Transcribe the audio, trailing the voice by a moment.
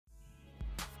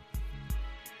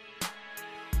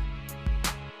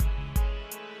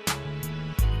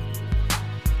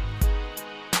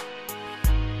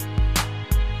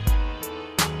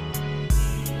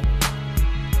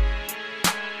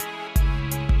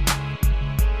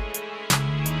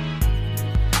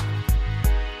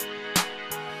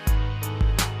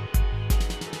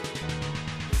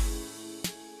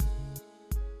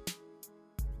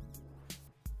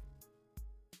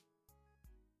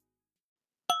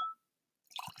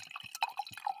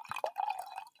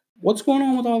what's going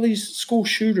on with all these school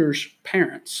shooters'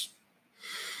 parents?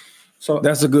 So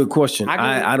that's a good question.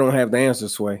 I don't have the answer,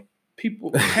 Sway.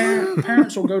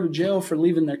 Parents will go to jail for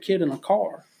leaving their kid in a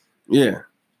car. Yeah.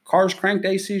 Car's cranked,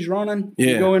 AC's running.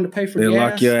 Yeah. You go in to pay for gas. They'll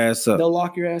lock your ass up. They'll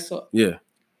lock your ass up. Yeah.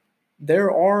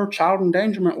 There are child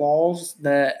endangerment laws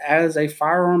that as a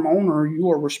firearm owner,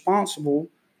 you are responsible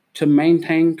to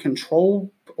maintain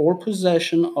control or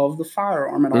possession of the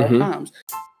firearm at all times.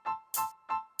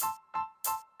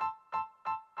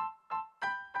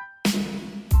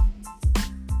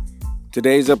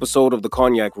 Today's episode of The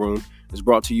Cognac Room is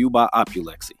brought to you by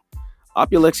Opulexy.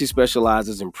 Opulexy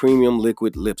specializes in premium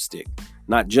liquid lipstick,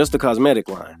 not just a cosmetic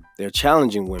line. They're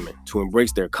challenging women to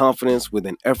embrace their confidence with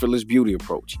an effortless beauty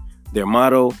approach. Their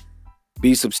motto,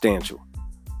 be substantial.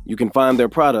 You can find their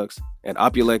products at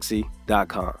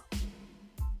opulexy.com.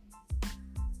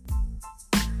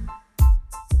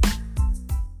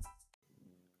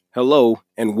 Hello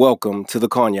and welcome to The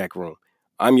Cognac Room.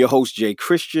 I'm your host, Jay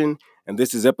Christian, and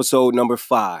this is episode number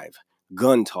 5,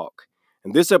 Gun Talk.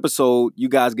 In this episode, you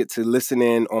guys get to listen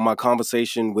in on my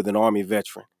conversation with an Army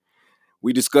veteran.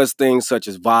 We discuss things such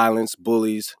as violence,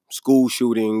 bullies, school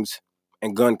shootings,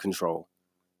 and gun control.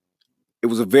 It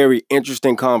was a very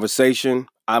interesting conversation.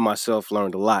 I myself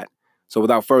learned a lot. So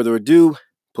without further ado,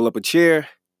 pull up a chair,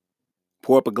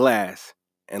 pour up a glass,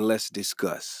 and let's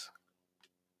discuss.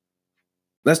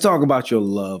 Let's talk about your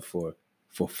love for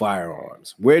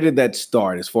firearms. Where did that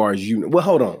start as far as you know? Well,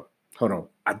 hold on.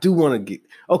 I do want to get,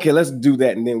 okay, let's do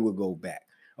that and then we'll go back.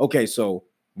 Okay, so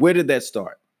where did that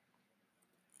start?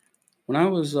 When I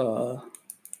was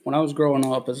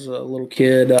growing up as a little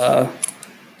kid,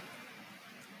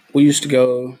 we used to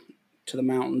go to the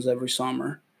mountains every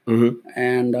summer.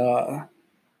 And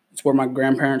it's where my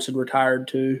grandparents had retired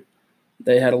to.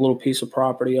 They had a little piece of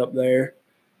property up there.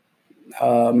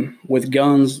 With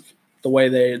guns, the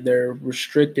way they're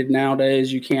restricted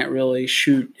nowadays, you can't really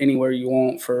shoot anywhere you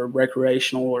want for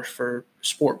recreational or for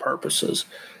sport purposes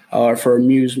or for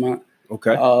amusement.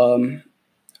 Okay.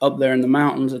 Up there in the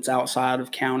mountains, it's outside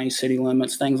of county, city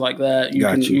limits, things like that.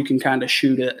 You can kind of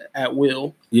shoot it at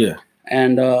will. Yeah.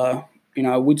 And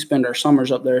we'd spend our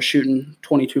summers up there shooting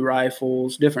 .22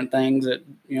 rifles, different things at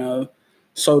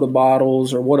soda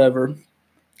bottles or whatever.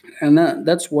 And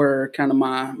that's where kind of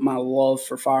my love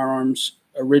for firearms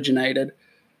originated.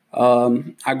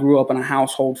 I grew up in a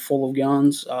household full of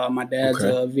guns. My dad's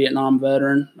a Vietnam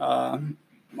veteran,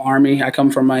 Army. I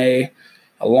come from a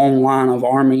long line of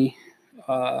Army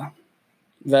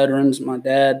veterans. My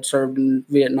dad served in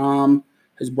Vietnam.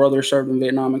 His brother served in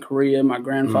Vietnam and Korea. My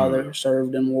grandfather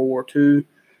served in World War II.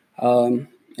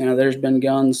 There's been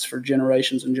guns for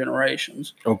generations and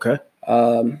generations. Okay.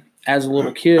 As a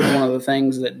little kid, one of the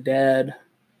things that Dad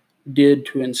did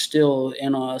to instill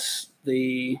in us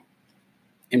the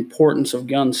importance of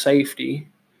gun safety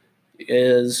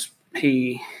is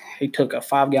he took a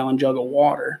 5-gallon jug of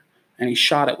water and he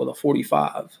shot it with a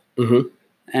 .45.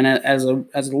 And as a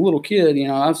little kid,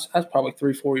 I was probably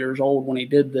 3-4 years old when he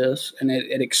did this, and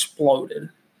it exploded.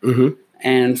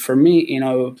 And for me,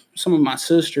 some of my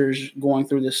sisters going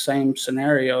through this same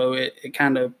scenario, it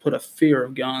kind of put a fear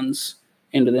of guns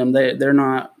into them. They're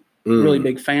not really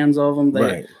big fans of them.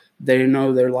 They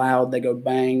know they're loud. They go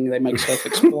bang. They make stuff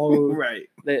explode. Right.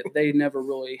 They never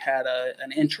really had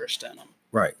an interest in them.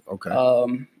 Right. Okay.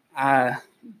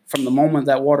 From the moment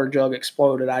that water jug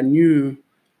exploded, I knew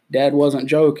Dad wasn't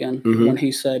joking when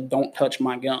he said, "Don't touch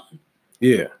my gun."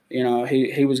 Yeah.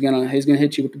 He was gonna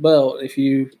hit you with the belt if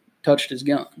you touched his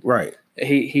gun. Right.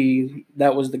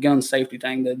 That was the gun safety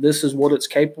thing, that this is what it's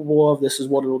capable of. This is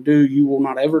what it'll do. You will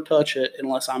not ever touch it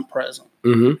unless I'm present.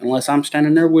 Unless I'm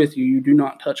standing there with you, you do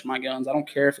not touch my guns. I don't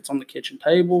care if it's on the kitchen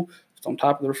table, if it's on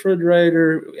top of the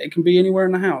refrigerator. It can be anywhere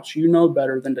in the house. You know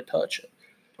better than to touch it.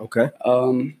 Okay.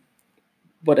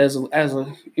 But as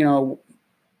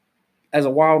a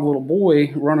wild little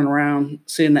boy running around,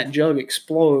 seeing that jug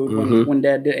explode when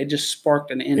Dad did, it just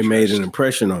sparked an interest. It made an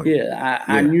impression on you. Yeah,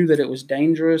 I knew that it was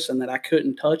dangerous and that I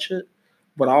couldn't touch it,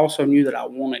 but I also knew that I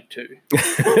wanted to.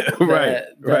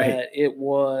 That it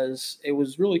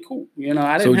was really cool.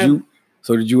 I didn't.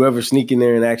 So did you ever sneak in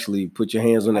there and actually put your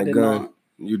hands on that gun? Not.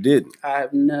 You didn't. I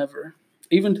have never.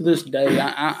 Even to this day,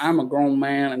 I'm a grown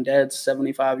man and Dad's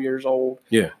 75 years old.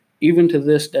 Yeah. Even to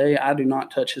this day, I do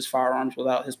not touch his firearms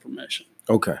without his permission.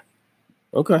 Okay.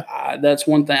 That's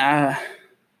one thing.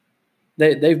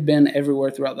 They've been everywhere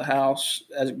throughout the house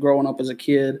as growing up as a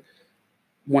kid.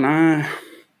 When I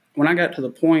got to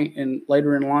the point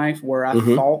later in life where I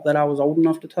thought that I was old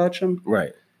enough to touch him,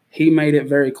 right, he made it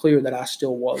very clear that I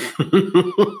still wasn't.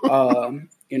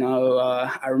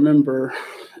 I remember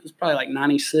it was probably like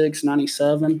 96,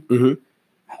 97.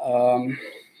 Mm-hmm.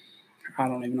 I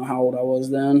don't even know how old I was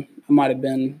then. I might have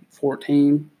been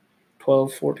 14,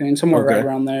 12, 14, somewhere right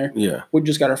around there. Yeah. We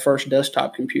just got our first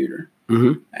desktop computer.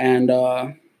 Mm-hmm. And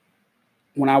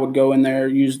when I would go in there,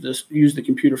 use the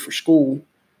computer for school,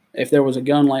 if there was a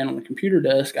gun laying on the computer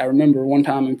desk, I remember one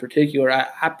time in particular,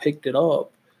 I picked it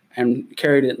up and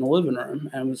carried it in the living room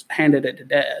and handed it to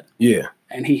Dad. Yeah.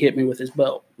 And he hit me with his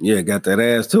belt. Yeah, got that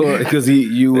ass to it because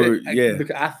you were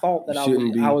Because I thought that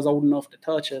I was old enough to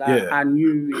touch it. I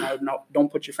knew, no,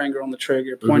 don't put your finger on the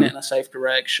trigger, point it in a safe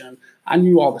direction. I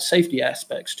knew all the safety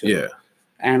aspects to it.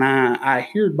 And I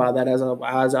adhered by that as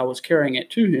I was carrying it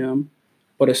to him.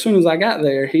 But as soon as I got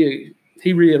there, he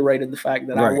reiterated the fact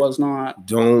that I was not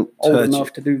old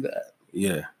enough to do that.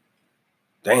 Yeah.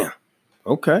 Damn.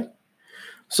 Okay.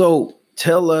 So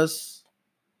tell us.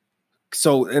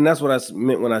 So, and that's what I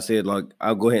meant when I said, like,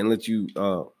 I'll go ahead and let you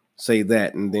say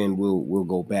that, and then we'll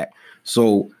go back.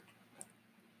 So,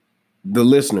 the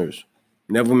listeners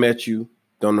never met you,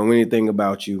 don't know anything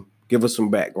about you. Give us some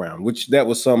background, which that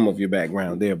was some of your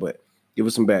background there, but give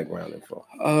us some background info.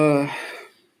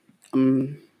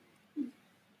 I'm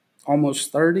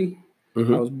almost 30. I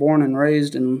was born and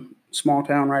raised in a small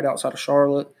town right outside of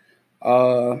Charlotte.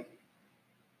 I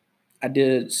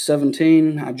did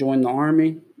 17. I joined the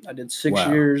Army. I did 6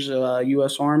 years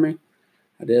U.S. Army.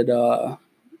 I did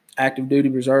active duty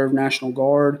reserve, National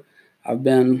Guard. I've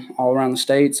been all around the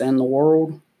States and the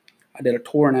world. I did a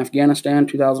tour in Afghanistan,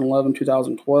 2011,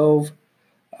 2012.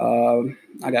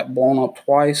 I got blown up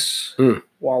twice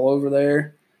while over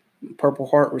there. Purple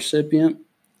Heart recipient.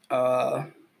 Got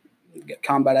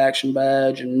combat action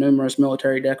badge and numerous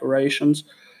military decorations.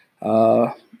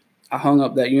 I hung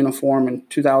up that uniform in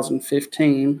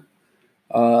 2015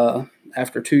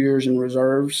 after 2 years in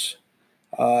reserves.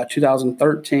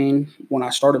 2013, when I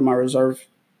started my reserve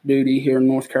duty here in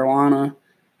North Carolina,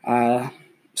 I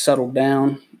settled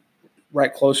down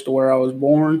right close to where I was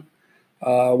born.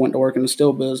 Went to work in the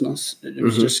steel business. It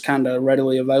was just kind of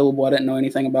readily available. I didn't know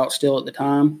anything about steel at the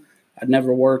time. I'd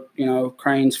never worked,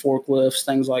 cranes, forklifts,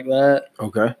 things like that.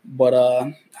 Okay. But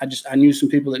I knew some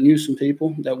people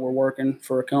that were working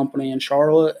for a company in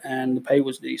Charlotte, and the pay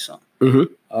was decent.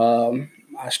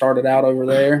 I started out over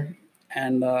there,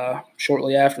 and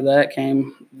shortly after that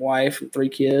came wife and 3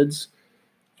 kids.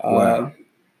 Bought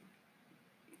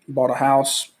a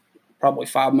house probably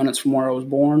 5 minutes from where I was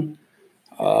born.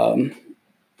 I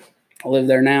live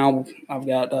there now. I've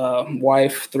got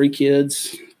wife, 3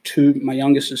 kids. 2. My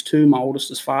youngest is 2. My oldest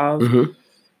is 5.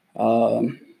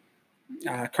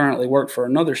 I currently work for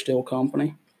another steel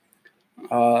company.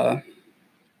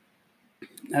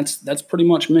 That's pretty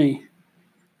much me.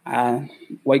 I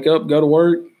wake up, go to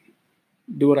work,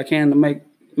 do what I can to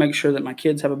make sure that my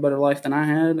kids have a better life than I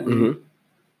had, and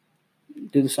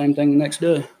do the same thing the next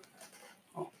day.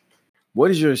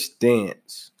 What is your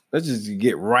stance? Let's just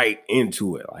get right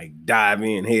into it, like dive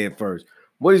in head first.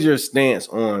 What is your stance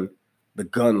on the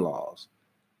gun laws?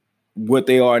 What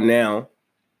they are now,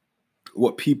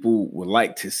 what people would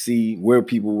like to see, where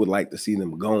people would like to see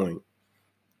them going,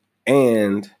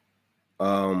 and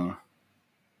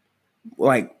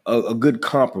like a good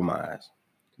compromise.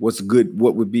 What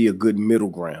would be a good middle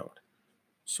ground?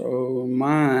 So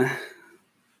my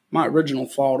original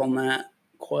thought on that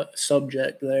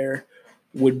subject there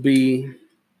would be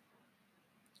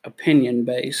opinion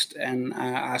based, and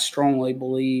I strongly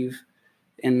believe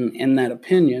in that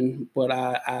opinion, but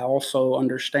I also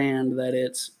understand that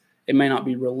it may not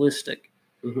be realistic.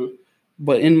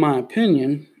 But in my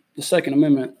opinion, the Second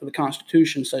Amendment of the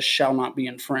Constitution says shall not be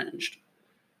infringed.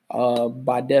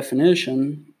 By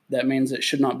definition, that means it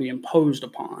should not be imposed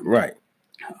upon. Right.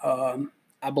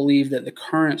 I believe that the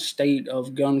current state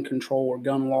of gun control or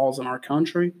gun laws in our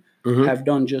country have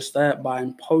done just that by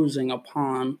imposing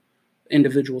upon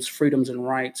individuals' freedoms and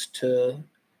rights to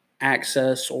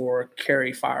access or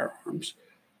carry firearms.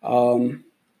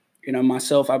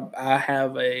 Myself, I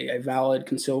have a valid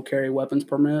concealed carry weapons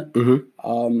permit.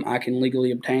 I can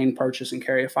legally obtain, purchase, and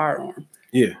carry a firearm.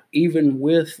 Yeah. Even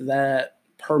with that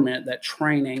permit, that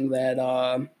training, that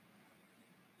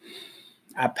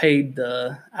I paid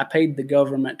the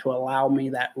government to allow me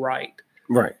that right.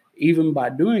 Right. Even by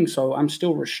doing so, I'm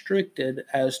still restricted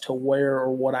as to where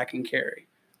or what I can carry,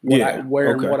 and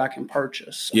what I can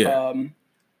purchase. Yeah.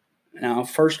 Now,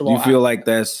 first of all, do you feel like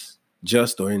that's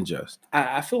just or unjust?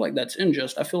 I feel like that's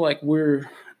unjust. I feel like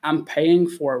I'm paying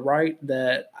for a right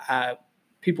that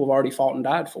people have already fought and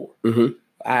died for.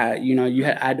 I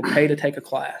had to pay to take a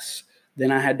class.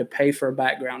 Then I had to pay for a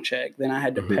background check. Then I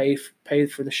had to pay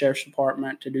for the sheriff's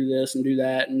department to do this and do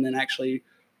that, and then actually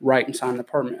write and sign the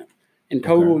permit. In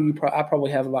total, I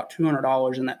probably have about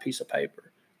 $200 in that piece of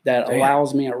paper that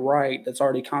allows me a right that's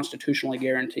already constitutionally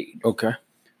guaranteed. Okay.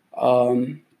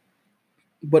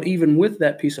 But even with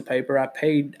that piece of paper, I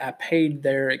paid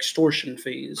their extortion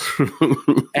fees,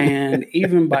 and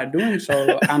even by doing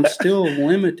so, I'm still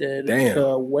limited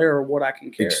to where or what I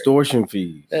can carry. Extortion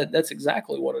fees. That's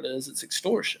exactly what it is. It's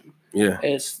extortion. Yeah.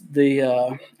 It's the.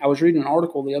 I was reading an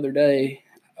article the other day.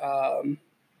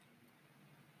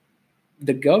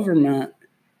 The government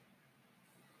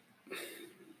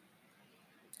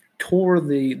tore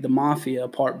the mafia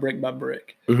apart brick by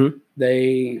brick. Mm-hmm.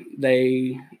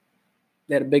 They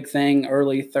had a big thing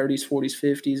early 30s, 40s,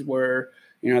 50s where,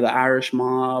 the Irish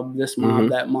mob, this mob,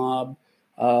 that mob,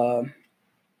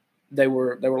 they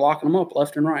were locking them up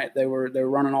left and right. They were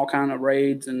running all kind of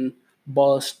raids and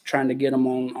busts trying to get them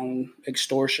on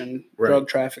extortion, drug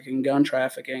trafficking, gun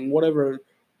trafficking, whatever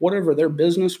their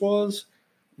business was.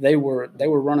 They were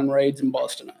running raids and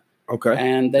busting it. Okay.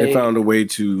 And they found a way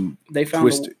to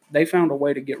twist it. They found a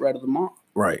way to get rid of the mob.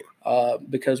 Right.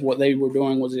 Because what they were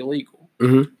doing was illegal,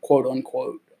 quote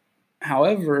unquote.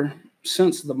 However,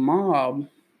 since the mob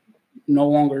no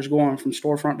longer is going from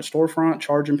storefront to storefront,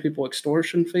 charging people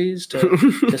extortion fees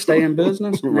to stay in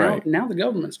business, now the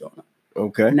government's doing it.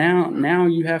 Okay. Now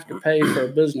you have to pay for a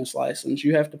business license.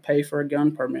 You have to pay for a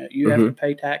gun permit. You have to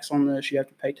pay tax on this. You have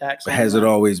to pay tax on that. Has it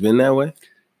always been that way?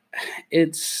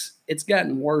 It's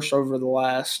gotten worse over the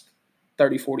last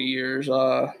 30, 40 years.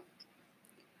 Hold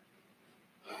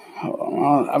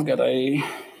on. I've got a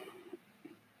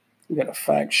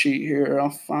fact sheet here I'll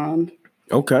find.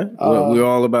 Okay. Well, we're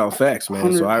all about facts,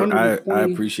 man. So I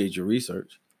appreciate your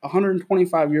research.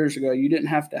 125 years ago, you didn't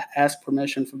have to ask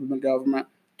permission from the government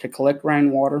to collect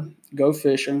rainwater, go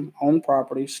fishing, own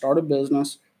property, start a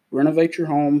business, renovate your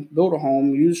home, build a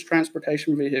home, use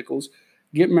transportation vehicles,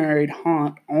 get married,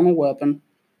 hunt, own a weapon,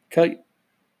 cut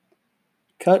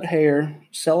hair,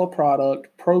 sell a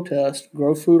product, protest,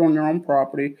 grow food on your own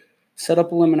property, set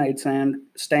up a lemonade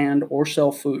stand, or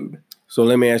sell food. So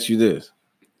let me ask you this.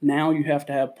 Now you have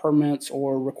to have permits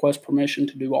or request permission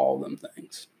to do all of them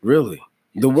things. Really?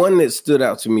 Yes. The one that stood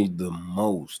out to me the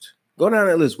most. Go down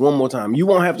that list one more time. You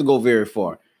won't have to go very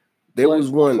far. There was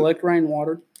one. Collect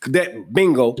rainwater.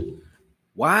 Bingo.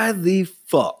 Why the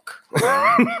fuck?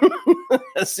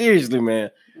 Seriously,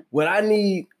 man. Would I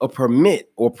need a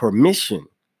permit or permission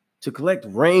to collect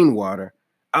rainwater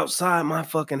outside my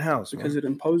fucking house? Because it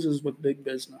imposes with big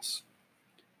business.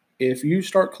 If you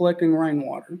start collecting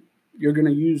rainwater, you're going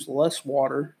to use less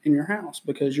water in your house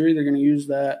because you're either going to use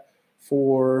that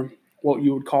for what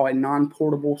you would call a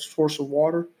non-portable source of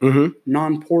water. Mm-hmm.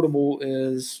 Non-portable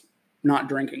is not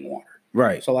drinking water.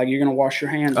 Right. So, like, you're going to wash your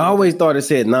hands. I always thought it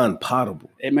said non-potable.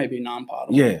 It may be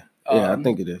non-potable. Yeah. Yeah, I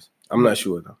think it is. I'm not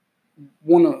sure, though.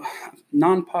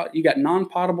 You got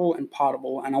non-potable and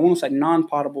potable, and I want to say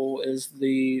non-potable is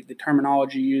the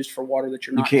terminology used for water that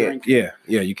you're not drinking. Yeah,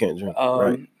 you can't drink.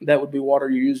 Right. That would be water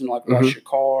you're using, like wash your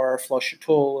car, flush your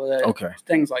toilet,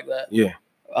 things like that. Yeah.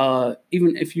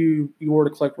 Even if you were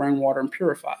to collect rainwater and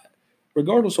purify it,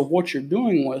 regardless of what you're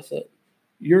doing with it,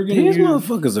 you're going to use. These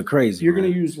motherfuckers are crazy. You're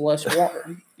going to use less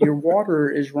water. Your water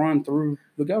is run through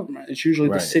the government. It's usually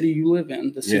the city you live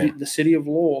in. The city of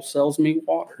Lowell sells me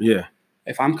water. Yeah.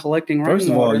 If I'm collecting rainwater, first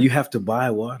of all, you have to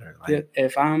buy water.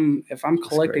 If I'm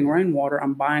collecting rainwater,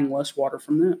 I'm buying less water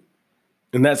from them.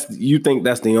 And you think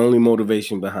that's the only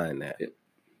motivation behind that?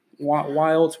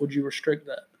 Why else would you restrict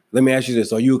that? Let me ask you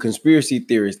this: are you a conspiracy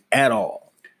theorist at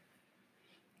all?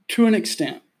 To an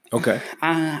extent. Okay.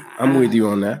 I'm with you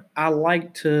on that. I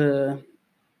like to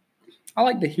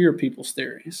hear people's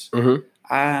theories.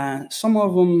 Mm-hmm. Some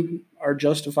of them are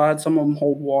justified. Some of them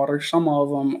hold water. Some of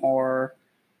them are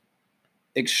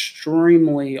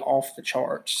extremely off the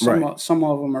charts. Some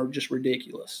of them are just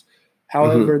ridiculous.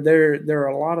 However, there are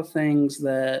a lot of things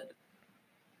that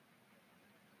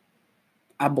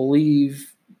I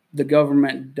believe the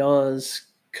government does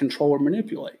control or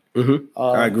manipulate.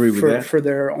 I agree with that. For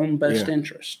their own best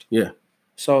interest. Yeah.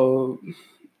 So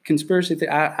conspiracy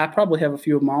theory, I probably have a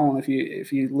few of my own.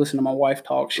 If you listen to my wife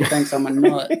talk, she thinks I'm a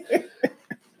nut.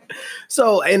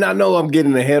 So, and I know I'm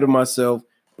getting ahead of myself,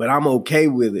 but I'm okay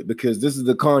with it because this is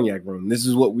the Cognac Room. This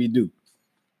is what we do.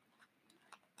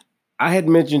 I had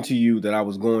mentioned to you that I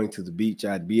was going to the beach.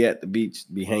 I'd be at the beach,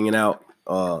 be hanging out.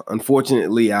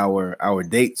 Unfortunately, our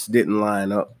dates didn't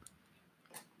line up.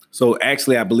 So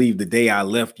actually, I believe the day I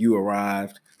left, you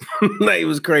arrived. It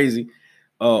was crazy.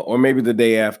 Or maybe the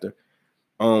day after.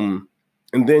 And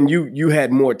then you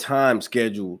had more time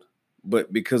scheduled,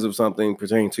 but because of something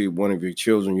pertaining to one of your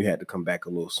children, you had to come back a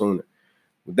little sooner.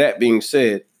 With that being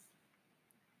said,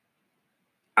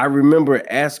 I remember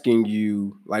asking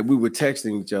you, like we were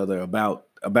texting each other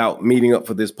about meeting up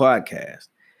for this podcast.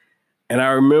 And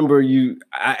I remember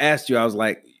I asked you, I was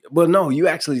like, well, no, you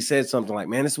actually said something like,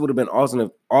 man, this would have been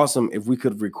awesome if we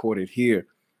could have recorded here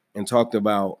and talked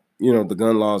about, the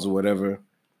gun laws or whatever,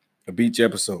 a beach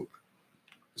episode.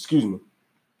 Excuse me.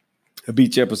 A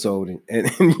beach episode.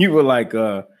 And you were like,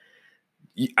 I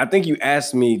think you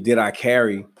asked me, did I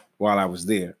carry while I was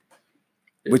there?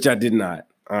 Which I did not.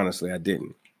 Honestly, I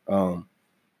didn't. And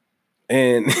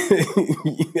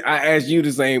I asked you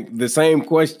the same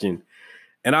question.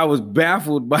 And I was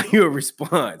baffled by your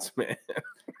response, man.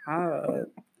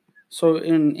 So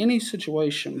in any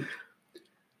situation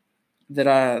that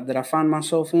I find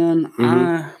myself in,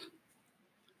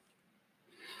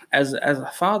 as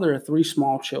a father of 3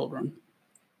 small children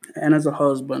and as a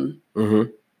husband,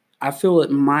 I feel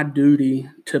it my duty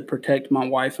to protect my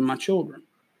wife and my children.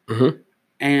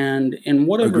 And in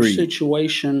whatever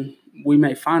situation we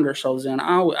may find ourselves in,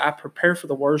 I prepare for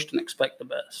the worst and expect the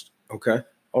best. Okay.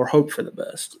 Or hope for the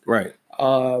best. Right.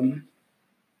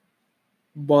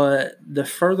 But the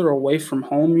further away from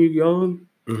home you go,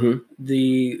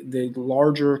 the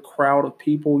larger crowd of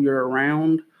people you're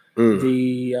around,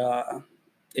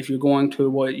 if you're going to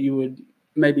what you would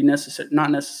maybe not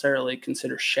necessarily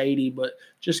consider shady, but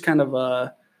just kind of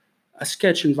a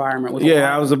sketch environment.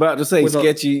 I was about to say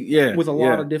sketchy. With a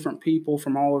lot of different people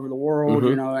from all over the world,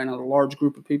 and a large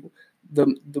group of people.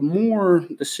 The more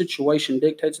the situation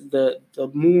dictates, the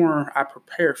more I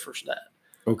prepare for that.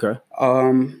 Okay.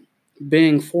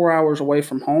 Being 4 hours away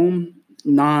from home,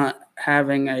 not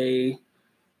having a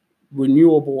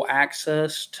renewable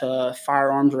access to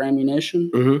firearms or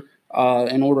ammunition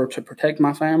in order to protect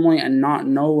my family, and not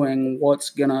knowing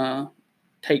what's gonna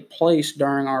take place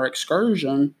during our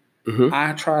excursion,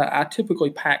 I typically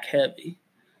pack heavy.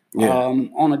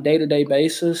 On a day-to-day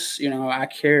basis, I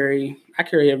carry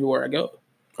everywhere I go.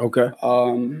 Okay.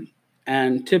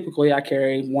 And typically I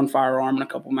carry 1 firearm and a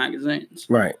couple magazines.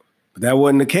 Right. But that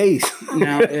wasn't the case.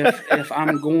 Now, if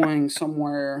I'm going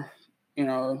somewhere,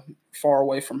 far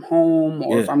away from home,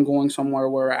 or if I'm going somewhere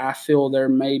where I feel there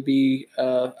may be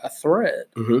a threat,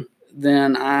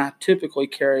 then I typically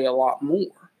carry a lot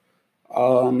more.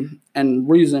 And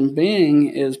reason being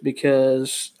is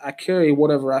because I carry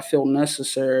whatever I feel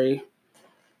necessary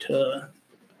to.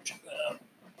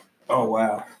 Oh,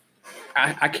 wow.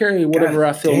 I carry whatever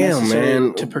I feel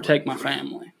necessary to protect my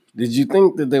family. Did you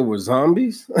think that they were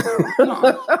zombies?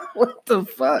 No. What the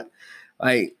fuck?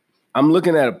 Like, I'm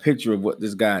looking at a picture of what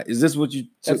this guy. Is this what you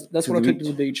took? That's what I took to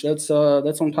the beach. That's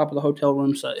on top of the hotel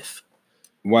room safe.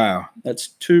 Wow. That's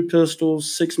 2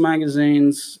 pistols, 6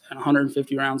 magazines, and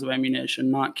 150 rounds of ammunition,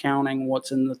 not counting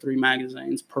what's in the 3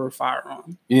 magazines per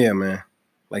firearm. Yeah, man.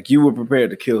 Like, you were prepared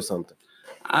to kill something.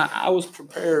 I was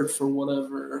prepared for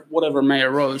whatever may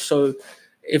arose. So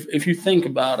if you think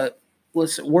about it,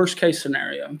 worst case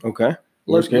scenario. Okay.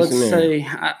 Let's say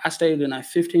I stayed in a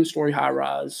 15-story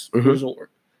high-rise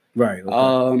resort. Right.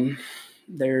 Okay.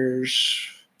 There's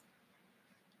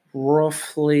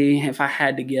roughly, if I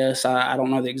had to guess, I don't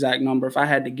know the exact number. If I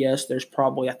had to guess, there's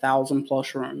probably 1,000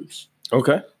 plus rooms.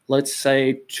 Okay. Let's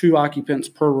say 2 occupants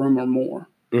per room or more.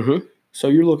 So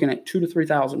you're looking at 2,000 to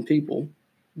 3,000 people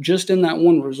just in that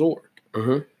one resort.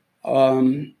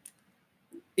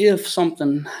 If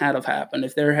something had have happened,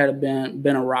 if there had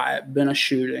been a riot, been a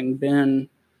shooting, been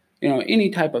any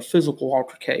type of physical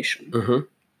altercation,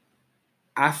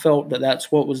 I felt that that's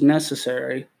what was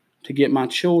necessary to get my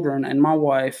children and my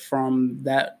wife from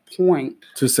that point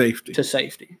to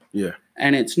safety. Yeah.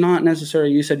 And it's not necessary.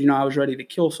 You said, I was ready to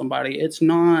kill somebody. It's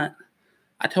not.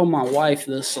 I tell my wife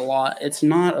this a lot. It's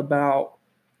not about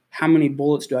how many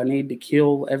bullets do I need to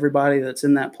kill everybody that's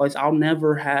in that place. I'll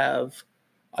never have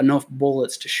enough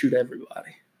bullets to shoot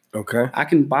everybody. Okay. I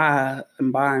can buy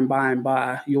and buy and buy and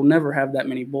buy. You'll never have that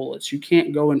many bullets. You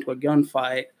can't go into a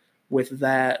gunfight with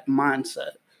that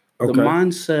mindset. Okay. The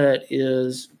mindset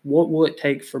is, what will it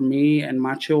take for me and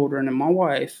my children and my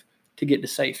wife to get to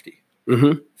safety?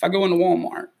 If I go into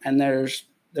Walmart and there's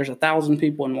 1,000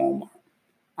 people in Walmart,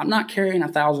 I'm not carrying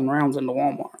 1,000 rounds into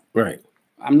Walmart. Right.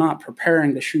 I'm not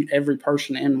preparing to shoot every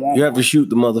person in Walmart. You have to shoot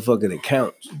the motherfucker that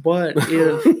counts. But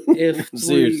if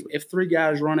 3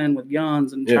 guys run in with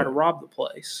guns and try to rob the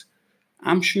place,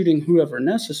 I'm shooting whoever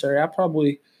necessary. I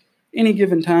probably, any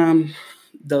given time,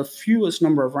 the fewest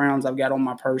number of rounds I've got on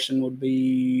my person would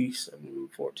be 7,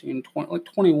 14, 20, like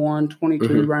 21,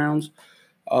 22 rounds.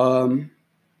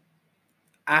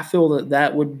 I feel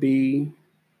that would be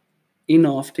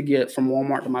enough to get from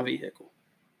Walmart to my vehicle.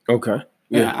 Okay.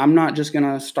 Yeah. I'm not just going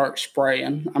to start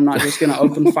spraying. I'm not just going to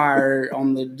open fire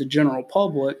on the general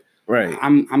public. Right.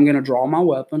 I'm going to draw my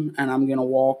weapon and I'm going to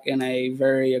walk in a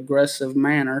very aggressive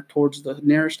manner towards the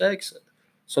nearest exit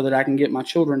so that I can get my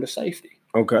children to safety.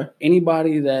 Okay.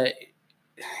 Anybody that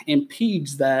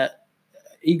impedes that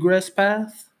egress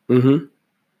path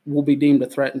will be deemed a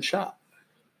threat and shot.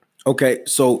 Okay,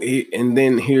 so and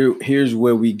then here's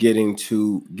where we get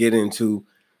into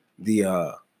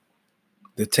the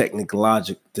the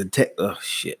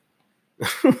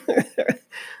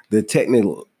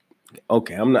technical.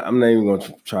 Okay, I'm not even going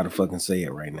to try to fucking say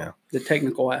it right now. The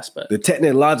technical aspect. The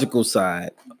technological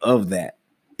side of that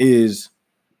is,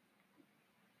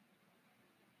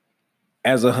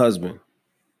 as a husband,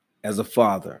 as a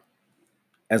father,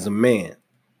 as a man,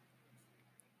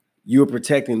 you're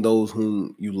protecting those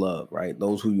whom you love, right?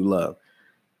 Those who you love.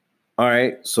 All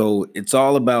right, so it's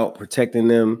all about protecting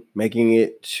them, making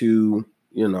it to,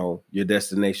 your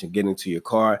destination, getting to your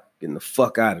car, getting the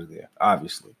fuck out of there,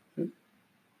 obviously.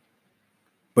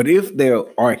 But if there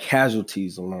are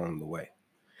casualties along the way,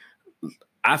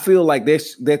 I feel like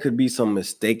there could be some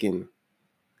mistaken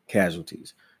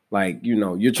casualties. Like,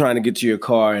 you're trying to get to your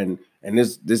car and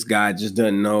this guy just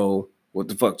doesn't know what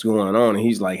the fuck's going on. And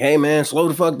he's like, hey, man, slow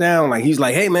the fuck down. Like, he's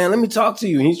like, hey, man, let me talk to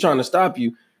you. And he's trying to stop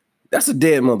you. That's a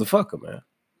dead motherfucker, man.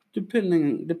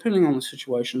 Depending on the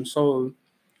situation. So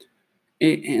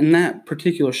in that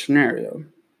particular scenario,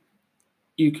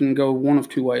 you can go one of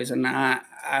two ways. And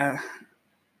I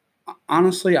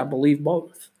honestly, I believe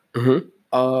both.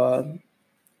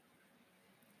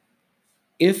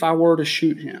 If I were to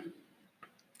shoot him,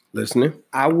 listening,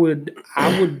 I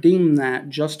would deem that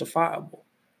justifiable.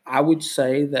 I would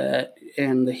say that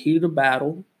in the heat of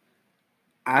battle,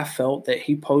 I felt that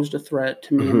he posed a threat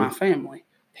to me and my family.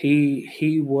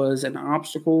 He was an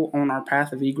obstacle on our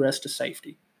path of egress to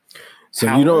safety. So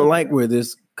however, you don't like where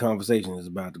this conversation is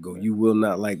about to go. You will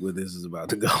not like where this is about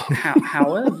to go.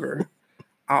 However,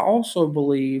 I also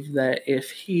believe that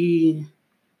if he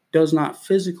does not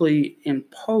physically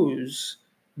impose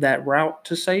that route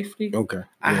to safety,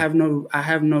 I have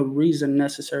no reason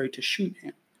necessary to shoot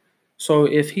him. So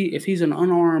if he's an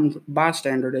unarmed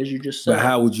bystander, as you just said, but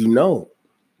how would you know?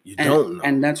 You don't know,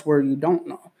 and that's where you don't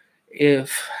know.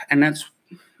 And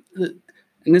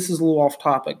this is a little off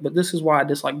topic, but this is why I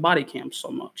dislike body cams so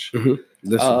much.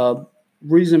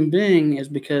 Reason being is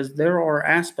because there are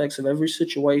aspects of every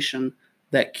situation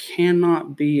that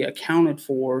cannot be accounted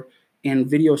for in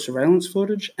video surveillance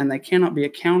footage, and they cannot be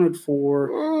accounted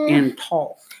for in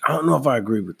talk. I don't know if I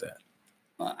agree with that.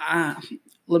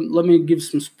 Let me give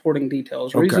some supporting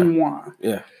details. Okay. Reason why.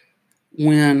 Yeah.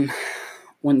 When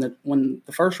the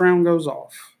first round goes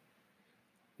off,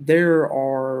 there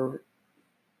are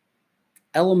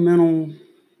elemental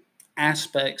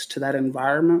aspects to that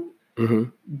environment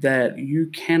that you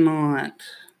cannot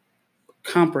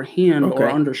comprehend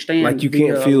or understand. Like you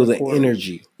can't feel the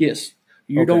energy. Yes.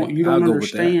 You don't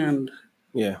understand.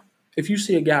 Yeah. If you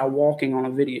see a guy walking on a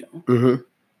video.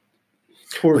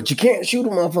 But you can't shoot a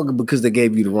motherfucker because they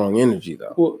gave you the wrong energy,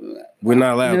 though. Well, we're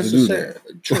not allowed to do that.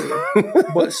 True.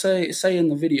 But say in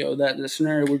the video that the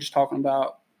scenario we're just talking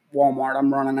about, Walmart,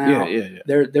 I'm running out. Yeah.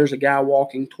 There's a guy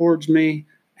walking towards me,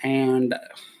 and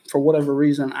for whatever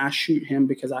reason, I shoot him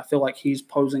because I feel like he's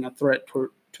posing a threat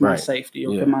to my safety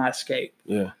or to my escape.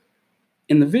 Yeah.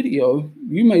 In the video,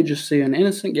 you may just see an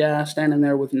innocent guy standing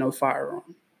there with no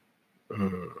firearm.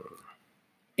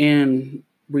 In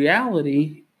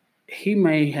reality, he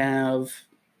may have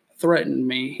threatened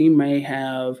me. He may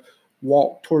have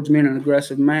walked towards me in an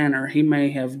aggressive manner. He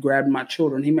may have grabbed my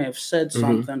children. He may have said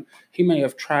something. He may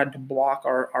have tried to block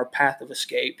our path of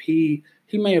escape. He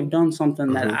may have done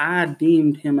something that I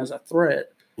deemed him as a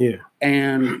threat. Yeah.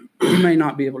 And you may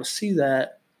not be able to see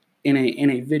that in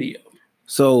a video.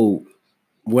 So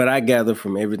what I gather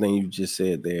from everything you just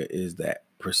said there is that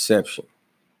perception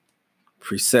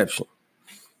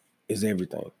is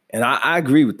everything. And I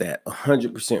agree with that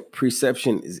 100%.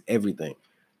 Perception is everything.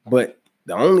 But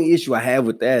the only issue I have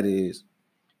with that is,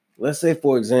 let's say,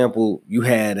 for example, you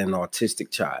had an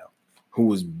autistic child who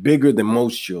was bigger than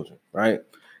most children, right?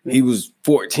 He was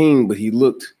 14, but he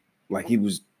looked like he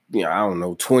was,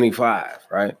 25,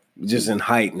 right? Just in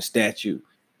height and stature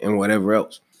and whatever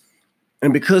else.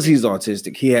 And because he's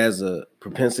autistic, he has a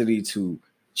propensity to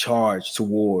charge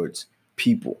towards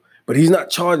people. But he's not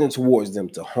charging towards them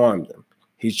to harm them.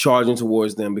 He's charging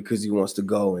towards them because he wants to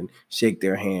go and shake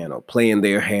their hand or play in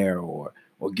their hair or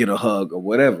get a hug or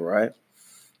whatever, right?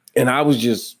 And I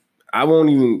won't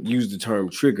even use the term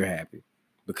trigger happy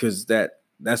because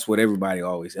that's what everybody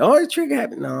always says. Oh, it's trigger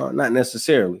happy. No, not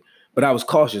necessarily. But I was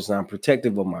cautious and I'm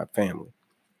protective of my family.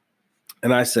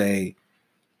 And I say,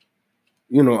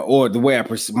 or the way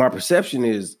my perception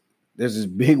is, there's this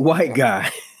big white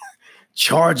guy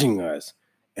charging us,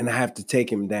 and I have to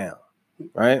take him down,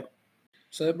 right?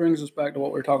 So that brings us back to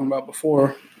what we were talking about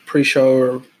before, pre-show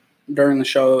or during the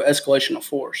show, escalation of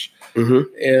force.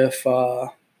 Mm-hmm. If I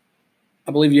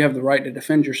believe you have the right to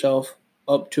defend yourself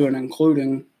up to and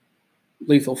including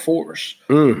lethal force.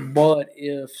 But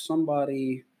if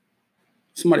somebody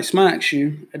smacks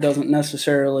you, it doesn't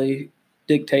necessarily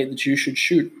dictate that you should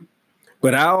shoot them.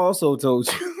 But I also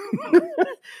told you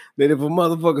that if a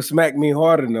motherfucker smacked me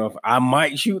hard enough, I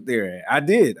might shoot their ass. I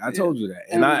did. I told you that.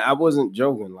 And I wasn't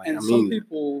joking. Like, I mean,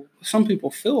 some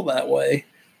people feel that way.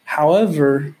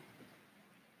 However,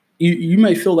 you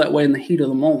may feel that way in the heat of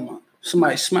the moment.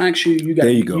 Somebody smacks you, you got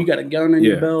a gun in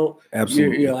your belt.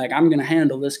 Absolutely. You're like, I'm going to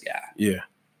handle this guy. Yeah,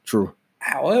 true.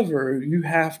 However, you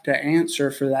have to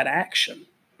answer for that action.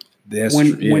 That's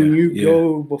when you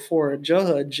go before a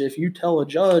judge, if you tell a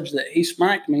judge that he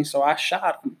smacked me, so I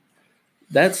shot him,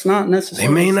 that's not necessarily.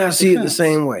 They may not see it the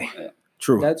same way.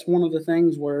 True. That's one of the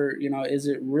things where, is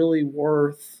it really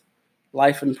worth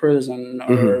life in prison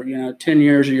or 10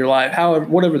 years of your life, however,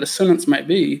 whatever the sentence may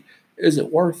be, is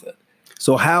it worth it?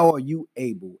 So how are you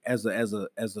able, as a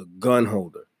gun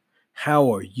holder,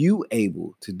 how are you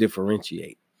able to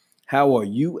differentiate? How are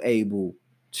you able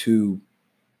to,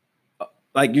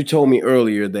 like you told me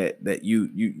earlier that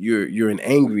you're an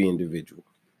angry individual?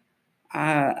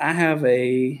 I have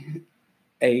a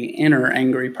inner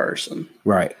angry person,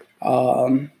 right?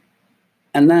 And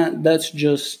that's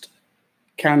just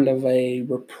kind of a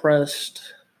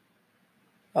repressed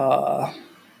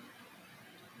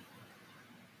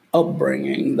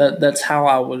upbringing. That's how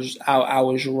I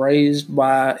was raised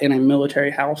in a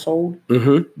military household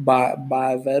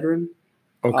by a veteran.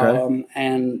 Okay.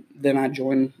 And then I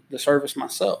joined the service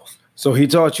myself. So he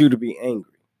taught you to be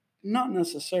angry? Not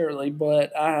necessarily,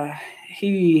 but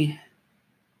he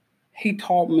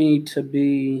taught me to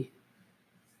be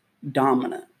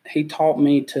dominant. He taught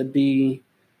me to be,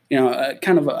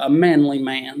 kind of a manly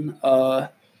man.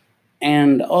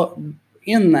 And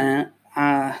in that,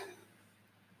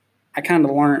 I kind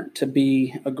of learned to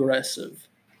be aggressive,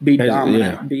 be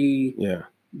dominant,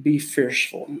 be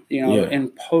fearful,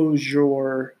 impose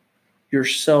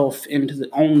yourself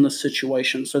on the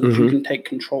situation so that you can take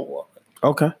control of it.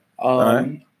 Okay. All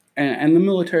right. And the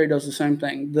military does the same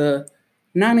thing. The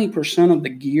 90% of the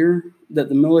gear that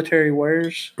the military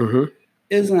wears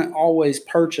isn't always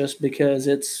purchased because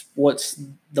it's what's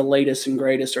the latest and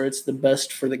greatest or it's the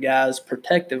best for the guys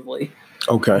protectively.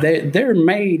 Okay. They're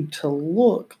made to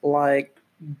look like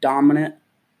dominant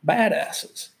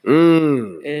badasses.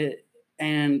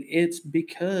 And it's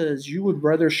because you would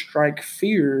rather strike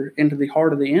fear into the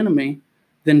heart of the enemy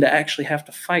than to actually have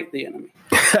to fight the enemy.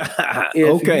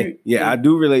 I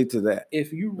do relate to that.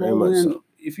 If you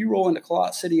roll into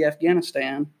Kalat City,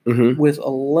 Afghanistan with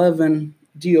 11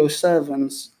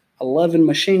 DO7s, 11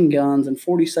 machine guns, and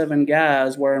 47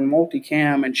 guys wearing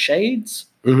multicam and shades,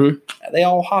 they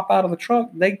all hop out of the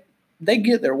truck. They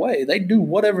get their way. They do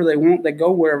whatever they want. They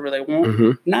go wherever they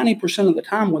want. 90% of the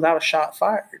time without a shot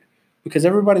fired because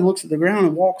everybody looks at the ground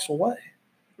and walks away.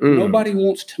 Nobody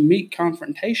wants to meet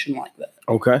confrontation like that.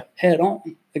 Okay. Head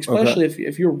on. Especially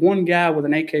if you're one guy with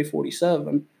an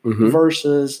AK-47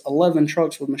 versus 11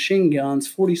 trucks with machine guns,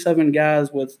 47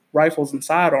 guys with rifles and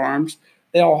sidearms,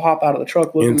 they all hop out of the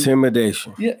truck looking.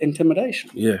 Intimidation. Yeah, intimidation.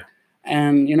 Yeah.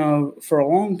 And, for a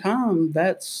long time,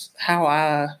 that's how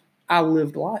I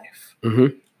lived life.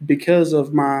 Because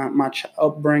of my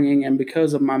upbringing and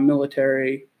because of my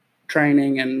military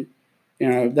training and,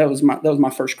 that was my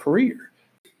first career.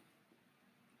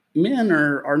 Men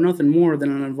are nothing more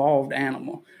than an evolved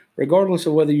animal, regardless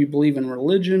of whether you believe in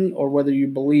religion or whether you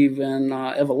believe in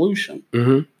evolution.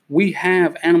 We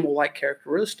have animal-like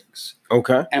characteristics.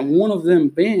 Okay. And one of them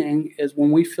being is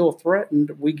when we feel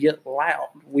threatened, we get loud.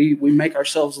 We make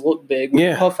ourselves look big.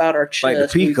 We puff out our chest. Like the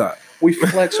peacock. We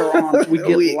flex our arms. We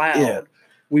get loud. Yeah.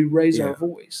 We raise our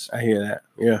voice. I hear that.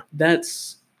 Yeah.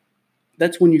 That's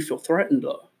when you feel threatened,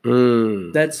 though.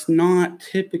 That's not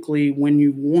typically when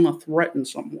you want to threaten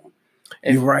someone.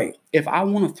 You're right. If I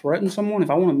want to threaten someone, if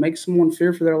I want to make someone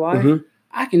fear for their life,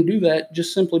 I can do that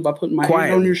just simply by putting my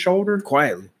hand on your shoulder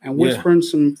quietly and whispering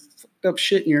some fucked up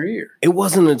shit in your ear. It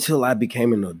wasn't until I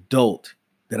became an adult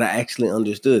that I actually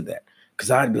understood that.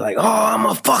 Because I'd be like, oh, I'm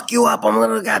going to fuck you up. I'm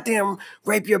going to goddamn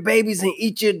rape your babies and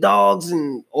eat your dogs.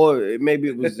 Or maybe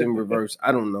it was in reverse.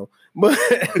 I don't know. But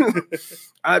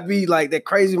I'd be like that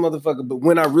crazy motherfucker. But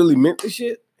when I really meant the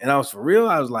shit and I was for real,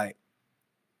 I was like,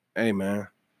 hey, man,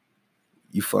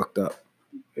 you fucked up.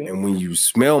 And when you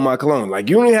smell my cologne, like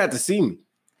you don't even have to see me.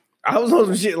 I was on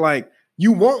some shit like,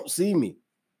 you won't see me.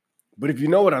 But if you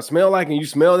know what I smell like and you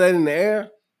smell that in the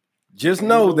air, just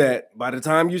know that by the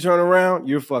time you turn around,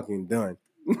 you're fucking done.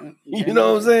 You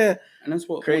know what I'm saying? And that's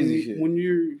what crazy shit. When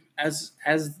you're as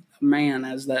a man,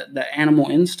 as that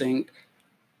animal instinct,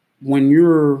 when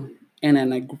you're in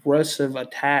an aggressive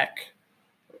attack,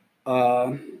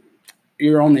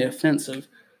 you're on the offensive.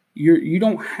 You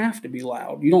don't have to be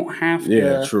loud. You don't have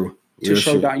to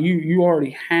show down. You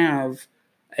already have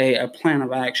a plan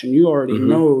of action. You already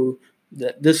know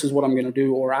that this is what I'm going to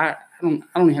do, or I don't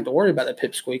even have to worry about that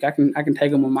pipsqueak. I can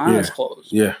take them with my eyes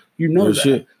closed. Yeah, you know that.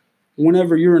 Shit.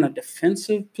 Whenever you're in a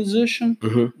defensive position,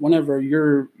 whenever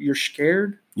you're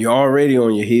scared, you're already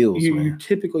on your heels. You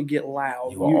typically get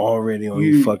loud. You're already on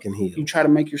your fucking heels. You try to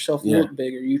make yourself look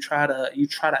bigger. You try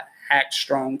to act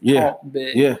strong, talk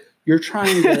big. Yeah. You're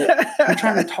trying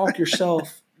to talk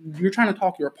yourself. You're trying to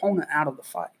talk your opponent out of the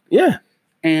fight. Yeah.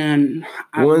 And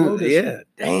I've noticed,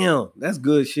 damn, that's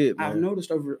good shit, man. I've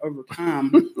noticed over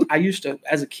time. I used to,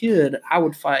 as a kid, I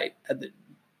would fight.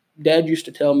 Dad used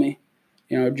to tell me,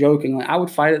 jokingly, I would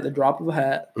fight at the drop of a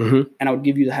hat, and I would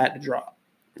give you the hat to drop.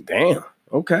 Damn.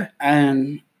 Okay.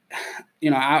 And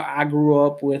I grew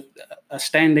up with a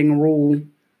standing rule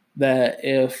that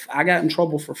if I got in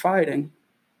trouble for fighting,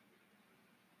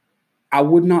 I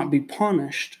would not be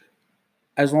punished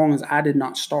as long as I did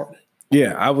not start it.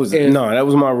 Yeah, that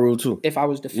was my rule too. If I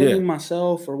was defending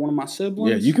myself or one of my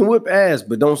siblings. Yeah, you can whip ass,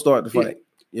 but don't start the fight.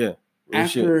 Yeah.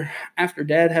 After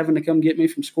Dad having to come get me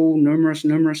from school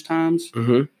numerous times,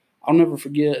 I'll never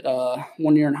forget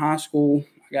one year in high school,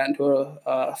 I got into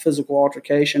a physical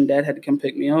altercation. Dad had to come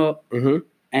pick me up.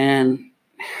 And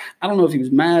I don't know if he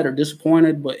was mad or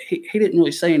disappointed, but he didn't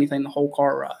really say anything the whole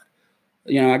car ride.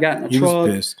 I got in the truck,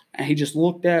 and he just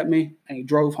looked at me, and he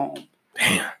drove home.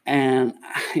 Damn. And,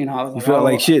 I was like, you felt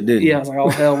like shit, didn't you? Yeah, I was like, oh,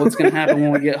 hell, what's going to happen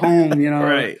when we get home,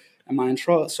 Right. Am I in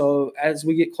trouble? So as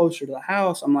we get closer to the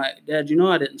house, I'm like, Dad,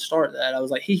 I didn't start that. I was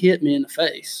like, he hit me in the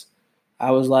face.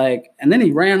 I was like, and then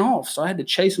he ran off, so I had to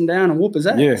chase him down and whoop his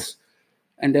ass. Yeah.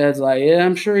 And Dad's like, yeah,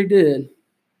 I'm sure he did.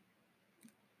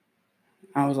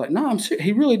 I was like, no, I'm serious.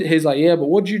 He really did. He's like, yeah, but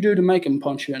what'd you do to make him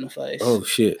punch you in the face? Oh,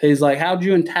 shit. He's like, how'd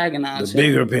you antagonize him? The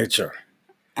bigger picture.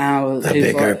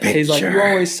 He's like, you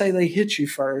always say they hit you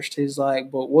first. He's like,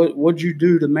 but what'd you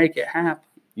do to make it happen?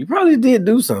 You probably did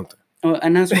do something.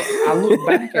 And that's what I look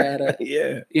back at it.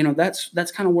 Yeah.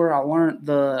 That's kind of where I learned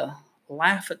the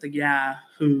laugh at the guy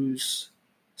who's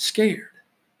scared.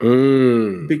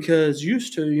 Because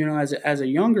used to, as a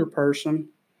younger person,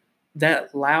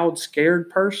 that loud, scared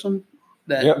person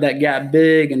that got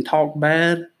big and talked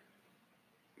bad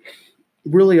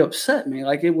really upset me.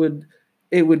 Like it would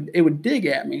dig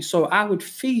at me. So I would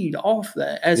feed off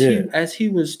that as he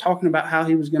was talking about how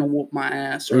he was going to whoop my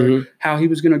ass or how he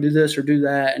was going to do this or do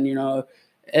that. And,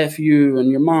 F you and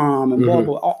your mom and blah,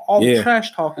 blah, all the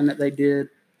trash talking that they did.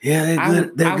 Yeah,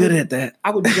 they're good at that. I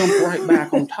would jump right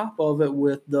back on top of it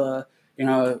with the,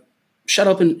 shut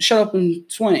up and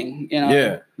swing.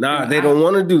 Yeah. Nah, they don't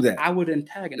want to do that. I would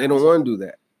antagonize. They don't want to do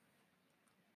that.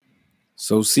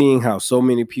 So seeing how so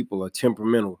many people are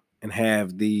temperamental and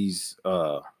have these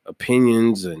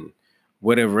opinions and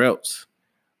whatever else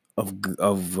of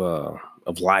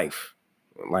life,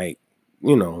 like,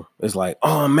 it's like,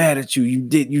 oh, I'm mad at you. You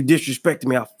disrespected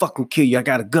me. I'll fucking kill you. I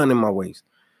got a gun in my waist.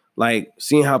 Like,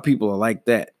 seeing how people are like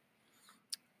that.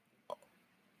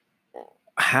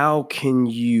 How can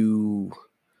you?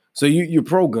 So you're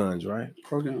pro guns, right?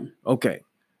 Pro gun. Okay.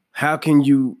 How can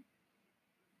you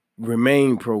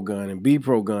remain pro gun and be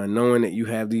pro gun knowing that you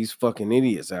have these fucking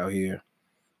idiots out here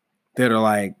that are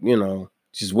like,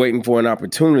 just waiting for an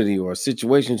opportunity or a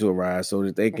situation to arise so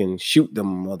that they can shoot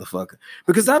them motherfucker?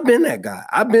 Because I've been that guy.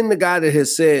 I've been the guy that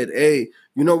has said, hey,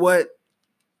 you know what?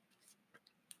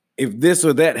 If this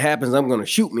or that happens, I'm going to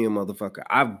shoot me a motherfucker.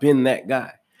 I've been that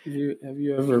guy. Have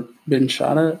you ever been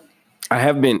shot at? I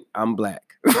have been. I'm black.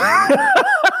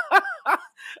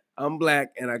 I'm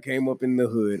black, and I came up in the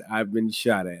hood. I've been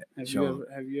shot at. Have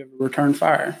you ever returned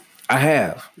fire? I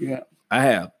have. Yeah. I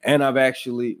have. And I've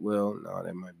actually, well, no,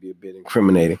 that might be a bit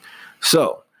incriminating.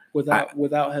 So.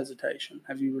 Without hesitation,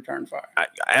 have you returned fire?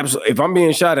 Absolutely. If I'm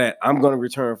being shot at, I'm going to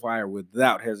return fire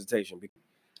without hesitation.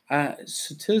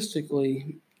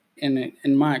 Statistically,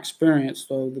 in my experience,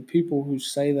 though, the people who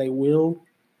say they will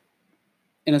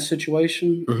in a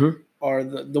situation are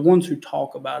the ones who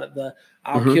talk about it.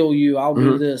 I'll kill you, I'll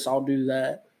do this, I'll do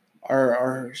that,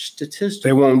 are statistically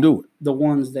they won't do it. The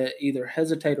ones that either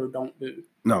hesitate or don't do.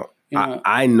 No,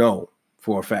 I know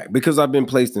for a fact because I've been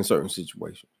placed in certain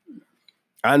situations.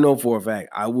 I know for a fact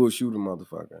I will shoot a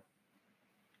motherfucker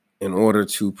in order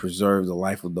to preserve the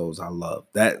life of those I love.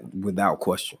 That without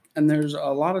question. And there's a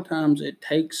lot of times it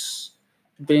takes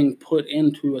being put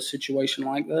into a situation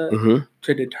like that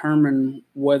to determine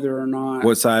whether or not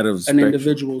what side of an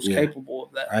individual is capable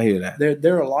of that. I hear that.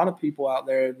 There are a lot of people out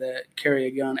there that carry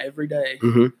a gun every day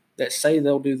that say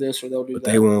they'll do this or they'll do that.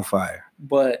 But they won't fire.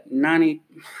 But we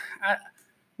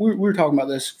were talking about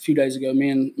this a few days ago, me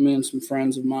and some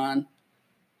friends of mine.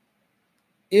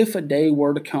 If a day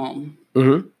were to come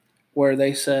where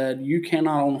they said, you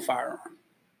cannot own a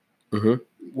firearm,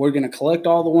 we're going to collect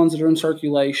all the ones that are in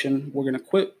circulation, we're going to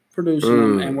quit producing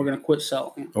them, and we're going to quit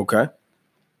selling them. Okay.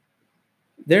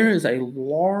 There is a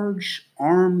large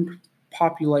armed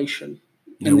population.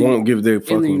 They won't give their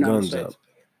fucking guns up.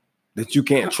 That you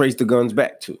can't trace the guns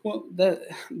back to. Well,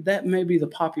 that may be the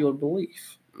popular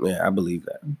belief. Yeah, I believe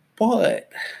that. But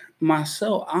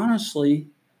myself, honestly,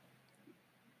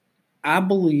 I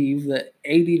believe that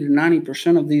 80 to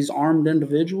 90% of these armed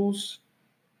individuals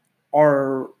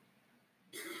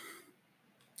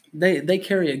they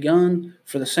carry a gun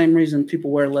for the same reason people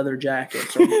wear leather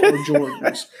jackets or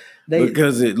Jordans.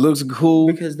 Because it looks cool.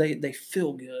 Because they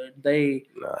feel good.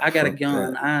 I got a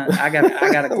gun. I got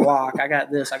a Glock. I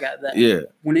got this. I got that. Yeah.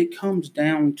 When it comes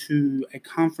down to a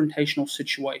confrontational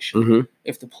situation,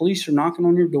 if the police are knocking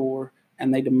on your door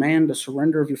and they demand a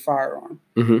surrender of your firearm,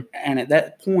 and at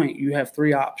that point you have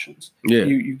three options. Yeah.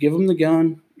 You give them the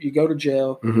gun, you go to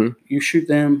jail, you shoot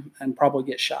them, and probably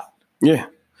get shot. Yeah.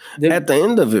 At the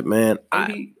end of it, man,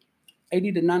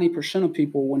 80 to 90% of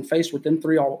people, when faced with them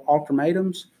three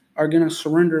ultimatums, are going to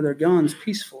surrender their guns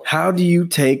peacefully. How do you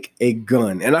take a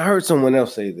gun? And I heard someone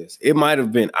else say this. It might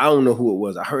have been, I don't know who it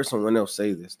was. I heard someone else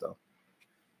say this, though.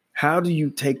 How do you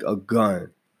take a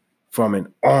gun from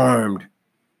an armed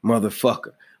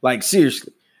motherfucker? Like,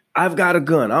 seriously, I've got a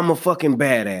gun. I'm a fucking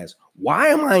badass. Why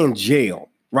am I in jail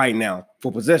right now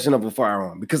for possession of a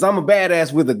firearm? Because I'm a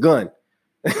badass with a gun,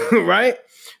 right?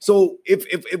 So if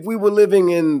we were living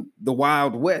in the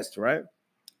Wild West, right?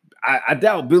 I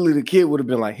doubt Billy the Kid would have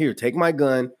been like, here, take my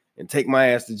gun and take my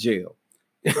ass to jail.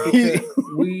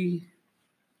 We,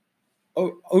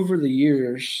 over the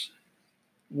years,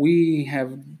 we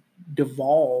have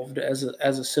devolved as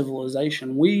a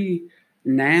civilization. We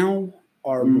now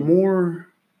are more,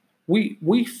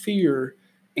 we fear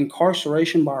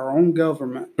incarceration by our own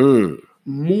government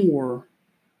more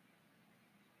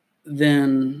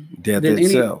than death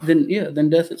itself. Than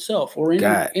death itself or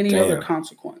any other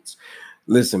consequence.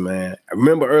 Listen, man, I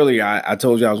remember earlier I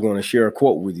told you I was going to share a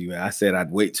quote with you. And I said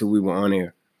I'd wait till we were on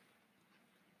air.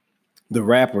 The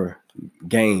rapper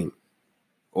Game,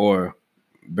 or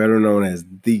better known as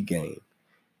The Game,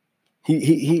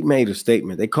 he made a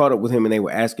statement. They caught up with him and they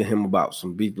were asking him about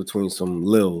some beef between some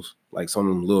lils, like some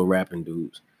of them little rapping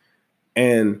dudes.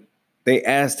 And they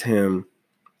asked him,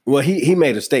 well, he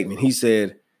made a statement. He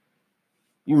said,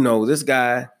 you know, this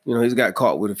guy, you know, he's got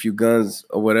caught with a few guns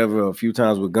or whatever, a few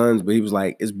times with guns, but he was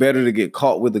like, it's better to get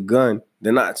caught with a gun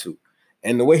than not to.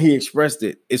 And the way he expressed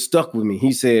it, it stuck with me.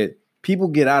 He said, people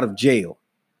get out of jail.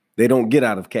 They don't get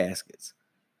out of caskets.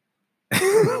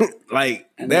 Like,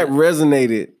 and that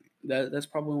resonated. That's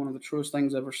probably one of the truest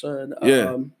things ever said.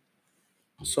 Yeah.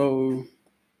 So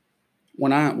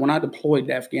when I deployed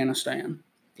to Afghanistan,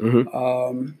 I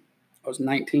was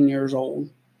 19 years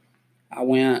old. I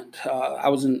went. I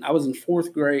was in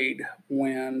fourth grade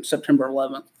when September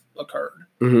 11th occurred.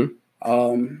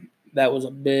 That was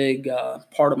a big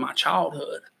part of my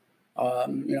childhood.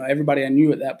 You know, everybody I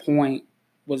knew at that point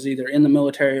was either in the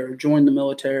military or joined the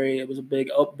military. It was a big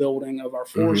upbuilding of our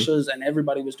forces, and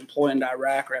everybody was deploying to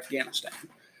Iraq or Afghanistan.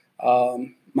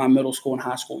 My middle school and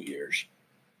high school years.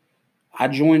 I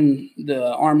joined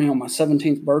the Army on my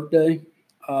 17th birthday.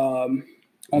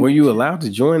 Were you allowed to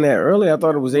join that early? I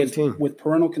thought it was 18. With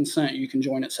parental consent, you can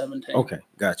join at 17. Okay,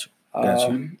 gotcha.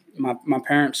 My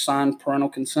parents signed parental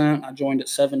consent. I joined at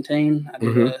 17. I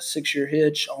did a 6-year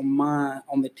hitch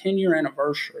on the 10-year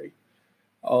anniversary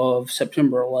of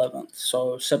September 11th.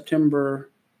 So September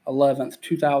 11th,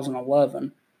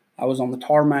 2011, I was on the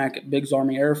tarmac at Biggs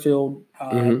Army Airfield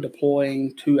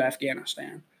deploying to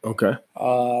Afghanistan. Okay.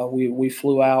 We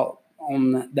flew out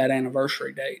on that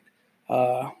anniversary date.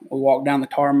 We walked down the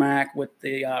tarmac with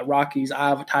the Rockies'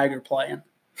 Eye of a Tiger playing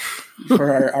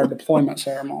for our deployment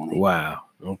ceremony. Wow.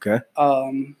 Okay.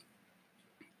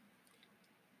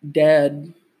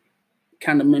 Dad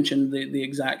kind of mentioned the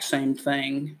exact same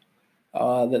thing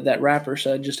that rapper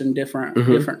said, just in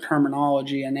different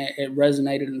terminology, and it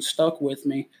resonated and stuck with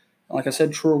me. Like I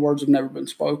said, truer words have never been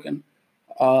spoken.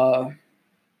 The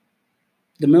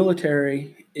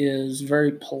military is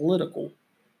very political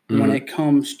when it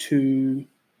comes to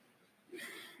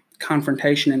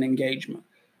confrontation and engagement.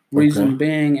 Reason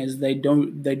being is they do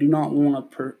not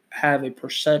want to have a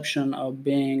perception of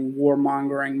being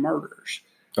warmongering murderers.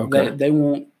 They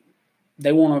want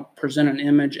to present an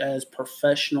image as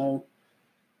professional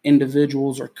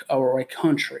individuals or a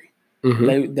country.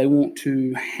 They want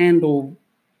to handle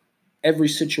every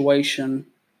situation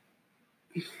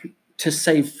to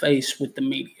save face with the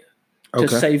media, to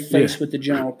save face with the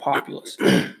general populace.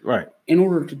 Right. In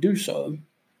order to do so,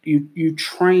 you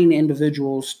train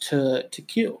individuals to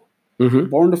kill.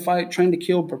 Born to fight, trained to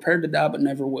kill, prepared to die, but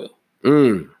never will.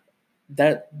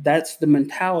 That's the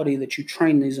mentality that you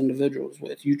train these individuals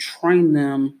with. You train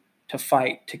them to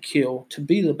fight, to kill, to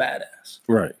be the badass.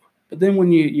 Right. But then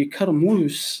when you cut them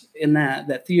loose in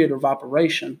that theater of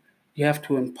operation, you have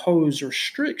to impose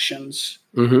restrictions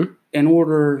in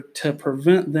order to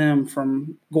prevent them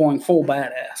from going full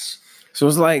badass. So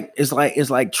it's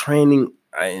like training,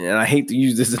 and I hate to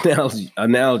use this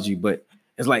analogy, but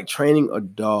it's like training a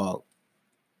dog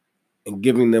and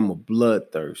giving them a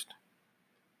bloodthirst,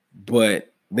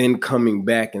 but then coming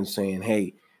back and saying,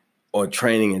 hey, or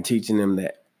training and teaching them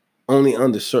that only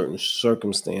under certain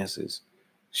circumstances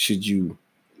should you.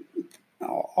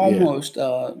 Almost.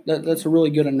 That's a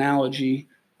really good analogy.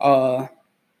 If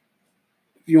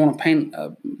you want to paint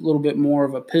a little bit more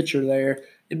of a picture there,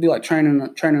 it'd be like training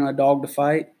a dog to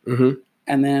fight.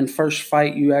 And then first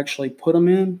fight you actually put them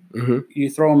in, you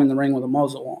throw them in the ring with a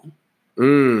muzzle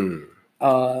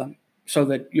on. So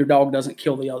that your dog doesn't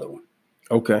kill the other one.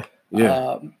 Okay.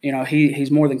 Yeah.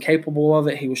 He's more than capable of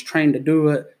it. He was trained to do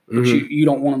it, but you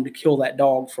don't want him to kill that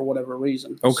dog for whatever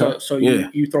reason. Okay. So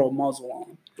you throw a muzzle on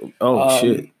him. Oh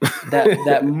shit.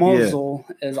 that muzzle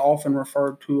is often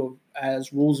referred to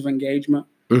as rules of engagement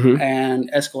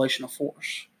and escalation of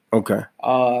force. Okay.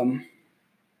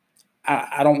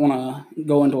 I don't want to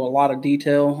go into a lot of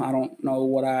detail. I don't know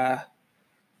what I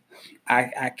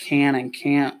can and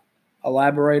can't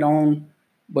elaborate on,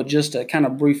 but just a kind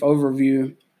of brief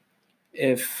overview.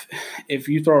 If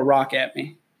you throw a rock at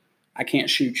me, I can't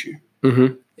shoot you.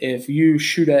 If you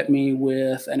shoot at me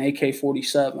with an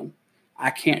AK-47, I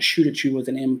can't shoot at you with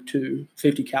an M2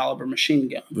 50 caliber machine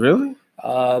gun. Really?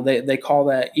 They call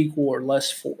that equal or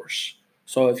less force.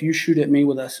 So if you shoot at me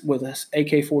with a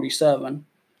AK-47,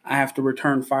 I have to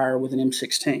return fire with an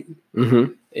M16.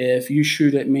 If you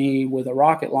shoot at me with a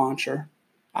rocket launcher,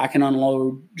 I can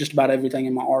unload just about everything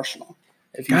in my arsenal.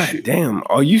 God damn,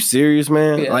 are you serious,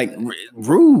 man? Yeah. Like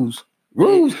rules.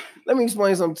 Let me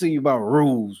explain something to you about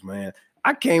rules, man.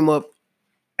 I came up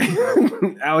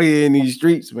out here in these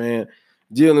streets, man,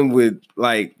 dealing with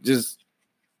like just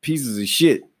pieces of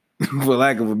shit, for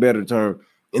lack of a better term.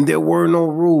 And there were no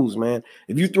rules, man.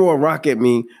 If you throw a rock at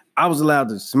me, I was allowed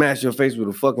to smash your face with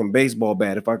a fucking baseball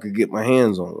bat if I could get my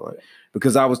hands on one,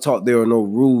 because I was taught there are no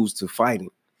rules to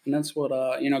fighting. And that's what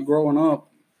growing up,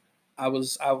 I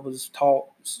was taught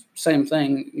same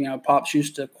thing. Pops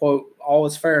used to quote, "All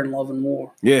is fair in love and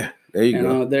war." Yeah, there you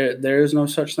go. There is no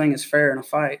such thing as fair in a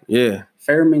fight. Yeah,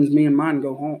 fair means me and mine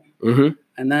go home.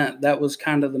 And that was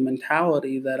kind of the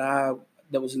mentality that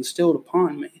was instilled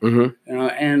upon me.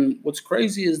 And what's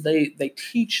crazy is they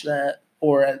teach that,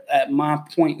 or at my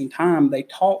point in time, they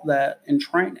taught that in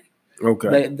training.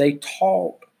 Okay. They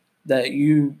taught that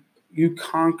you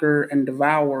conquer and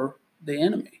devour the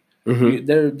enemy.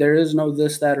 There is no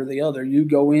this, that, or the other. You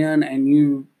go in and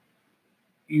you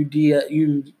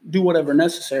do whatever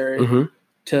necessary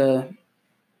to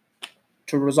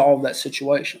resolve that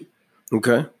situation.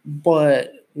 Okay.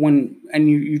 But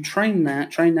you train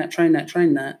that,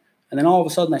 and then all of a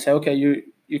sudden they say, okay,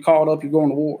 you're called up, you're going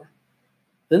to war.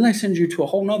 Then they send you to a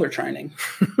whole nother training.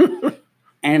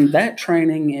 And that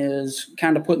training is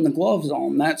kind of putting the gloves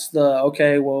on. That's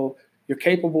you're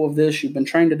capable of this, you've been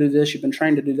trained to do this, you've been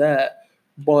trained to do that,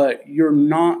 but you're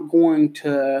not going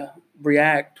to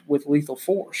react with lethal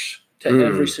force to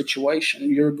every situation.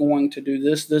 You're going to do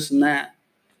this, and that.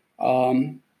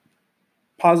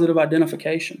 Positive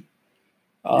identification.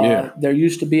 There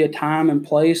used to be a time and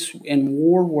place in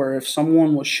war where if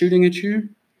someone was shooting at you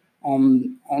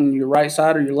on your right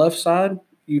side or your left side,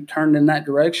 you turned in that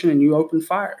direction and you opened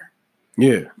fire.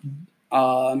 Yeah.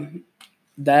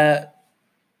 That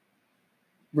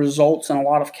results in a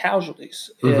lot of casualties.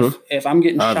 If I'm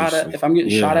getting shot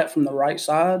at from the right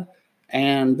side,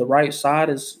 and the right side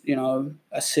is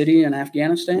a city in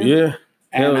Afghanistan,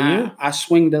 and I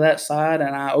swing to that side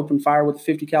and I open fire with a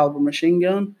 50 caliber machine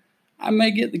gun, I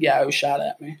may get the guy who shot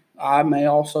at me. I may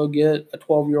also get a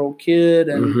 12-year-old kid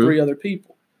and 3 other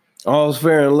people. All's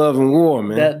fair in love and war,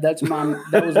 man. That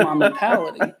was my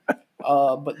mentality.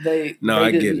 But they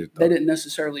didn't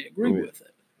necessarily agree with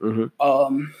it.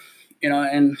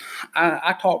 and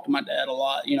I talk to my dad a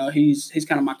lot. He's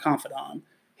kind of my confidant.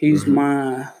 He's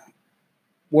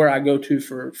where I go to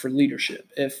for leadership.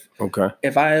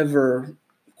 If I ever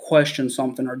question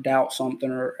something or doubt something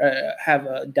or have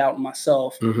a doubt in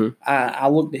myself, I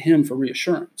look to him for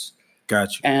reassurance.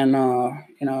 Gotcha.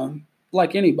 And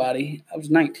like anybody, I was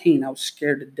 19. I was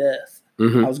scared to death.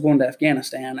 I was going to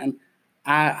Afghanistan, and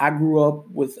I grew up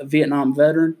with a Vietnam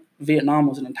veteran. Vietnam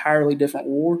was an entirely different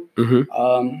war.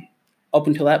 Up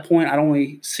until that point, I'd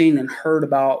only seen and heard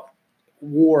about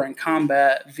war and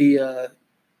combat via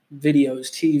videos,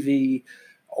 TV,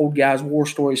 old guys' war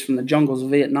stories from the jungles of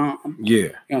Vietnam.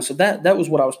 Yeah. So that was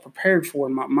what I was prepared for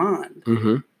in my mind.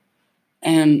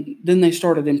 And then they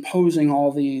started imposing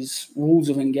all these rules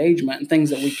of engagement and things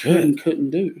that we could and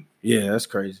couldn't do. Yeah, that's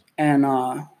crazy. And,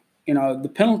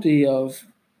 the penalty of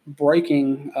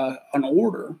breaking an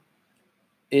order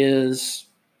is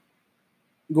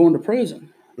going to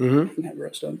prison. You can have the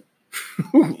rest of it.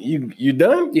 You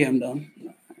done? Yeah, I'm done.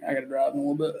 I got to drive in a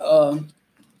little bit.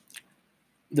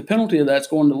 The penalty of that's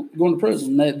going to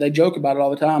prison. They joke about it all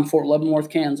the time. Fort Leavenworth,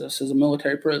 Kansas, is a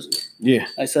military prison. Yeah,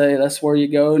 they say that's where you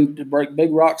go to break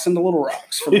big rocks into little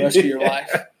rocks for the rest of your life.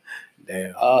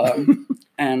 Damn.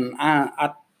 And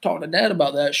I talked to Dad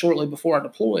about that shortly before I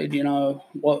deployed.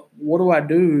 What do I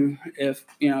do if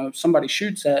somebody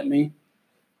shoots at me,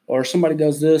 or somebody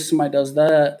does this, somebody does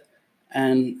that,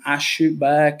 and I shoot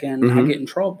back and I get in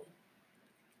trouble?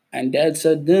 And Dad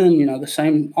said then,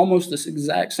 almost this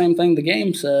exact same thing the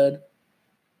game said.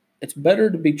 It's better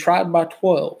to be tried by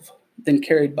 12 than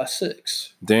carried by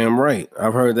 6. Damn right.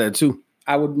 I've heard that too.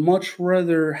 I would much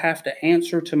rather have to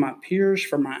answer to my peers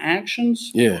for my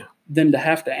actions than to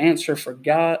have to answer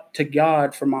to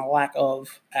God for my lack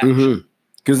of action.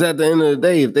 Because at the end of the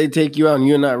day, if they take you out and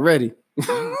you're not ready,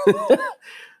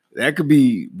 that could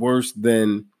be worse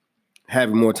than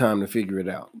having more time to figure it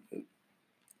out.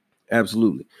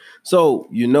 Absolutely. So,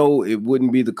 it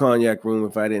wouldn't be the Cognac Room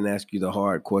if I didn't ask you the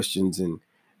hard questions and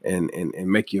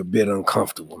make you a bit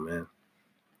uncomfortable, man.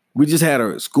 We just had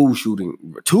a school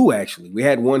shooting, 2 actually. We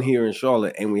had one here in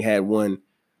Charlotte, and we had one,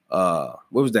 where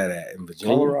was that at? In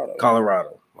Virginia?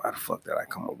 Colorado. Why the fuck did I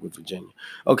come up with Virginia?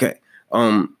 Okay.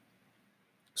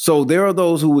 So there are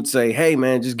those who would say, hey,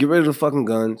 man, just get rid of the fucking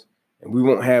guns, and we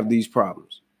won't have these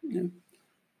problems. Yeah.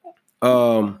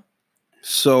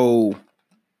 So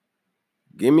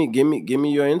give me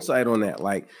your insight on that.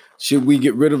 Like, should we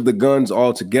get rid of the guns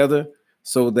altogether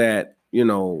so that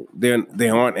they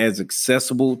aren't as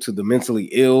accessible to the mentally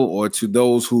ill or to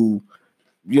those who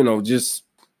just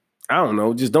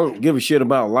don't give a shit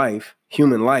about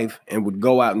human life, and would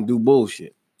go out and do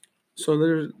bullshit? So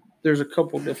there's a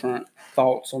couple different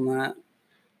thoughts on that.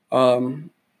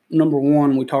 Number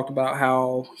one, we talked about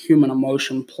how human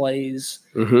emotion plays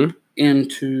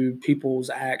into people's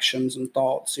actions and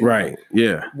thoughts. Right.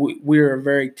 Yeah. We're a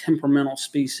very temperamental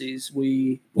species.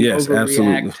 We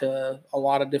overreact to a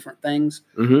lot of different things.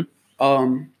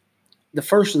 The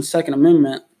First and Second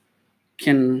Amendment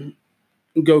can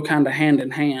go kind of hand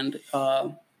in hand.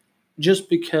 Just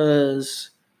because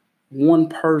one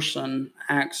person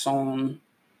acts on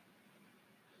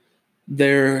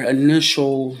their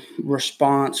initial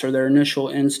response or their initial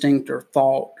instinct or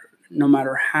thought, no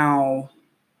matter how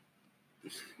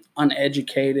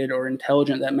uneducated or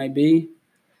intelligent that may be,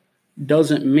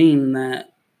 doesn't mean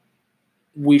that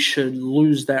we should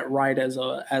lose that right as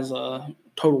a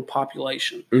total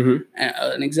population.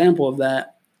 An example of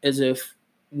that is if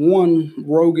one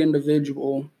rogue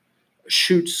individual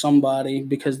shoots somebody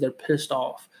because they're pissed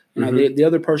off. The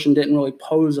other person didn't really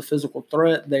pose a physical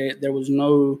threat. There was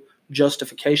no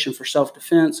justification for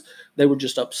self-defense. They were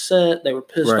just upset. They were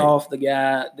pissed off. The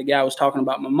guy was talking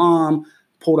about my mom,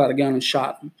 pulled out a gun and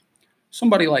shot him.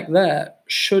 Somebody like that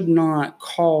should not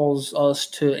cause us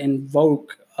to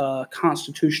invoke a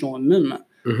constitutional amendment.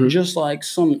 Just like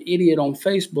some idiot on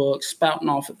Facebook spouting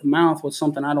off at the mouth with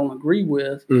something I don't agree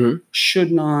with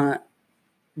should not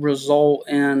result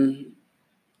in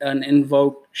an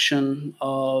invocation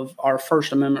of our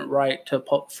First Amendment right to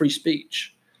free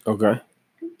speech. Okay.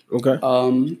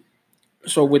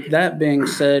 So with that being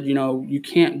said, you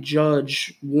can't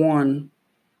judge one's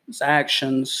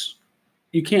actions.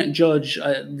 You can't judge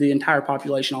the entire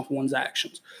population off one's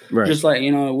actions. Right. Just like, we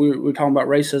were talking about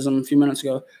racism a few minutes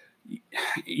ago.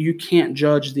 You can't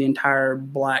judge the entire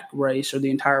black race or the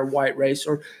entire white race,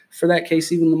 or for that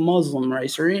case, even the Muslim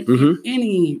race or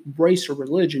any race or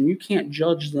religion. You can't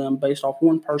judge them based off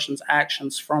one person's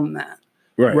actions from that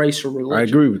race or religion. I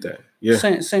agree with that. Yeah.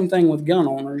 Same thing with gun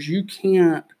owners. You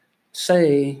can't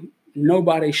say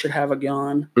nobody should have a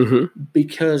gun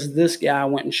because this guy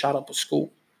went and shot up a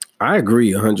school. I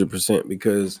agree 100%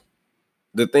 because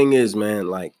the thing is, man,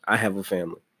 like I have a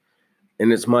family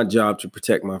and it's my job to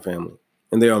protect my family.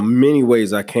 And there are many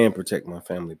ways I can protect my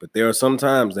family, but there are some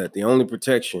times that the only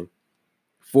protection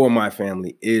for my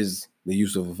family is the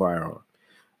use of a firearm.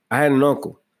 I had an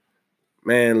uncle.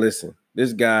 Man, listen,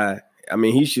 this guy, I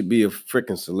mean, he should be a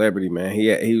freaking celebrity, man.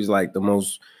 He was like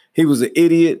he was an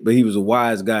idiot, but he was a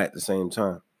wise guy at the same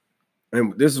time.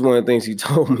 And this is one of the things he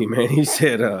told me, man. He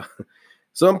said,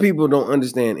 some people don't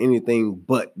understand anything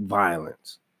but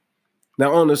violence.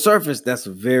 Now, on the surface, that's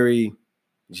a very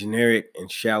generic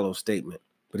and shallow statement.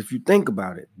 But if you think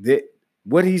about it,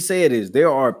 what he said is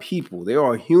there are people, there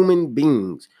are human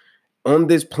beings on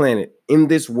this planet, in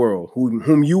this world,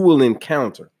 whom you will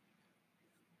encounter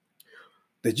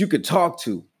that you could talk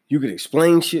to, you could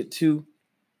explain shit to,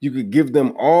 you could give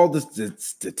them all the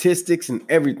statistics and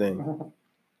everything,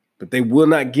 but they will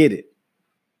not get it.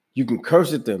 You can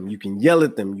curse at them, you can yell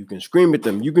at them, you can scream at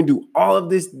them, you can do all of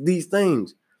these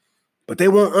things, but they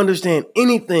won't understand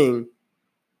anything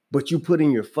but you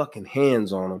putting your fucking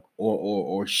hands on them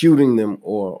or shooting them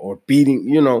or beating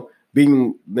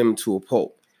them to a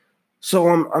pulp. So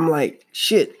I'm like,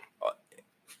 shit.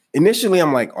 Initially,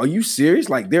 I'm like, are you serious?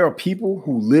 Like, there are people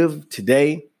who live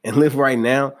today and live right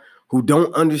now who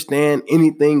don't understand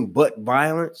anything but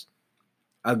violence.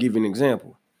 I'll give you an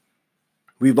example.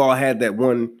 We've all had that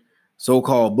one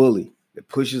so-called bully that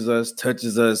pushes us,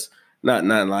 touches us, not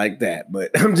like that,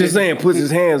 but I'm just saying puts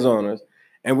his hands on us.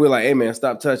 And we're like, hey, man,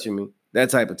 stop touching me.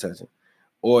 That type of touching.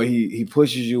 Or he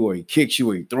pushes you or he kicks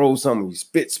you or he throws something, he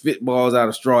spitballs out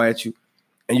a straw at you.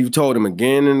 And you've told him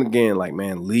again and again, like,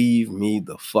 man, leave me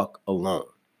the fuck alone.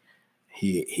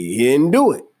 He didn't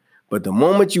do it. But the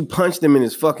moment you punched him in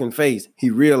his fucking face, he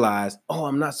realized, oh,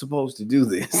 I'm not supposed to do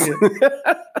this.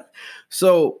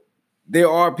 So there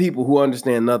are people who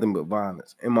understand nothing but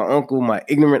violence. And my uncle, my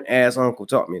ignorant ass uncle,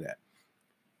 taught me that.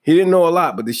 He didn't know a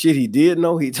lot, but the shit he did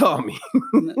know, he taught me.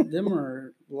 Them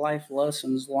are life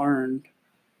lessons learned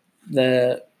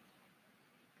that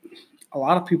a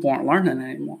lot of people aren't learning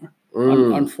anymore.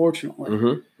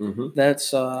 Unfortunately.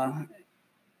 That's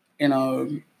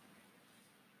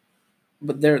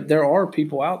but there are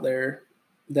people out there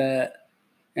that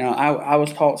I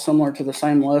was taught similar to the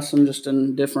same lesson, just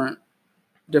in different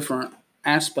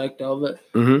aspect of it.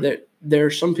 That there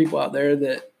are some people out there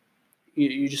that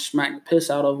you just smack the piss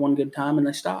out of one good time and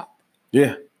they stop.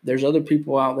 Yeah. There's other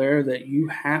people out there that you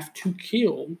have to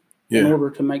kill in order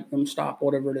to make them stop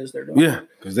whatever it is they're doing. Yeah,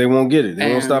 because they won't get it. They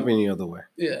won't stop any other way.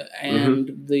 Yeah, and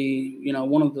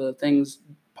one of the things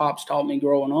Pops taught me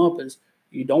growing up is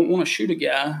you don't want to shoot a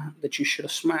guy that you should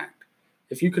have smacked.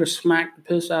 If you could have smacked the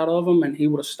piss out of him and he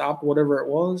would have stopped whatever it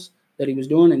was that he was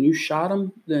doing and you shot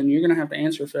him, then you're going to have to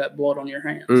answer for that blood on your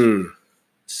hands.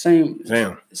 Same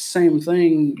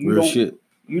thing.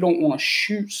 You don't want to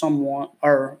shoot someone,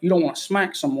 or you don't want to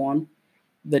smack someone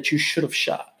that you should have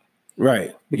shot.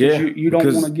 Right. Because you don't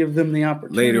want to give them the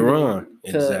opportunity later on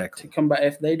to come back.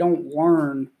 If they don't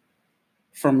learn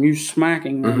from you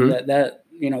smacking them that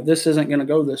this isn't going to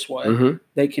go this way,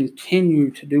 they continue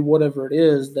to do whatever it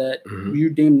is that you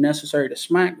deem necessary to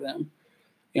smack them,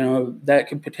 that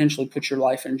could potentially put your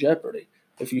life in jeopardy.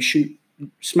 If you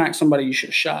smack somebody you should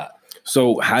have shot.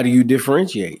 So how do you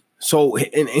differentiate? So,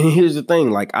 and here's the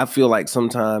thing, like, I feel like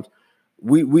sometimes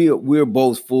we're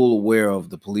both full aware of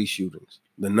the police shootings,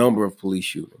 the number of police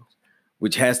shootings,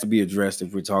 which has to be addressed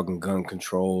if we're talking gun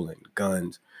control and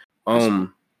guns. I've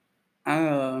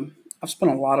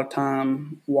spent a lot of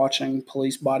time watching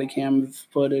police body cam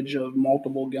footage of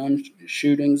multiple gun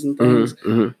shootings and things.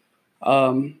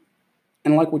 And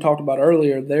like we talked about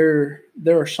earlier,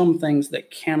 there are some things that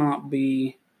cannot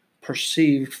be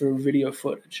perceived through video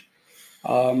footage.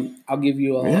 I'll give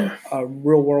you a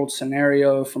real world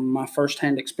scenario from my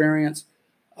firsthand experience.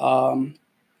 It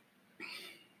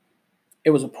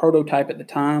was a prototype at the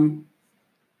time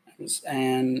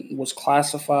and was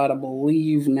classified. I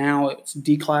believe now it's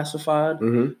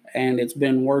declassified and it's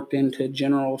been worked into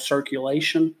general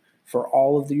circulation for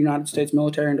all of the United States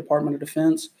military and Department of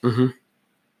Defense.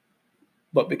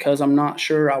 But because I'm not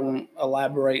sure, I won't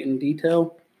elaborate in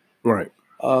detail. Right.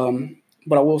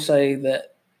 But I will say that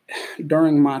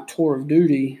during my tour of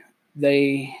duty,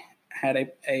 they had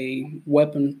a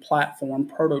weapon platform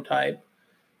prototype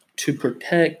to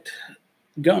protect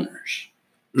gunners.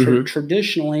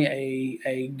 Traditionally,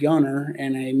 a gunner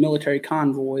in a military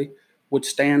convoy would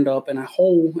stand up in a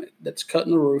hole that's cut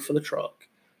in the roof of the truck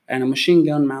and a machine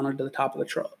gun mounted to the top of the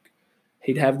truck.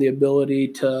 He'd have the ability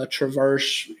to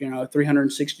traverse,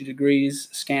 360 degrees,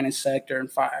 scan his sector,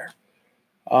 and fire.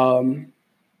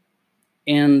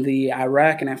 In the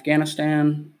Iraq and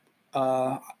Afghanistan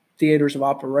theaters of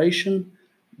operation,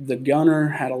 the gunner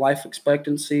had a life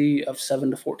expectancy of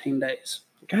 7 to 14 days.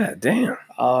 God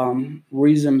damn.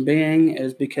 Reason being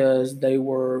is because they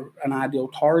were an ideal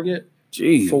target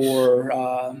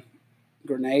for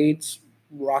grenades,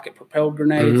 rocket-propelled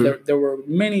grenades. There were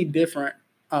many different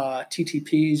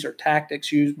TTPs or tactics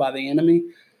used by the enemy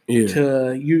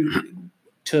to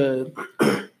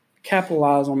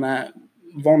capitalize on that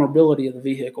vulnerability of the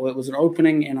vehicle. It was an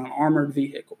opening in an armored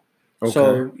vehicle. Okay.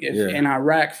 So if in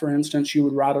Iraq, for instance, you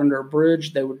would ride under a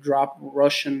bridge, they would drop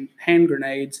Russian hand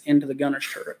grenades into the gunner's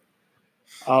turret.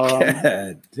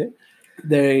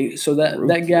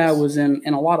 That guy was in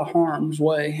a lot of harm's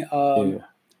way.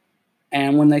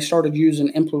 And when they started using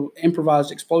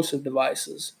improvised explosive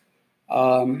devices,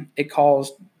 it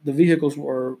caused the vehicles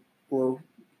were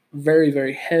very,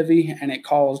 very heavy, and it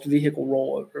caused vehicle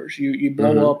rollovers. You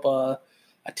blow up a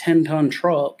 10-ton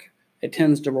truck, it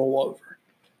tends to roll over.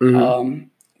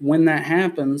 When that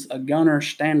happens, a gunner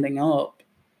standing up,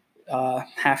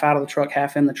 half out of the truck,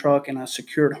 half in the truck, in a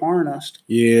secured harness,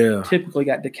 typically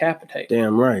got decapitated.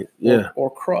 Damn right,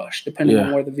 or crushed, depending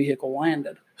on where the vehicle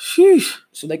landed. Sheesh.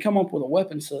 So they come up with a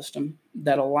weapon system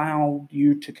that allowed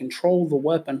you to control the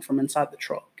weapon from inside the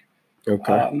truck.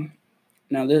 Okay.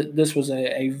 Now, this was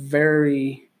a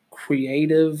very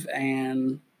creative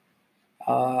and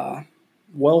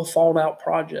well thought out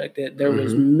project. There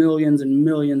was millions and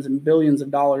millions and billions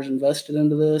of dollars invested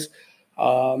into this.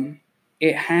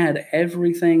 It had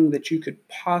everything that you could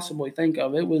possibly think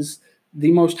of. It was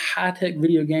the most high-tech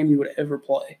video game you would ever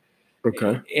play.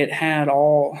 Okay. It had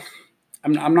all...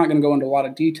 I'm not going to go into a lot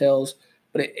of details,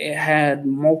 but it had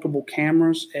multiple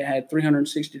cameras. It had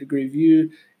 360-degree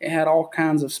view. It had all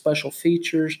kinds of special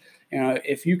features.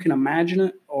 If you can imagine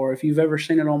it, or if you've ever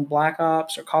seen it on Black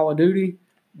Ops or Call of Duty,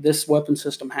 this weapon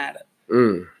system had it.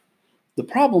 The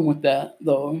problem with that,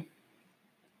 though,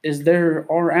 is there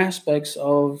are aspects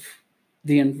of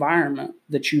the environment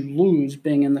that you lose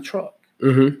being in the truck.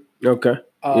 Okay.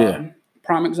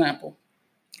 Prime example,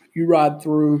 you ride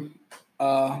through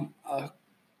a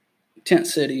tent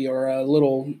city or a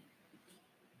little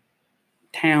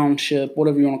township,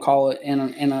 whatever you want to call it,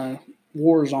 in a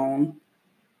war zone.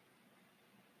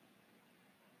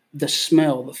 The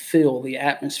smell, the feel, the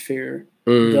atmosphere,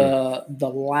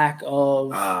 the lack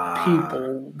of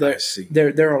people.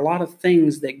 There are a lot of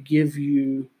things that give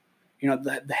you,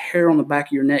 the hair on the back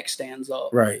of your neck stands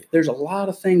up. Right. There's a lot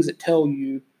of things that tell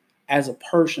you as a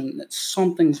person that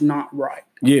something's not right.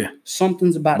 Yeah.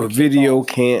 Something's about to kick video off.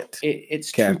 Can't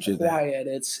it's capture too quiet.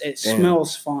 That. It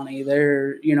smells funny.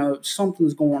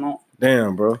 Something's going on.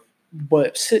 Damn, bro.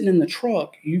 But sitting in the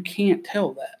truck, you can't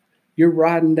tell that. You're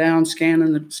riding down,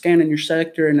 scanning your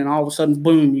sector, and then all of a sudden,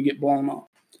 boom, you get blown up.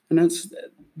 And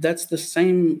that's the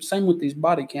same with these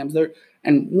body cams.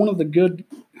 And one of the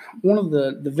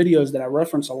videos that I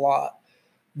reference a lot,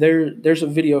 there's a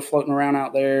video floating around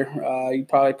out there. You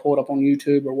probably pull it up on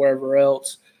YouTube or wherever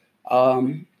else.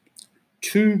 2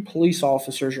 police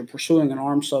officers are pursuing an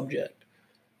armed subject,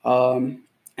 and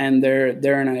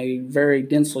they're in a very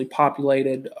densely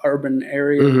populated urban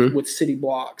area with city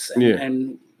blocks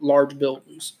and large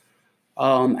buildings.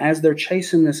 As they're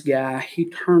chasing this guy, he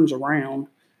turns around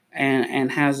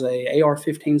and has a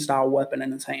AR-15 style weapon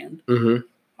in his hand.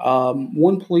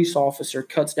 One police officer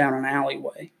cuts down an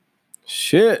alleyway.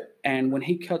 Shit. And when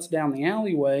he cuts down the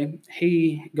alleyway,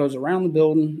 he goes around the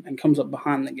building and comes up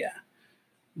behind the guy.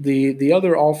 The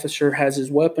other officer has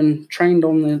his weapon trained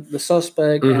on the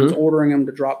suspect and is ordering him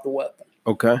to drop the weapon.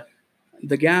 Okay.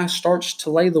 The guy starts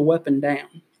to lay the weapon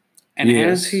down. And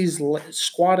as he's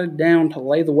squatted down to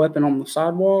lay the weapon on the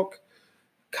sidewalk,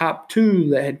 Cop 2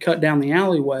 that had cut down the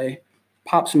alleyway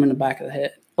pops him in the back of the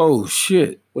head. Oh,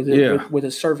 shit. With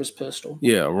his service pistol.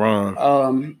 Yeah,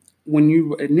 wrong. When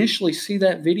you initially see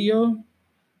that video,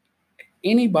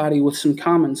 anybody with some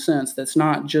common sense that's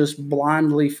not just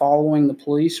blindly following the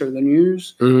police or the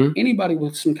news, anybody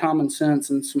with some common sense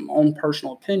and some own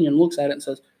personal opinion looks at it and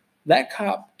says, that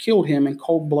cop killed him in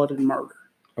cold-blooded murder.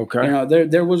 Okay.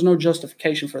 There was no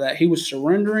justification for that. He was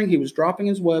surrendering, he was dropping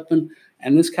his weapon,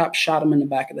 and this cop shot him in the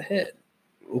back of the head.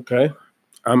 Okay.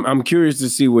 I'm curious to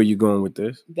see where you're going with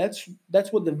this. That's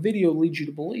what the video leads you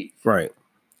to believe. Right.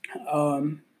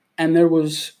 And there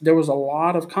was a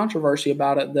lot of controversy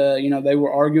about it. They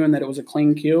were arguing that it was a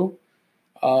clean kill.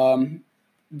 The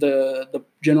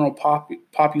general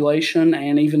population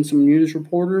and even some news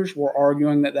reporters were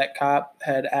arguing that cop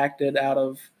had acted out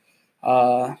of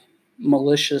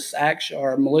malicious action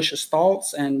or malicious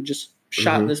thoughts and just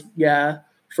shot this guy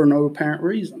for no apparent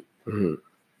reason.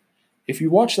 If you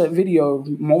watch that video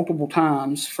multiple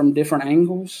times from different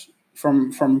angles,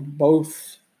 from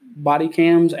both body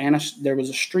cams and there was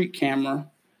a street camera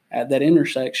at that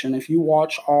intersection. If you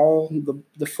watch all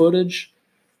the footage,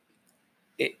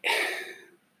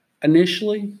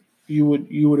 initially you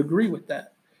would agree with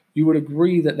that. You would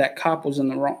agree that that cop was in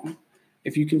the wrong.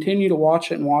 If you continue to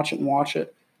watch it and watch it and watch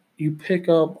it, you pick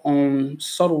up on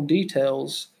subtle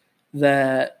details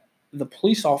that the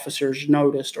police officers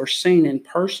noticed or seen in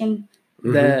person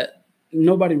that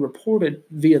nobody reported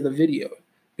via the video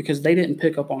because they didn't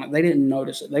pick up on it. They didn't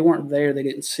notice it. They weren't there. They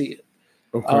didn't see it.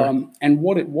 Okay. And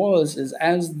what it was is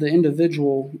as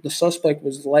the suspect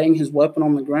was laying his weapon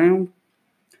on the ground,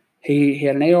 he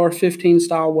had an AR-15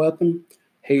 style weapon.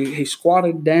 He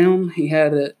squatted down. He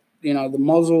had it, the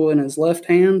muzzle in his left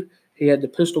hand. He had the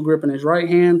pistol grip in his right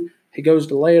hand. He goes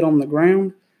to lay it on the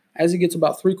ground. As he gets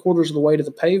about 3/4 of the way to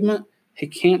the pavement, he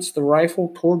cants the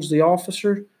rifle towards the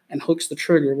officer and hooks the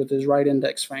trigger with his right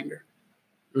index finger.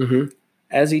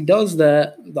 As he does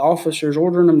that, the officer's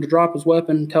ordering him to drop his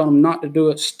weapon, telling him not to do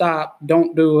it. Stop,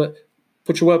 don't do it.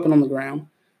 Put your weapon on the ground.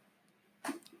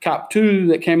 Cop 2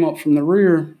 that came up from the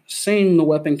rear, seen the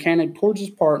weapon canted towards his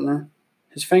partner,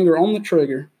 his finger on the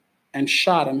trigger, and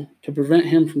shot him to prevent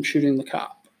him from shooting the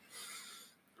cop.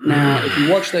 Now, if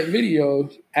you watch that video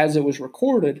as it was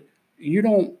recorded, you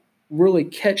don't really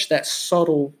catch that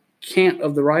subtle cant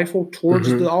of the rifle towards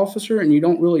the officer, and you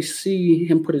don't really see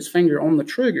him put his finger on the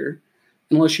trigger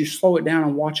unless you slow it down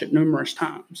and watch it numerous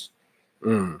times.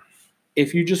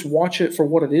 If you just watch it for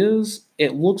what it is,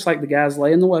 it looks like the guy's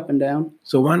laying the weapon down.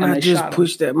 So why not just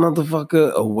push that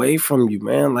motherfucker away from you,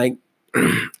 man? Like,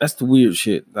 that's the weird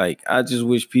shit. Like, I just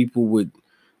wish people would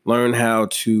learn how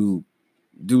to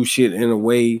do shit in a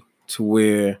way to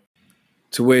where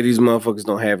these motherfuckers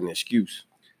don't have an excuse.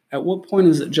 At what point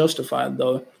is it justified,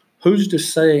 though? Who's to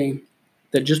say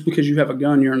that just because you have a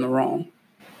gun, you're in the wrong?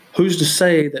 Who's to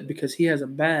say that because he has a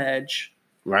badge,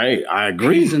 right? I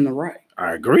agree. He's in the right.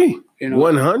 I agree.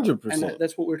 100%. And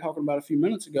that's what we were talking about a few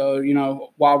minutes ago.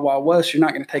 Wild, Wild West, you're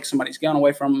not going to take somebody's gun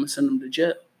away from them and send them to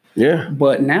jail. Yeah.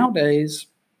 But nowadays,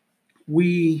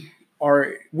 we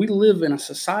live in a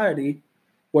society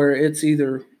where it's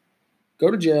either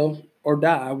go to jail or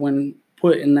die when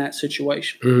put in that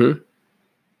situation.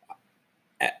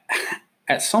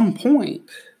 At some point,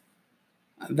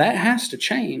 that has to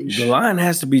change. The line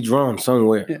has to be drawn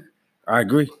somewhere. Yeah. I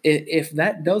agree. If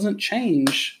that doesn't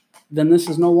change, then this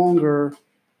is no longer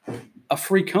a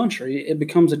free country. It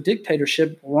becomes a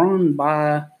dictatorship run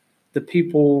by the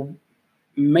people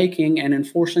making and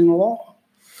enforcing the law.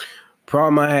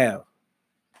 Problem I have,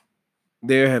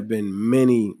 there have been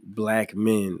many black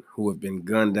men who have been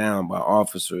gunned down by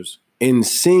officers in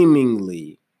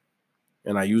seemingly,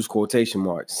 and I use quotation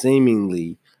marks,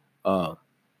 seemingly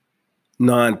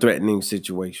non-threatening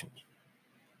situations.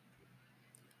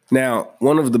 Now,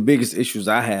 one of the biggest issues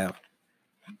I have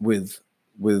with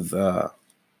us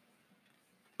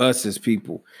as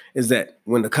people is that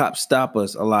when the cops stop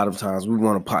us, a lot of times we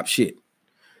want to pop shit.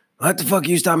 What the fuck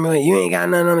you stop me with? You ain't got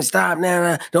nothing on me. Stop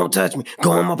now. Don't touch me.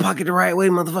 Go in my pocket the right way,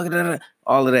 motherfucker.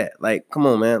 All of that. Like, come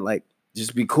on, man. Like,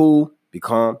 just be cool, be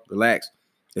calm, relax.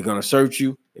 They're going to search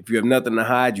you. If you have nothing to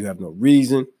hide, you have no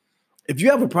reason. If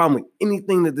you have a problem with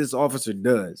anything that this officer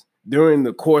does during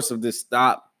the course of this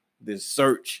stop, this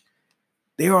search,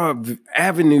 there are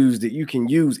avenues that you can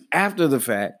use after the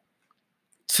fact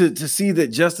to see that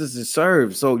justice is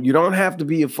served. So you don't have to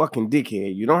be a fucking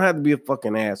dickhead. You don't have to be a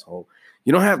fucking asshole.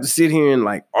 You don't have to sit here and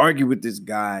like argue with this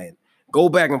guy and go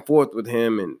back and forth with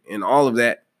him and all of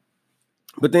that.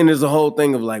 But then there's a whole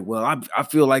thing of like, well, I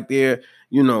feel like they're,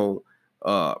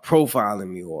 profiling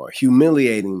me or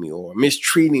humiliating me or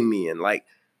mistreating me. And like,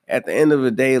 at the end of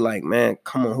the day, like, man,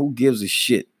 come on, who gives a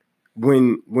shit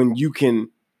when you can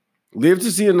live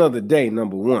to see another day,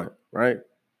 number one, right?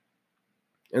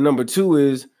 And number two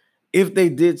is if they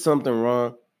did something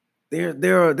wrong,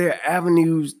 there are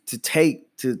avenues to take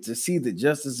to see that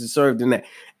justice is served in that.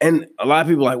 And a lot of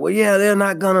people are like, well, yeah, they're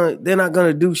not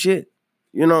gonna do shit,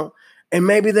 and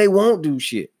maybe they won't do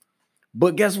shit.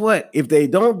 But guess what? If they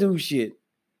don't do shit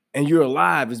and you're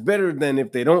alive, it's better than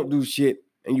if they don't do shit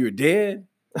and you're dead.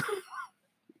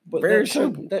 But very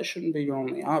simple. That shouldn't be your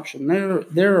only option.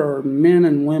 There are men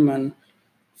and women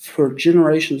for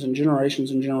generations and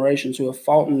generations and generations who have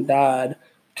fought and died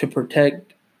to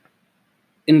protect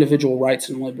individual rights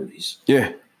and liberties.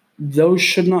 Yeah. Those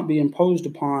should not be imposed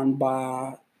upon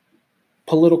by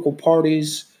political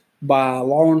parties, by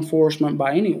law enforcement,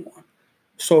 by anyone.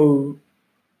 So,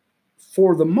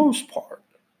 for the most part,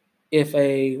 if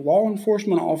a law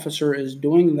enforcement officer is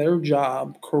doing their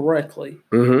job correctly,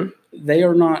 they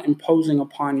are not imposing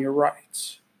upon your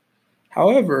rights.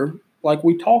 However, like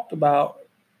we talked about,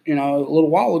 a little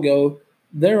while ago,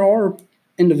 there are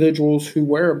individuals who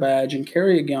wear a badge and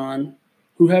carry a gun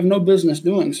who have no business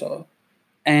doing so,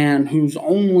 and whose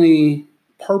only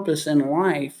purpose in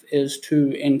life is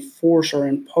to enforce or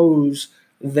impose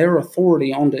their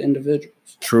authority onto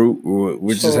individuals. True,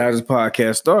 which is how this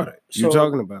podcast started. You're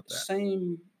talking about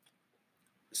that.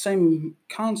 Same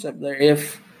concept there.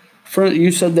 If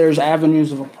you said there's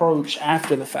avenues of approach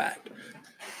after the fact,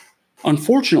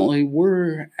 unfortunately,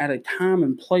 we're at a time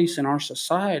and place in our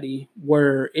society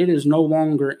where it is no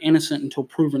longer innocent until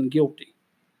proven guilty.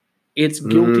 It's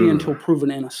guilty until proven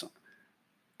innocent.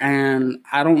 And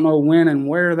I don't know when and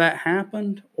where that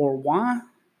happened or why,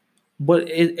 but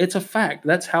it's a fact.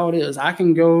 That's how it is. I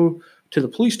can go to the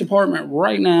police department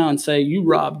right now and say, you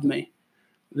robbed me.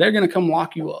 They're going to come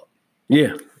lock you up.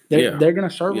 Yeah. They're going to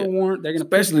serve a warrant. They're going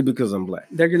to especially because I'm black.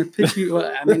 They're going to pick you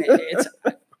up. I mean, it's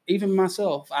even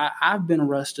myself. I've been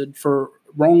arrested for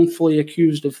wrongfully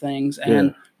accused of things,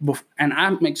 and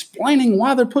I'm explaining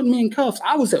why they're putting me in cuffs.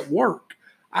 I was at work.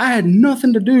 I had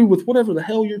nothing to do with whatever the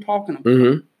hell you're talking about.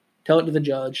 Mm-hmm. Tell it to the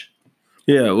judge.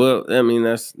 Yeah, well, I mean,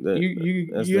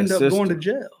 you end up going to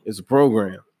jail. It's a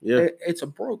program. Yeah, it's a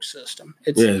broke system.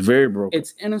 It's very broken.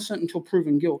 It's innocent until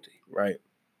proven guilty. Right,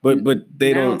 but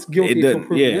they now don't. It's guilty until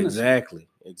proven innocent.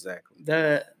 Exactly.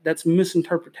 That's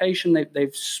misinterpretation.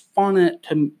 They've spun it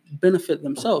to benefit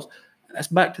themselves. That's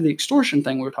back to the extortion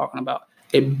thing we were talking about.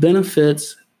 It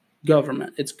benefits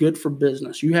government. It's good for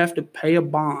business. You have to pay a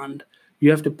bond. You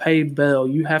have to pay bail.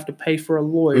 You have to pay for a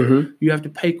lawyer. Mm-hmm. You have to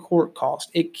pay court costs.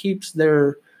 It keeps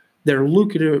their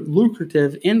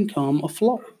lucrative income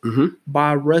afloat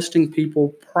by arresting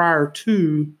people prior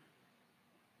to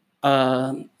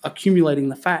accumulating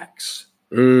the facts.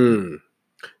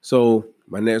 So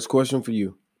my next question for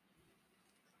you.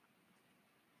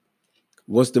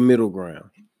 What's the middle ground?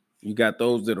 You got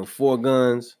those that are for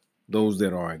guns, those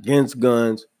that are against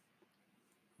guns.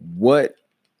 What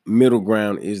middle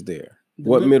ground is there?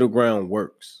 What middle ground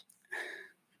works?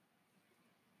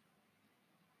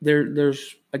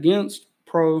 There's against,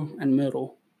 pro, and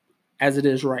middle, as it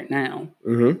is right now.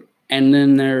 Mm-hmm. And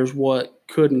then there's what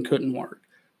could and couldn't work.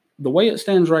 The way it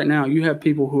stands right now, you have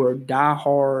people who are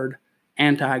diehard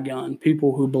anti-gun,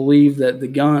 people who believe that the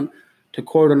gun, to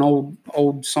quote an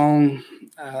old song,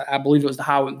 I believe it was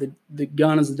the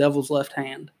gun is the devil's left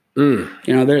hand.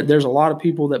 There's a lot of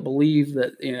people that believe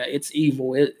that it's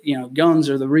evil. Guns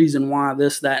are the reason why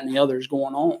this, that, and the other is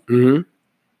going on. Mm-hmm.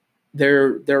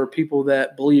 There are people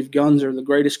that believe guns are the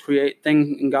greatest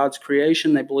thing in God's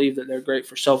creation. They believe that they're great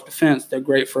for self-defense. They're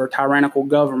great for a tyrannical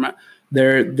government.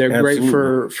 They're great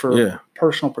for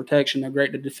personal protection. They're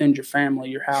great to defend your family,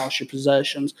 your house, your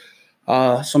possessions.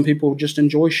 Some people just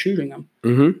enjoy shooting them.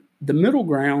 Mm-hmm. The middle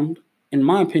ground, in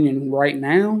my opinion, right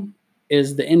now,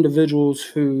 is the individuals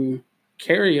who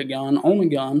carry a gun, own a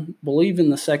gun, believe in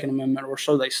the Second Amendment, or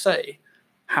so they say.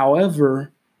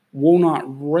 However, will not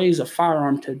raise a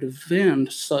firearm to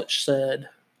defend such said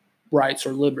rights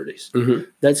or liberties. Mm-hmm.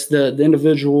 That's the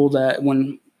individual that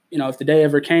when, if the day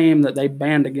ever came that they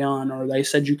banned a gun or they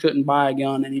said you couldn't buy a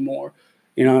gun anymore,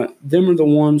 them are the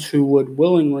ones who would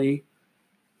willingly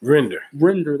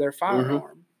render their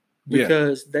firearm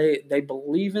because they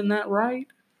believe in that right.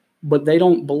 But they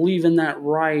don't believe in that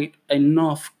right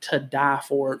enough to die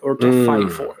for it or to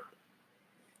fight for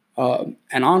it.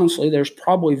 And honestly, there's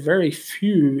probably very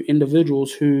few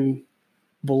individuals who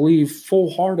believe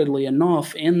full-heartedly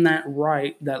enough in that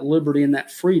right, that liberty, and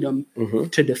that freedom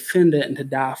to defend it and to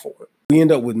die for it. We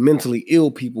end up with mentally ill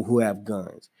people who have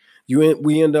guns.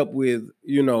 We end up with,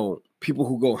 people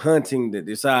who go hunting that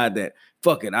decide that,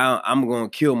 fuck it, I'm going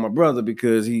to kill my brother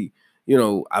because he...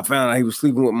 I found out he was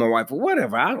sleeping with my wife or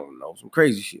whatever. I don't know, some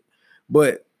crazy shit.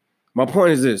 But my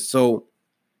point is this. So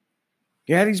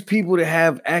you have these people that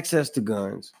have access to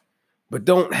guns, but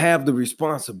don't have the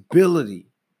responsibility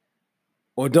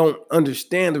or don't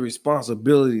understand the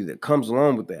responsibility that comes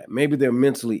along with that. Maybe they're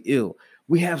mentally ill.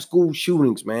 We have school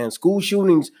shootings, man. School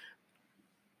shootings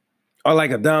are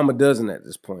like a dime a dozen at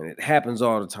this point. It happens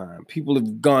all the time. People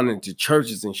have gone into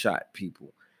churches and shot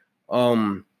people.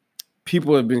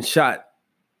 People have been shot,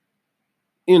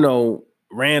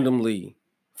 randomly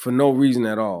for no reason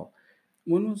at all.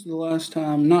 When was the last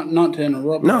time, not to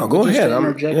interrupt, no, go ahead. To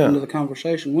interject into the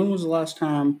conversation, when was the last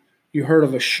time you heard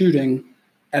of a shooting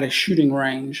at a shooting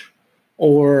range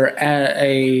or at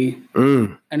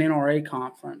an NRA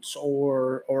conference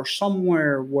or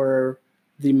somewhere where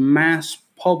the mass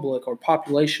public or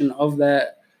population of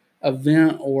that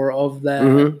event or of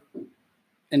that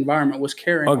environment was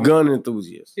carrying a gun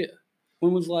enthusiast? Yeah.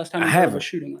 When was the last time you heard of a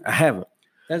shooting? I haven't.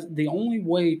 That's the only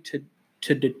way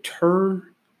to deter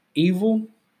evil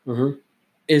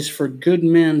is for good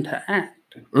men to act.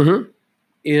 Mm-hmm.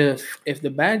 If the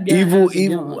bad guy evil, has a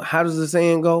gun, how does the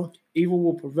saying go? Evil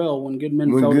will prevail when good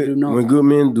men fail to do nothing. When good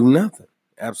men do nothing.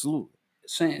 Absolutely.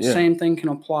 Same thing can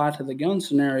apply to the gun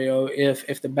scenario.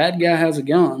 If the bad guy has a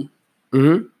gun,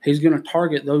 he's going to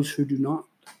target those who do not.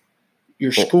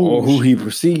 Your schools, or who he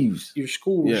perceives. Your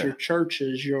schools, your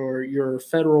churches, your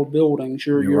federal buildings,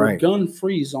 your right.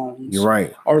 gun-free zones. You're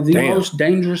right. Are the most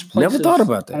dangerous places never thought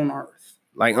about that. on earth.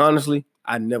 Like, honestly,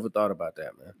 I never thought about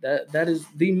that, man. That is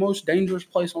the most dangerous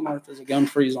place on earth is a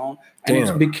gun-free zone. And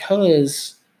it's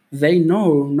because they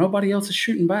know nobody else is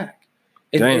shooting back.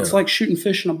 It's like shooting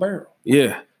fish in a barrel.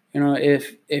 Yeah.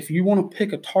 If you want to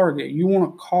pick a target, you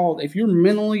want to call, if you're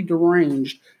mentally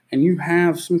deranged and you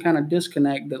have some kind of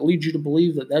disconnect that leads you to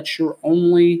believe that that's your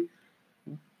only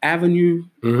avenue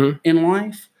in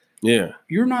life,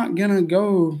 you're not going to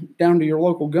go down to your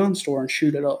local gun store and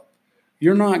shoot it up.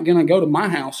 You're not going to go to my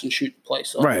house and shoot the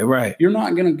place up. Right. You're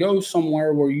not going to go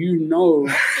somewhere where you know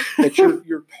that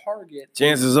your target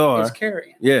chances are is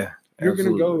carrying. Yeah. You're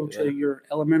going to go to your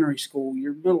elementary school,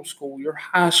 your middle school, your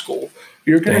high school.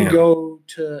 You're going to go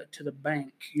to the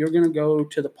bank. You're going to go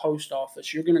to the post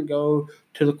office. You're going to go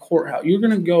to the courthouse. You're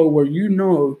going to go where you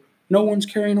know no one's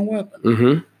carrying a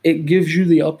weapon. It gives you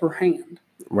the upper hand.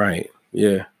 Right.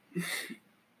 Yeah.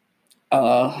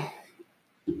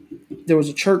 There was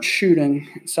a church shooting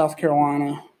in South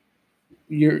Carolina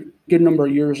good number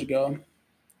of years ago.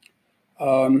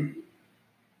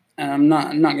 And I'm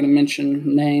not going to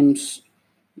mention names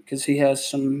because he has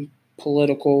some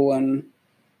political and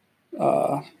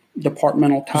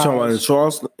departmental ties. You talking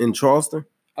about in Charleston?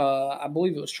 I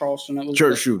believe it was Charleston. It was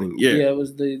church shooting. Yeah. Yeah, it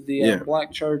was the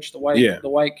black church, the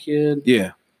white kid.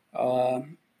 Yeah.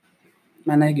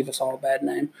 Man, they give us all a bad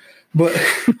name, but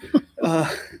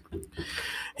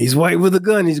he's white with a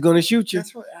gun. He's going to shoot you.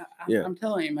 That's what I'm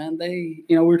telling you, man. We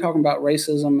were talking about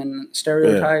racism and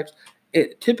stereotypes.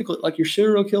 It typically, like your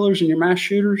serial killers and your mass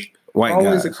shooters, white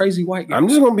always guys. a crazy white guy. I'm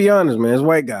just gonna be honest, man. It's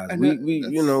white guys. We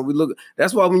look.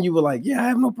 That's why when you were like, "Yeah, I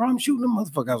have no problem shooting them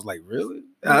motherfucker," I was like, "Really?"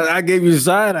 I gave you the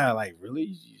side eye, like,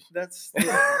 "Really?" That's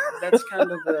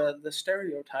kind of the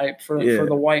stereotype for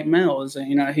the white male is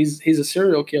he's a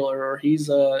serial killer or he's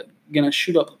gonna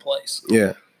shoot up the place.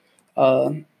 Yeah.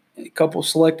 A couple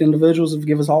select individuals have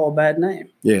given us all a bad name.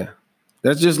 Yeah.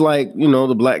 That's just like,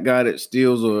 the black guy that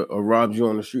steals or robs you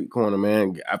on the street corner,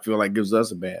 man. I feel like gives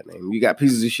us a bad name. You got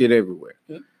pieces of shit everywhere.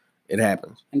 Yeah. It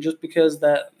happens. And just because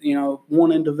that,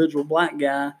 one individual black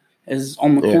guy is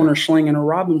on the corner slinging or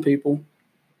robbing people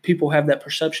have that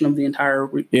perception of the entire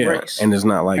race. And it's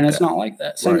not like that. And it's not like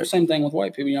that. Same thing with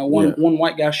white people. One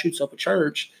white guy shoots up a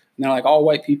church, and they're like, all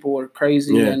white people are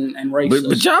crazy and racist.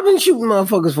 But y'all been shooting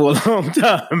motherfuckers for a long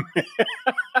time.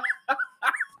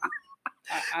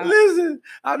 Listen,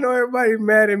 I know everybody's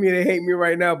mad at me. They hate me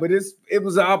right now, but it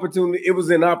was an opportunity. It was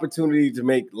an opportunity to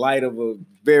make light of a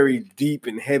very deep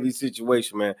and heavy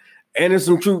situation, man. And there's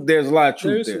some truth. There's a lot of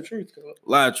truth there. Some truth to it. A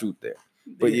lot of truth there.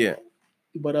 But yeah.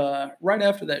 But right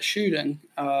after that shooting,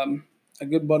 a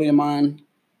good buddy of mine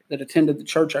that attended the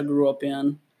church I grew up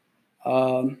in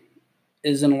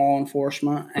is in law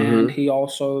enforcement, and he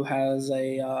also has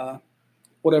a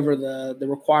whatever the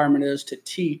requirement is to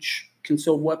teach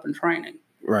concealed weapon training.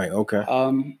 Right. Okay.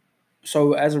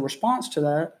 So as a response to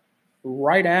that,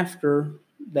 right after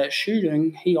that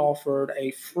shooting, he offered a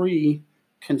free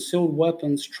concealed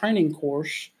weapons training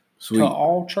course to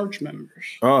all church members.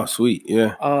 Oh, sweet.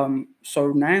 Yeah. So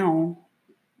now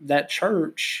that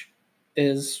church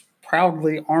is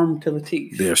proudly armed to the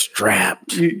teeth. They're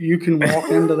strapped. You can walk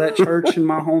into that church in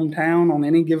my hometown on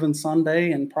any given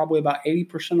Sunday, and probably about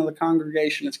 80% of the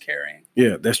congregation is carrying.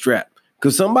 Yeah, they're strapped.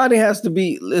 Because somebody has to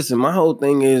be, listen, my whole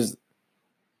thing is,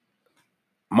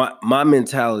 my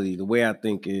mentality, the way I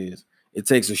think is, it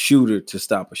takes a shooter to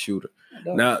stop a shooter.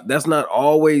 Now, that's not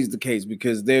always the case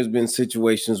because there's been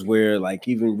situations where, like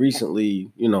even recently,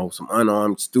 some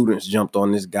unarmed students jumped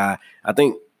on this guy. I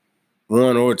think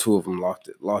one or two of them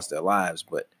lost their lives,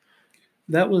 but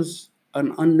that was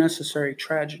an unnecessary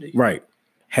tragedy. Right.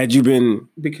 Had you been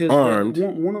armed.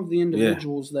 One of the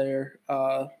individuals there,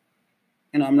 I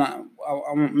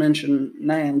won't mention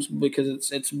names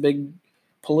because it's a big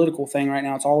political thing right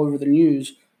now. It's all over the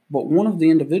news. But one of the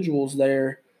individuals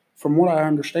there, from what I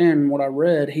understand and what I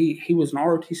read, he was an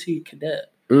ROTC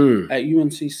cadet at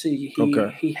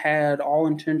UNCC. He had all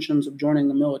intentions of joining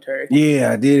the military.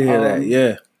 Yeah, I did hear that.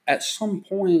 Yeah. At some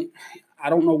point, I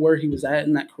don't know where he was at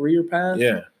in that career path.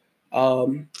 Yeah.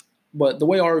 But the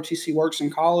way ROTC works in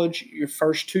college, your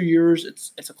first 2 years,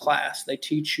 it's a class. They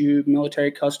teach you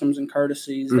military customs and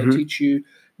courtesies. They teach you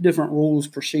different rules,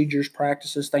 procedures,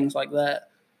 practices, things like that.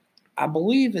 I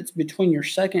believe it's between your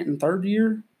second and third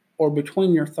year or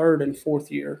between your third and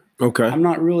fourth year. Okay. I'm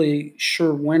not really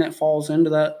sure when it falls into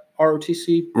that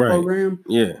ROTC program.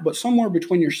 Yeah. But somewhere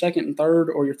between your second and third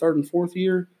or your third and fourth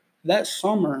year, that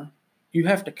summer, you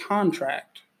have to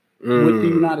contract with the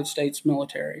United States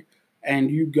military.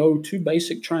 And you go to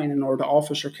basic training or to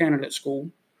officer candidate school.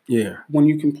 Yeah. When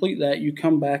you complete that, you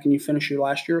come back and you finish your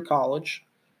last year of college.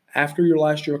 After your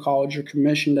last year of college, you're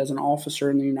commissioned as an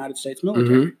officer in the United States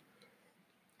military. Mm-hmm.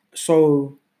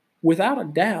 So, without a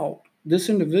doubt, this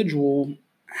individual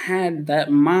had that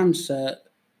mindset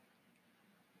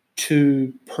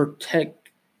to protect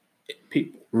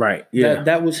people. Right. Yeah.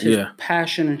 That was his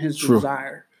passion and his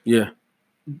desire. Yeah.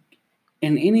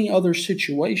 In any other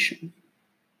situation,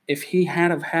 if he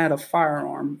had have had a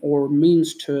firearm or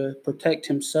means to protect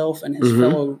himself and his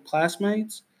fellow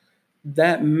classmates,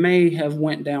 that may have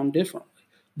went down differently.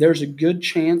 There's a good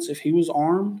chance if he was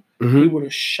armed, he would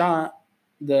have shot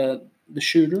the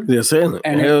shooter. The assailant.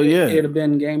 And it'd have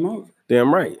been game over.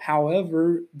 Damn right.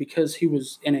 However, because he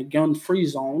was in a gun-free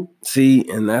zone,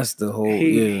 and that's the whole.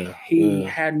 He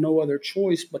had no other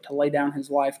choice but to lay down his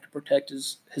life to protect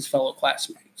his fellow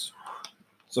classmates.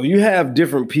 So you have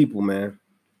different people, man.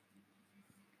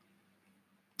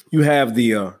 You have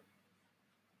the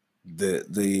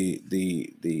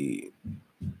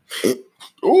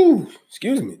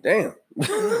excuse me, damn.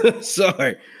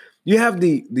 Sorry. You have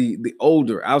the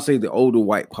older, I'll say the older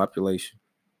white population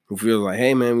who feels like,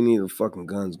 hey man, we need the fucking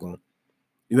guns going.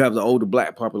 You have the older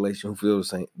black population who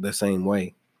feels the same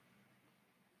way.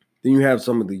 Then you have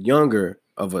some of the younger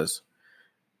of us.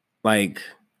 Like,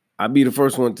 I'll be the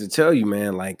first one to tell you,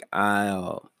 man, like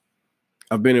I've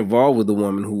been involved with a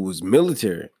woman who was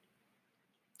military.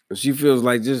 And she feels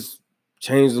like just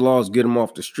change the laws, get them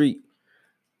off the street.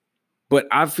 But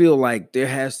I feel like there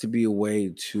has to be a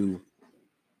way to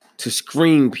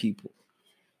screen people.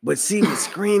 But see, with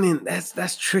screening,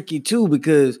 that's tricky too,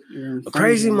 because a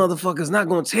crazy motherfucker's not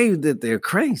going to tell you that they're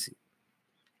crazy.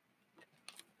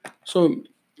 So,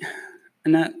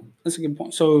 and that's a good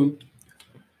point. So,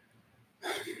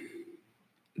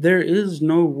 there is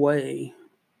no way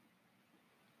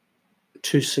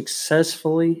to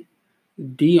successfully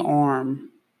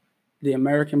de-arm the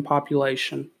American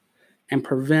population and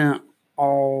prevent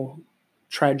all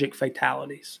tragic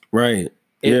fatalities. Right.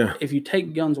 If you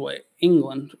take guns away,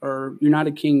 England or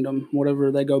United Kingdom,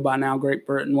 whatever they go by now, Great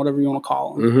Britain, whatever you want to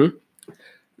call them,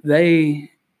 you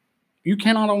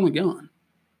cannot own a gun.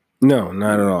 No,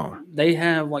 not at all. They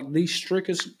have like the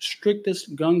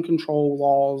strictest gun control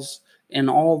laws in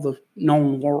all the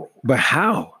known world. But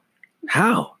how?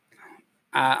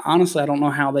 Honestly, I don't know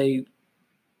how they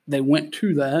went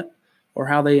to that or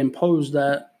how they imposed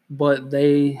that, but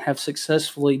they have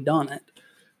successfully done it.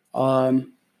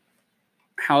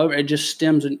 However, it just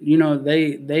stems,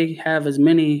 they have as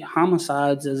many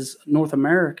homicides as North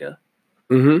America.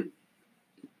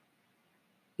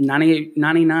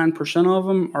 99% of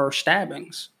them are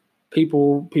stabbings.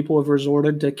 People have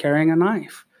resorted to carrying a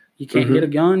knife. You can't get a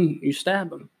gun, you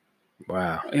stab them.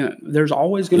 Wow. There's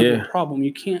always going to be a problem.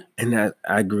 You can't. And that,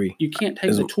 I agree. You can't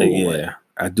take the tool away. Yeah,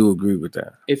 I do agree with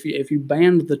that. If you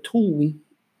banned the tool,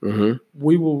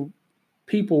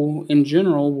 people in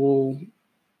general will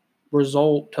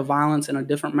result to violence in a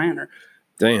different manner.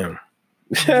 Damn.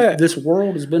 This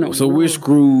world has been at war. So we're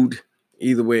screwed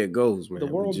either way it goes, man. The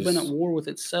world's been at war with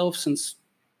itself since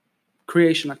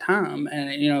creation of time.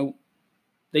 And,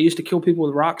 they used to kill people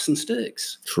with rocks and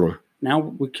sticks. True. Now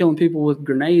we're killing people with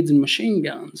grenades and machine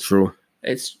guns. True.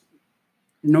 It's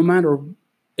no matter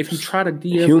if you try to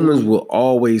humans will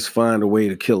always find a way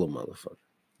to kill a motherfucker.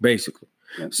 Basically.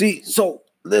 Yep. See, so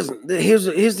listen, here's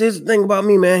the thing about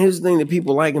me, man. Here's the thing that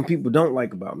people like and people don't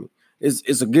like about me.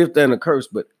 It's a gift and a curse,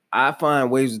 but I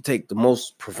find ways to take the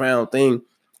most profound thing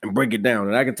and break it down.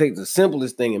 And I can take the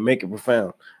simplest thing and make it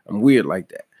profound. I'm weird like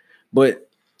that. But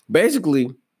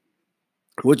basically,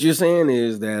 what you're saying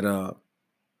is that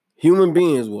human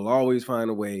beings will always find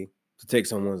a way to take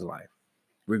someone's life,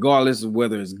 regardless of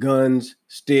whether it's guns,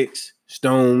 sticks,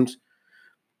 stones,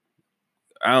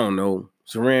 I don't know,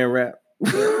 saran wrap.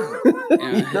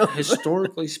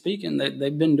 Historically speaking,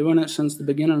 they've been doing it since the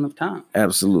beginning of time.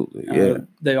 Absolutely, yeah.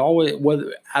 They always,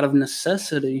 whether out of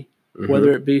necessity,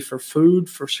 whether it be for food,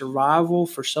 for survival,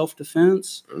 for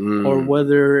self-defense, or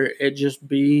whether it just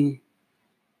be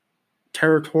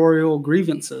territorial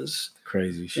grievances.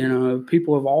 Crazy shit.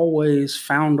 People have always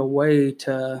found a way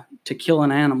to kill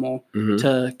an animal,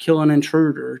 to kill an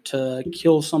intruder, to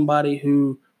kill somebody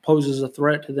who poses a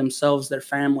threat to themselves, their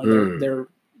family, their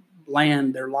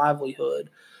land, their livelihood.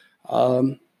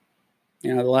 The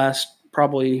last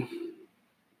probably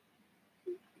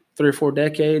 3 or 4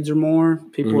 decades or more,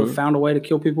 people have found a way to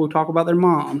kill people who talk about their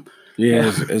mom.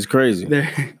 Yeah, it's crazy.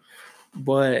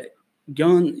 But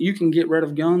you can get rid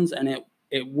of guns and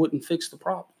it wouldn't fix the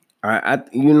problem.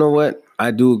 You know what?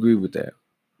 I do agree with that.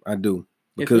 I do.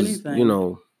 Because,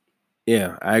 anything,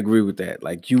 yeah, I agree with that.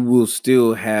 Like, you will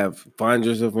still find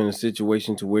yourself in a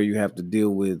situation to where you have to deal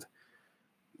with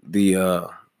the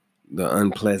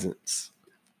unpleasantness.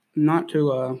 Not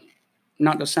to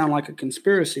sound like a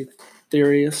conspiracy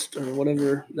theorist or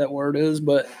whatever that word is,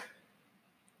 but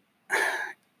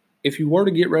if you were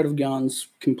to get rid of guns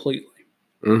completely,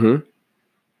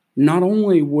 not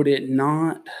only would it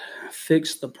not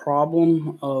fix the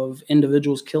problem of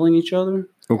individuals killing each other,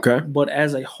 but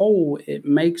as a whole, it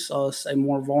makes us a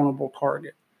more vulnerable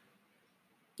target.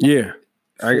 Yeah,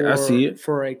 I see it.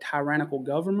 For a tyrannical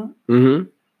government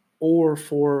or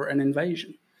for an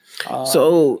invasion.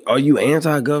 So, are you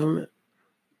anti-government?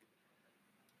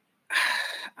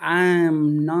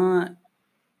 I'm not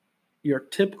your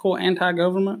typical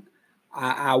anti-government.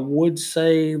 I would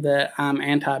say that I'm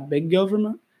anti-big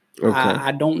government. Okay.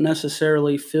 I don't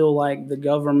necessarily feel like the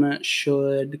government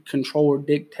should control or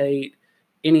dictate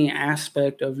any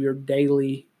aspect of your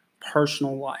daily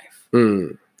personal life.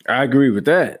 I agree with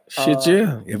that. Shit,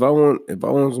 yeah. If I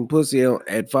want some pussy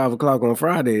at 5 o'clock on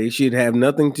Friday, they should have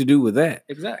nothing to do with that.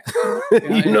 Exactly.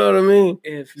 You know what I mean?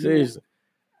 Seriously.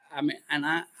 And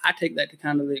I take that to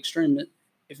kind of the extreme that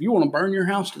if you want to burn your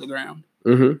house to the ground,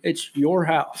 it's your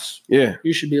house. Yeah.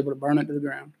 You should be able to burn it to the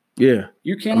ground. Yeah.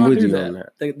 You cannot do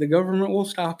that. The government will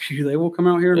stop you. They will come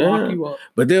out here and lock you up.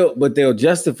 But they'll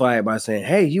justify it by saying,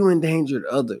 hey, you endangered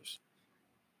others.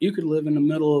 You could live in the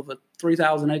middle of a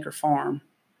 3,000 acre farm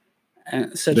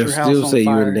and set your house on fire. They'll still say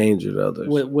you endangered others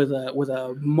with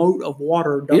a moat of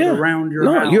water dug around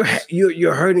your house.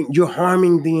 You're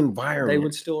harming the environment. They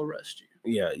would still arrest you.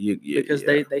 Yeah, because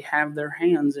they have their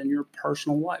hands in your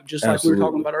personal life. Just like we were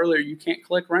talking about earlier, you can't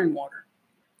collect rainwater.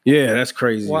 Yeah, that's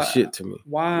crazy shit to me.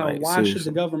 Why should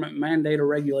the government mandate or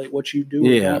regulate what you do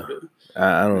or don't do?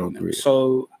 I don't agree.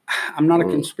 So I'm not a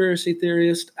conspiracy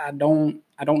theorist. I don't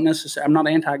necessarily. I'm not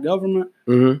anti-government.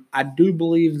 I do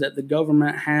believe that the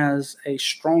government has a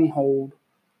stronghold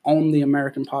on the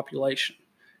American population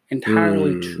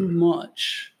entirely too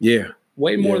much. Yeah.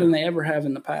 Way more than they ever have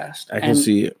in the past. I can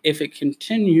see it. If it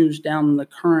continues down the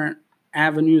current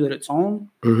avenue that it's on,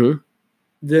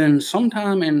 then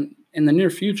sometime in the near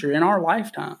future, in our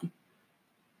lifetime,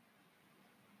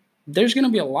 there's going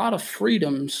to be a lot of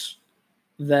freedoms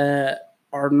that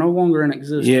are no longer in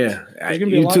existence. Yeah,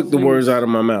 you took the words out of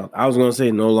my mouth. I was going to say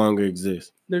no longer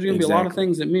exist. There's going to be a lot of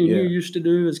things that me and you used to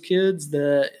do as kids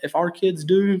that if our kids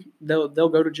do, they'll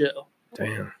go to jail.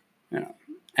 Damn.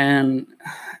 And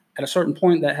at a certain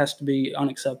point, that has to be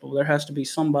unacceptable. There has to be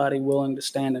somebody willing to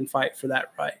stand and fight for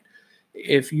that right.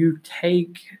 If you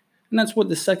take, and that's what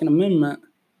the Second Amendment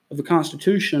of the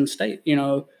Constitution state, in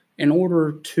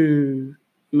order to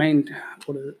maintain,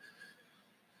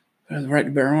 the right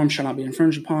to bear arms shall not be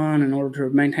infringed upon, in order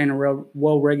to maintain a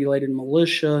well-regulated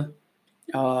militia,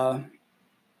 to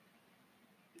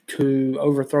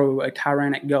overthrow a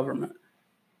tyrannic government.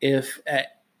 If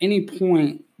at any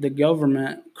point the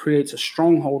government creates a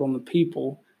stronghold on the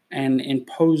people and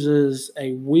imposes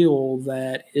a will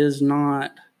that is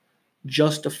not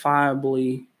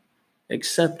justifiably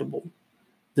acceptable,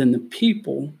 then the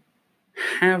people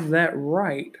have that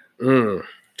right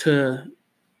to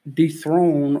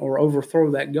dethrone or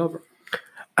overthrow that government.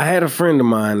 I had a friend of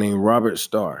mine named Robert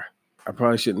Starr. I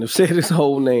probably shouldn't have said his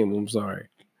whole name. I'm sorry.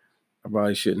 I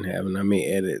probably shouldn't have, and I may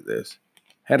edit this.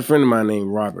 I had a friend of mine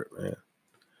named Robert, man.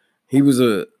 He was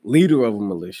a leader of a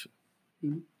militia.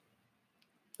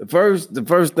 The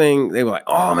first thing they were like,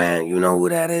 "Oh man, you know who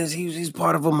that is? He's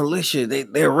part of a militia.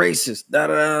 They're racist." Da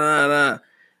da da da.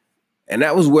 And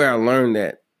that was where I learned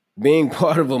that being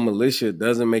part of a militia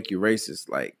doesn't make you racist.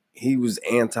 Like, he was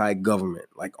anti-government,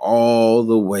 like all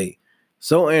the way.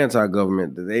 So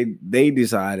anti-government that they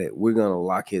decided we're gonna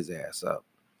lock his ass up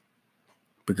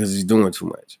because he's doing too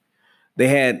much.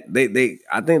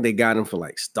 I think they got him for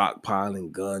like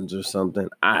stockpiling guns or something.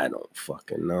 I don't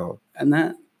fucking know.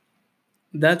 And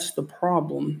that's the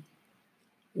problem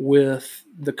with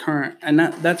the current, and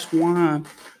that's why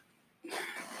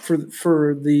for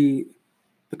the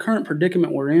current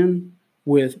predicament we're in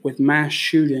with mass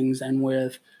shootings and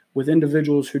with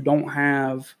individuals who don't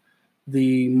have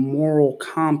the moral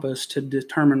compass to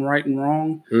determine right and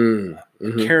wrong,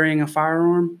 carrying a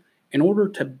firearm, in order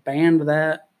to ban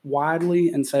that widely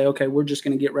and say, okay, we're just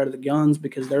going to get rid of the guns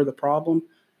because they're the problem,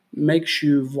 makes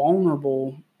you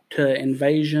vulnerable to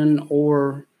invasion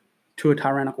or to a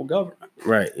tyrannical government.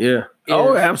 Right. Yeah.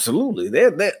 Absolutely.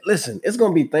 Listen, it's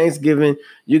gonna be Thanksgiving.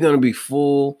 You're gonna be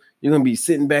full. You're gonna be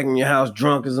sitting back in your house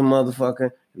drunk as a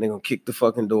motherfucker, and they're gonna kick the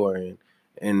fucking door in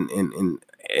and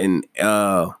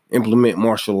implement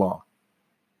martial law.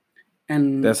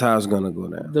 And that's how it's gonna go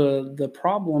down. The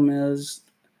problem is,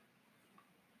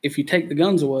 if you take the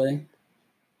guns away,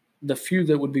 the few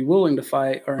that would be willing to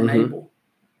fight are unable.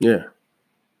 Yeah.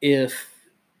 If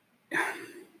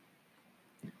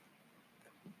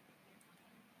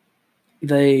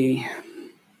they,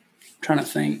 trying to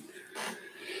think,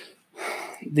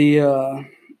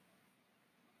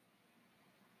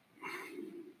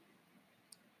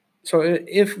 so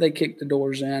if they kick the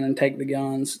doors in and take the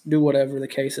guns, do whatever the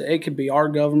case is, it could be our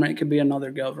government, it could be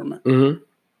another government.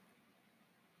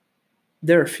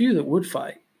 There are a few that would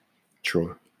fight.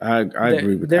 True. I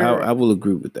agree with that. I will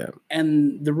agree with that.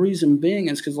 And the reason being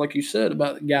is because, like you said,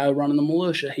 about the guy running the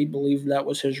militia, he believed that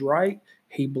was his right.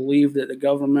 He believed that the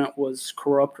government was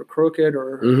corrupt or crooked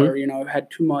or had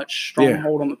too much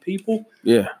stronghold on the people.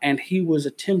 Yeah. And he was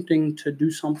attempting to do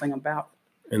something about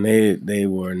it. And they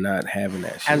were not having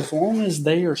that shit. As long as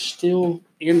they are still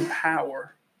in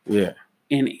power, in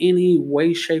any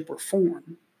way, shape, or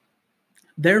form,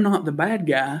 they're not the bad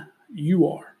guy. You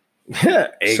are. Yeah,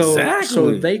 exactly.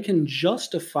 So they can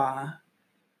justify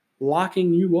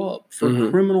locking you up for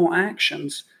criminal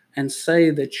actions and say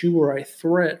that you were a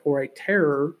threat or a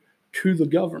terror to the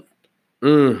government.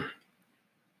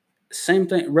 Same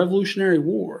thing, Revolutionary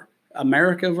War,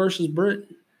 America versus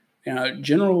Britain.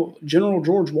 General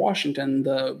George Washington,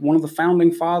 one of the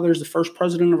founding fathers, the first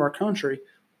president of our country,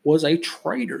 was a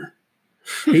traitor.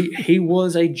 He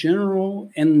was a general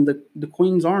in the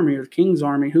Queen's Army or King's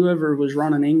Army, whoever was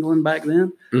running England back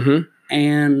then.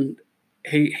 And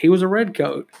he was a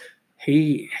redcoat.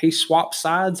 He swapped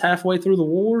sides halfway through the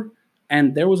war,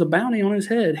 and there was a bounty on his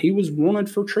head. He was wanted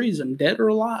for treason, dead or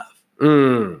alive.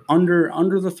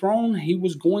 Under the throne, he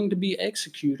was going to be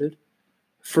executed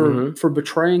for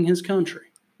betraying his country.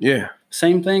 Yeah.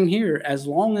 Same thing here. As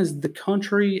long as the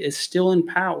country is still in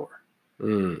power,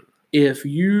 if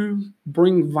you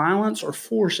bring violence or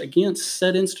force against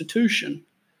said institution,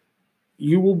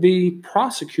 you will be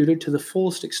prosecuted to the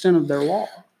fullest extent of their law.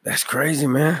 That's crazy,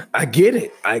 man. I get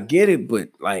it, but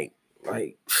like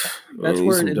that's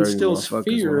where it instills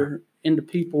fear into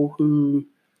people who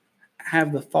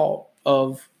have the thought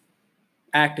of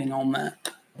acting on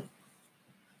that.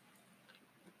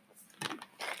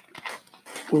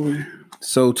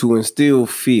 So to instill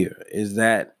fear, is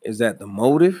that the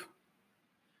motive?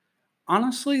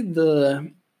 Honestly,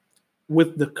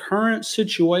 with the current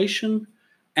situation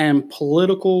and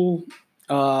political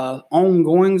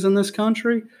ongoings in this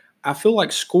country, I feel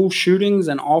like school shootings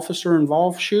and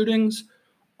officer-involved shootings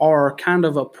are kind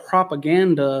of a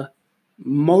propaganda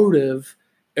motive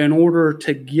in order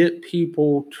to get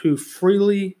people to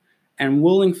freely and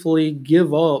willingly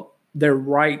give up their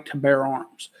right to bear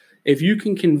arms. If you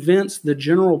can convince the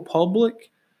general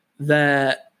public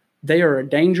that they are a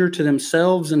danger to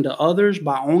themselves and to others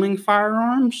by owning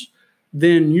firearms,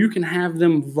 then you can have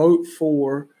them vote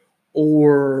for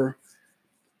or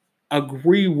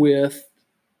agree with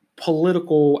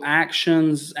political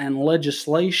actions and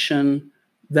legislation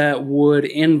that would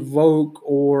invoke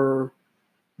or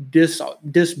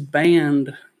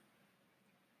disband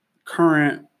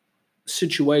current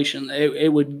situation.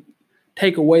 It would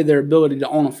take away their ability to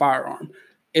own a firearm.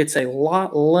 It's a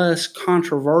lot less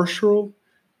controversial,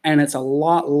 and it's a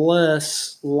lot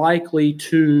less likely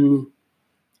to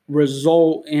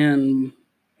result in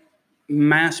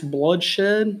mass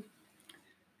bloodshed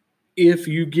if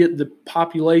you get the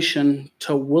population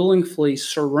to willingly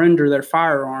surrender their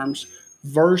firearms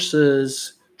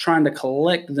versus trying to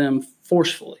collect them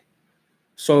forcefully.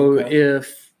 So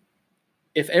if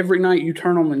every night you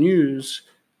turn on the news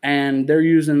and they're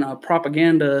using a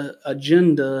propaganda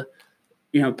agenda,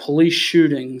 police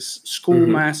shootings, school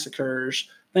massacres,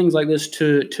 things like this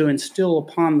to instill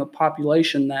upon the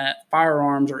population that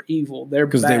firearms are evil. They're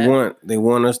bad. Because they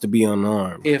want us to be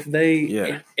unarmed. If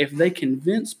they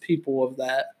convince people of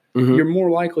that, you're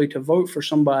more likely to vote for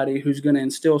somebody who's going to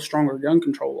instill stronger gun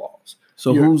control laws.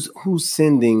 So who's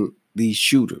sending these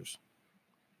shooters?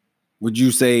 Would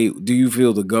you say, do you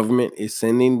feel the government is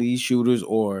sending these shooters,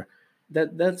 or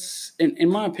that's in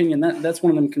my opinion, that's one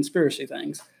of them conspiracy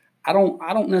things. I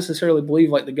don't necessarily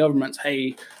believe like the government's,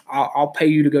 hey, I'll pay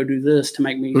you to go do this to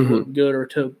make me look good or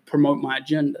to promote my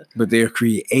agenda. But they're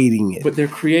creating it. But they're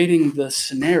creating the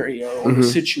scenario or the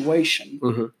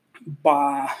situation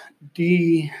by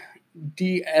de-evolution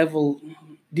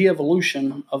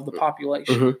of the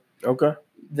population. Okay.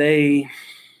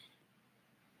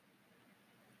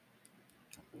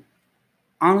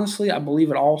 honestly, I believe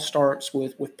it all starts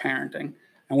with parenting.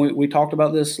 And we talked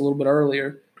about this a little bit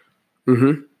earlier.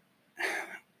 Mm-hmm.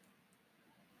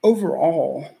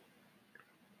 Overall,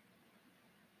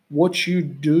 what you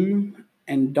do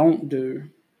and don't do,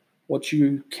 what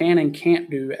you can and can't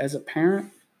do as a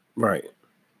parent, right,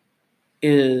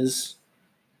 is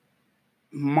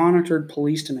monitored,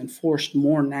 policed, and enforced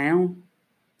more now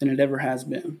than it ever has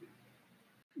been.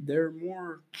 There are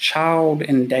more child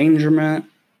endangerment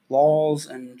laws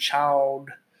and child,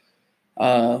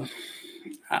 I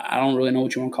don't really know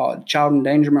what you want to call it, child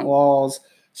endangerment laws,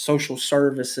 social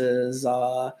services.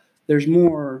 There's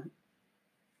more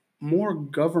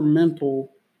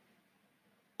governmental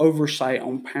oversight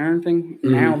on parenting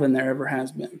now than there ever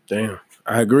has been. Damn,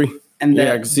 I agree. And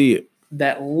I can see it.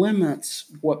 That limits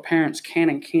what parents can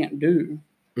and can't do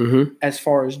as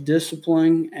far as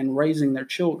disciplining and raising their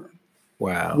children.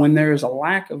 Wow. When there is a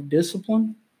lack of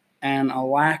discipline and a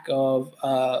lack of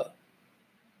a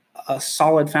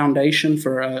solid foundation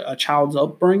for a child's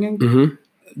upbringing,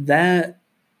 that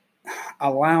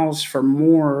allows for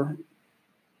more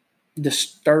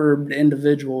disturbed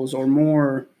individuals or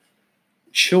more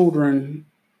children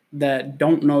that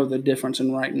don't know the difference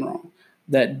in right and wrong,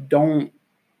 that don't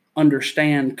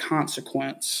understand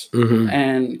consequence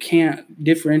and can't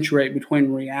differentiate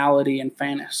between reality and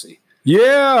fantasy.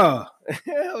 Yeah.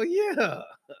 Hell yeah.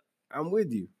 I'm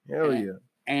with you. Hell yeah.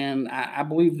 And I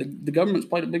believe the government's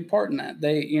played a big part in that.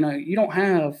 You don't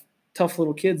have tough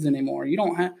little kids anymore. You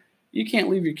can't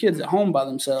leave your kids at home by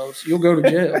themselves. You'll go to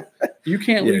jail. You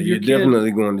can't leave your kid. You're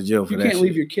definitely going to jail for that. You can't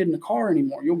leave your kid in the car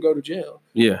anymore. You'll go to jail.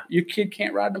 Yeah. Your kid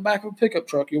can't ride in the back of a pickup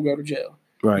truck. You'll go to jail.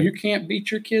 Right. You can't beat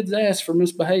your kid's ass for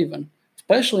misbehaving,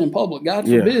 especially in public. God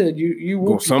forbid you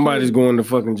whoop somebody's going to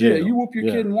fucking jail. Yeah, you whoop your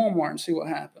kid in Walmart and see what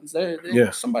happens.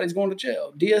 Somebody's going to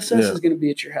jail. DSS is going to be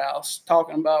at your house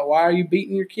talking about, why are you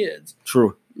beating your kids?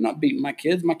 True. I'm not beating my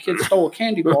kids. My kids stole a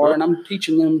candy bar, and I'm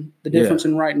teaching them the difference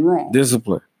in right and wrong.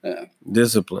 Discipline.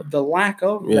 Discipline. The lack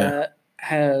of that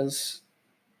has,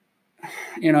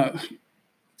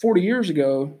 40 years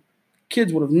ago,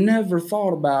 kids would have never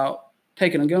thought about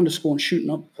taking a gun to school and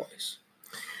shooting up the place.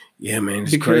 Yeah, man,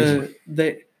 it's crazy.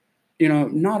 They,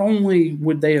 not only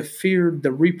would they have feared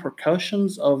the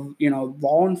repercussions of,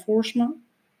 law enforcement,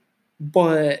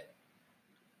 but,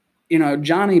 little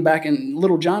Johnny back in the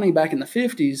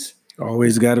 50s.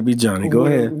 Always got to be Johnny. Go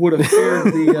ahead. Would have feared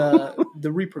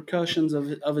the repercussions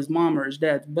of his mom or his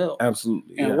dad's belt.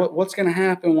 Absolutely. What's going to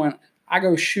happen when I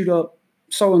go shoot up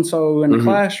so-and-so in the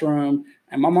classroom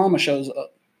and my mama shows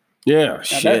up? Yeah,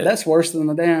 shit. That's worse than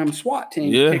the damn SWAT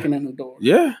team kicking in the door.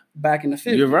 Yeah. Back in the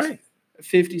 50s. You're right.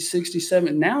 50s, 60s,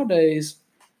 70s. Nowadays,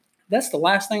 that's the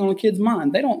last thing on a kid's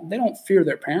mind. They don't fear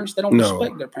their parents. They don't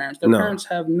respect their parents. Their parents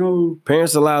have no...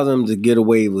 Parents allow them to get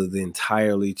away with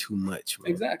entirely too much, man.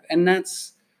 Exactly. And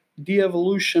that's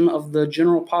de-evolution of the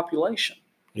general population.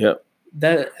 Yep.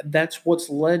 That's what's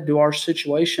led to our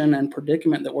situation and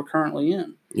predicament that we're currently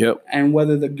in. Yep. And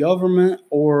whether the government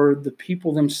or the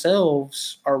people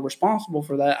themselves are responsible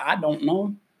for that, I don't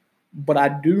know. But I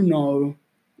do know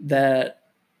that,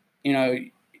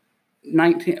 early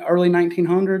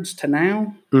 1900s to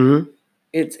now,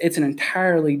 it's an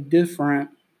entirely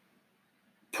different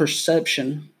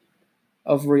perception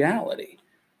of reality.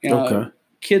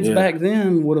 Kids back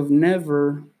then would have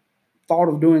never thought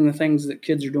of doing the things that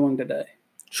kids are doing today.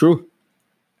 True.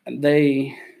 And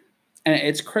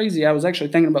it's crazy. I was actually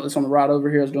thinking about this on the ride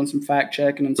over here. I was doing some fact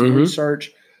checking and some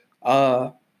research.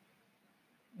 What's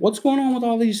going on with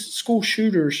all these school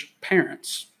shooters'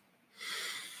 parents?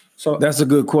 So that's a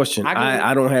good question.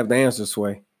 I don't have the answer,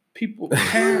 Sway.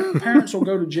 Parents will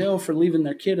go to jail for leaving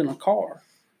their kid in a car.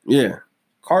 Yeah.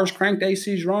 Cars cranked,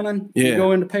 AC's running. Yeah. You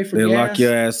go in to pay for gas. They'll lock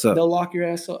your ass up. They'll lock your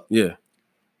ass up. Yeah.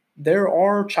 There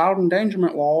are child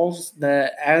endangerment laws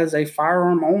that, as a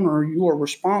firearm owner, you are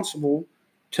responsible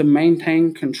to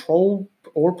maintain control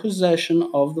or possession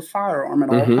of the firearm at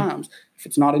all times. If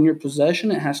it's not in your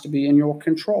possession, it has to be in your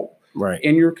control. Right.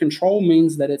 In your control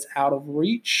means that it's out of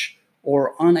reach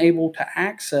or unable to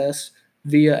access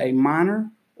via a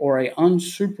minor or a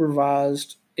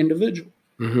unsupervised individual.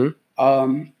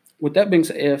 With that being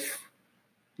said, if,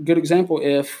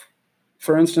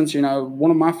 for instance,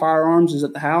 one of my firearms is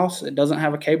at the house, it doesn't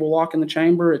have a cable lock in the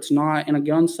chamber, it's not in a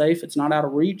gun safe, it's not out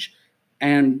of reach,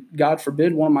 and God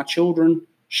forbid one of my children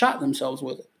shot themselves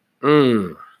with it,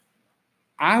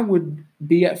 I would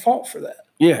be at fault for that.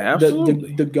 Yeah,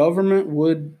 absolutely. The government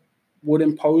would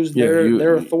impose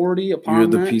their authority upon You're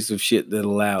the that. piece of shit that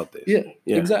allowed this. Yeah,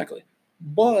 exactly.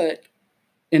 But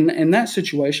in that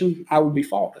situation, I would be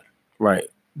faulted. Right.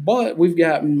 But we've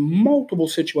got multiple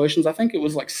situations. I think it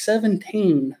was like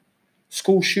 17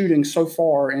 school shootings so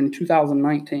far in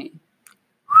 2019.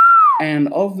 And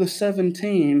of the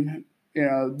 17,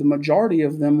 the majority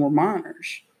of them were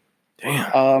minors.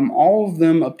 Damn. All of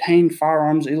them obtained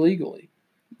firearms illegally.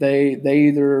 They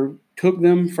either took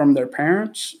them from their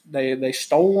parents, they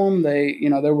stole them.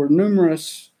 There were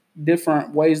numerous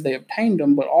different ways they obtained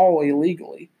them, but all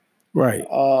illegally. Right.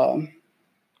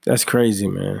 That's crazy,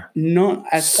 man. None,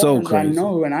 as so far as crazy. I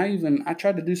know, and I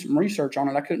tried to do some research on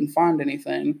it. I couldn't find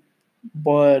anything,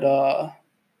 but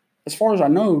as far as I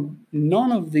know,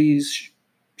 none of these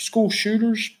school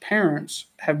shooters' parents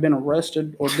have been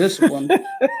arrested or disciplined.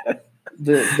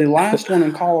 The last one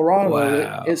in Colorado,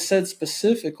 Wow. it said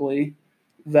specifically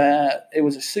that it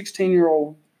was a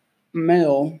 16-year-old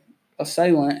male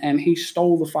assailant, and he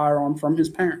stole the firearm from his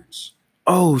parents.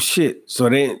 Oh shit! So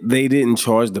they didn't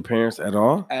charge the parents at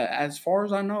all? As far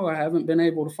as I know, I haven't been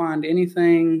able to find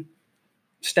anything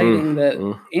stating that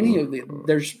any of the.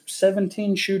 There's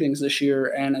 17 shootings this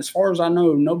year, and as far as I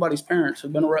know, nobody's parents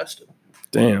have been arrested.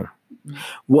 Damn.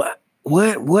 What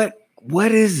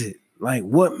is it? Like,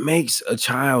 what makes a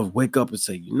child wake up and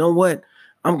say, you know what?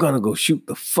 I'm gonna go shoot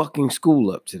the fucking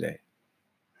school up today?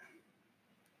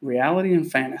 Reality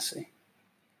and fantasy.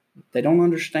 They don't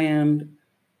understand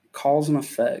cause and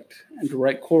effect and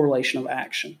direct correlation of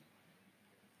action.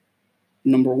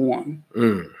 Number one.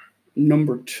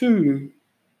 Number two,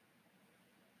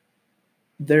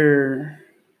 this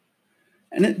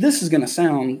is going to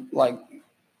sound like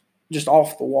just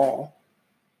off the wall.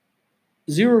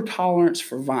 Zero tolerance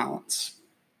for violence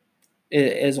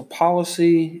is a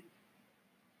policy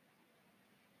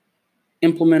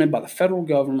implemented by the federal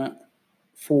government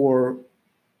for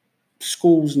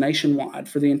schools nationwide,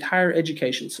 for the entire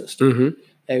education system.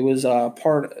 It was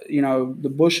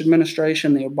the Bush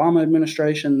administration, the Obama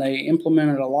administration, they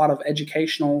implemented a lot of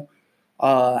educational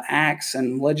acts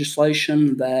and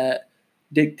legislation that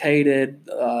dictated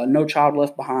No Child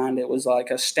Left Behind. It was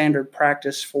like a standard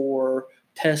practice for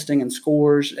testing and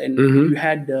scores, and you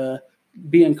had to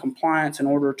be in compliance in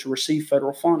order to receive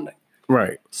federal funding.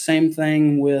 Right. Same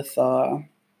thing with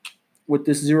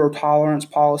this zero tolerance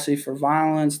policy for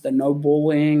violence, the no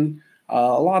bullying,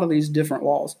 a lot of these different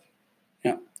laws.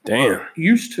 Damn.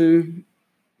 Used to,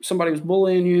 somebody was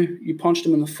bullying you, you punched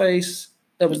them in the face.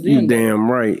 That was the end. Damn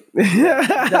right.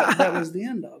 that was the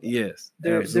end of it. Yes.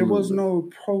 There was no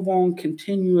prolonged,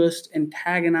 continuous,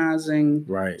 antagonizing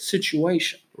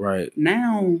situation. Right.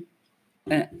 Now,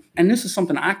 and this is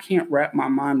something I can't wrap my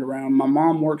mind around. My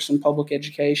mom works in public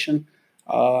education.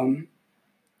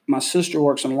 My sister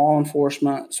works in law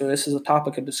enforcement, so this is a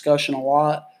topic of discussion a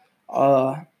lot.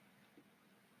 I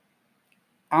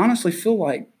honestly feel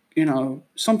like,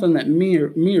 something that me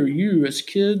or you as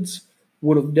kids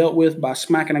would have dealt with by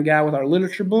smacking a guy with our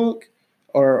literature book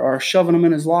or shoving him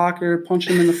in his locker,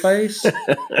 punching him in the face.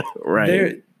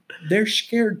 Right. They're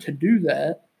scared to do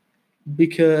that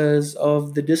because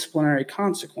of the disciplinary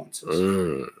consequences.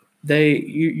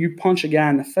 You punch a guy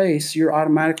in the face, you're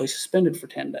automatically suspended for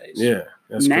 10 days. Yeah,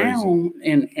 that's now,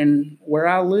 crazy. in where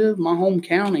I live, my home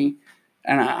county,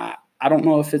 and I don't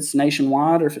know if it's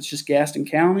nationwide or if it's just Gaston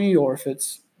County or if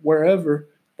it's wherever,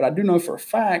 but I do know for a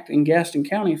fact in Gaston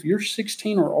County, if you're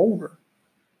 16 or older,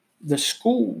 the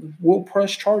school will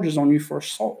press charges on you for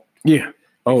assault. Yeah.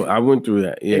 Oh, I went through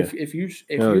that. Yeah. If you're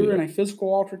in a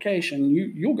physical altercation,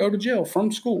 you'll go to jail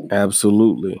from school.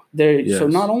 Absolutely. Yes. So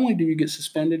not only do you get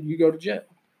suspended, you go to jail.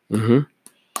 They're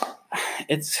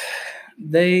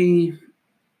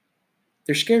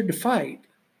scared to fight.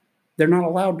 They're not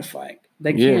allowed to fight.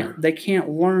 They can't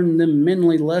learn them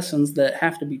mentally lessons that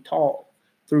have to be taught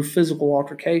through physical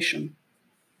altercation.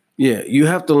 Yeah, you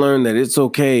have to learn that it's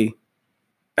okay.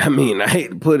 I mean, I hate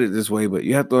to put it this way, but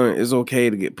you have to learn it's okay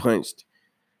to get punched,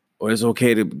 or it's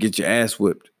okay to get your ass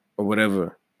whipped or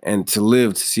whatever, and to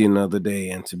live to see another day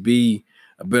and to be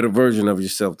a better version of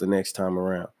yourself the next time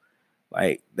around.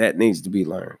 Like, that needs to be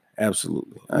learned.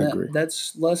 Absolutely. I agree.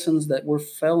 That's lessons that we're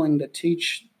failing to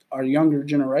teach our younger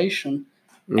generation.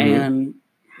 And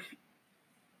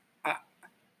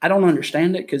I don't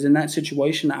understand it, because in that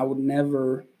situation, I would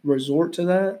never resort to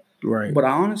that. Right. But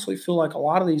I honestly feel like a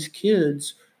lot of these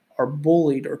kids are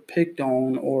bullied or picked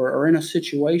on or are in a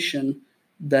situation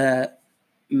that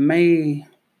may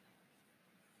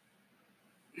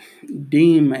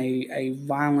deem a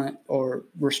violent or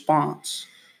response.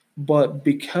 But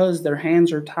because their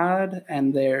hands are tied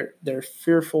and they're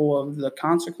fearful of the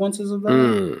consequences of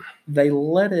that, they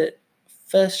let it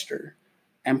fester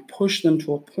and push them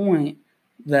to a point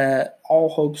that all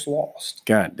hope's lost.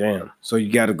 God damn. So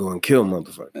you got to go and kill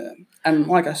motherfuckers. And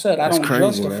like I said, I don't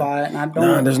justify it, and I don't.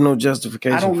 Nah, there's no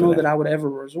justification. I don't know that I would ever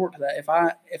resort to that.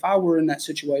 If I were in that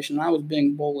situation and I was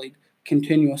being bullied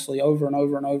continuously over and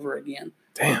over and over again,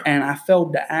 damn, and I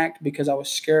failed to act because I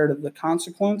was scared of the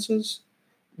consequences,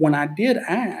 when I did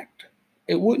act,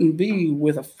 it wouldn't be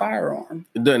with a firearm.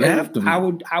 It doesn't have to be.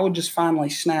 I would just finally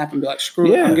snap and be like,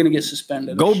 screw it, I'm going to get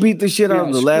suspended. Go beat the shit out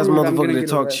of the last motherfucker that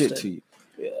talked shit to you.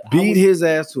 Yeah, beat his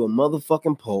ass to a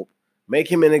motherfucking pulp. Make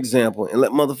him an example and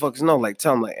let motherfuckers know. Like,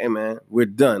 tell them, like, hey, man, we're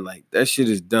done. Like, that shit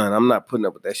is done. I'm not putting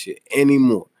up with that shit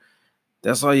anymore.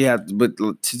 That's all you have to, but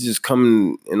to just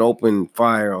come and open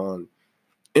fire on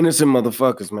innocent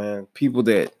motherfuckers, man. People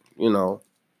that,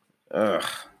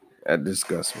 that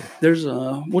disgusts me. There's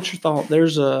what's your thought?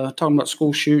 There's talking about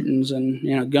school shootings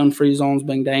and, gun-free zones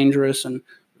being dangerous and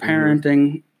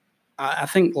parenting. Mm-hmm. I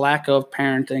think lack of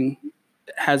parenting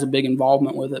has a big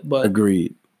involvement with it, but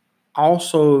agreed.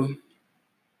 Also,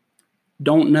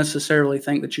 don't necessarily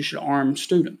think that you should arm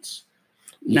students.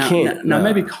 Now,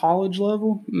 maybe college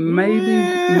level,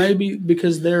 maybe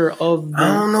because they're of.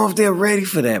 I don't know if they're ready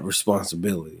for that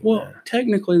responsibility. Well,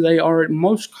 technically, they are.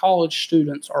 Most college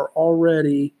students are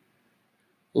already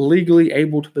legally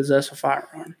able to possess a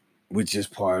firearm, which is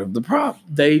part of the problem.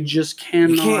 They just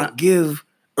cannot. You can't give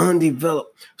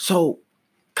undeveloped. So,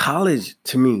 college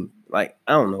to me, like,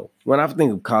 I don't know. When I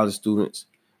think of college students,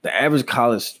 the average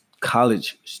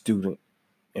college student,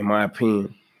 in my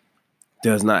opinion,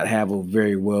 does not have a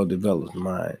very well-developed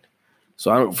mind.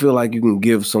 So I don't feel like you can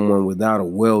give someone without a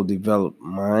well-developed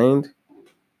mind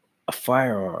a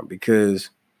firearm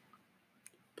because...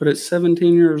 But at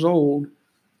 17 years old,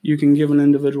 you can give an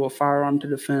individual a firearm to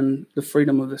defend the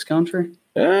freedom of this country?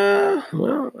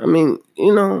 Well, I mean,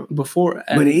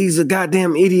 but he's a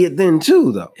goddamn idiot then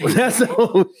too, though. That's the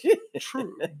whole shit.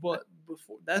 True, but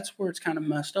that's where it's kind of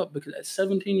messed up because at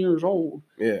 17 years old,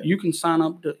 you can sign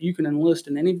up you can enlist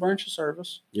in any branch of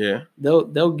service. Yeah,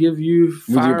 they'll give you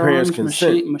firearms,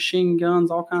 consent. machine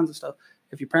guns, all kinds of stuff.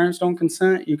 If your parents don't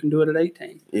consent, you can do it at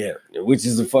 18. Yeah, which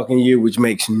is a fucking year, which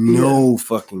makes no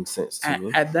fucking sense to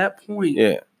me. At that point,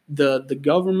 the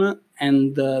government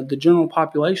and the general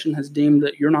population has deemed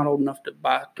that you're not old enough to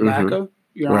buy tobacco,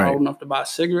 you're not old enough to buy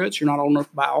cigarettes, you're not old enough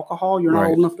to buy alcohol, you're not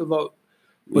old enough to vote.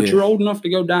 But you're old enough to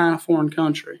go die in a foreign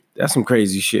country. That's some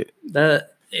crazy shit.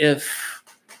 That if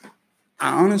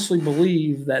I honestly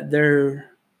believe that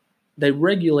they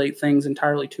regulate things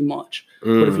entirely too much.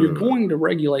 But if you're going to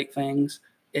regulate things,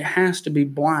 it has to be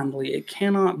blindly. It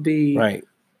cannot be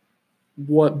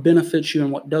what benefits you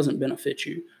and what doesn't benefit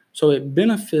you. So it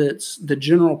benefits the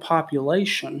general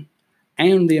population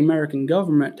and the American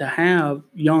government to have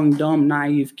young, dumb,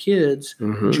 naive kids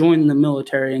join the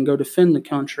military and go defend the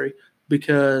country,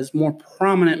 because more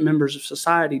prominent members of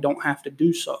society don't have to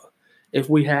do so. If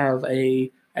we have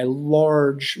a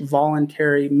large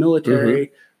voluntary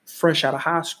military fresh out of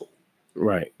high school,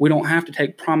 we don't have to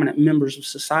take prominent members of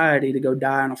society to go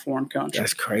die in a foreign country.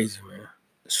 That's crazy, man.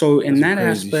 So in that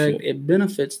aspect, it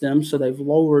benefits them. So they've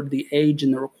lowered the age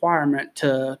and the requirement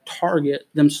to target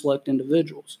them select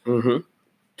individuals.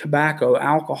 Tobacco,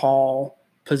 alcohol,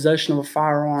 possession of a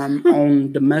firearm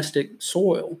on domestic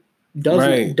soil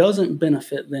doesn't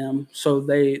benefit them. So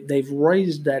they've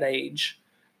raised that age.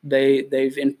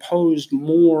 They've imposed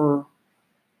more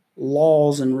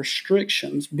laws and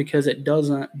restrictions because it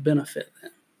doesn't benefit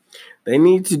them. They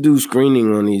need to do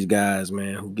screening on these guys,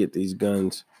 man, who get these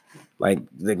guns. Like,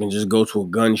 they can just go to a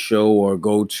gun show or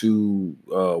go to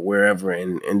wherever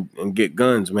and get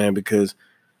guns, man, because,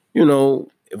 if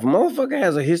a motherfucker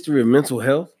has a history of mental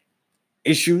health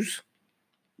issues,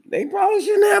 they probably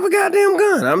shouldn't have a goddamn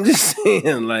gun. I'm just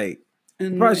saying, like, they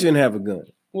probably shouldn't have a gun.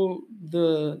 Well,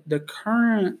 the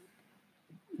current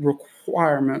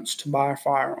requirements to buy a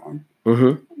firearm,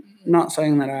 not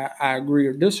saying that I agree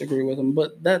or disagree with them,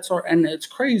 but and it's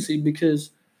crazy because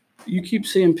you keep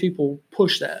seeing people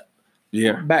push that.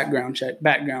 Yeah. Background check.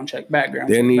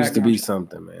 There needs to be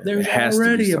something, man. There's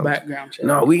already a background check.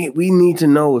 No, we need to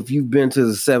know if you've been to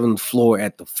the 7th floor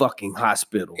at the fucking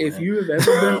hospital. If man. you have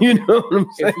ever been, you know what I'm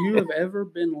saying? If you have ever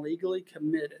been legally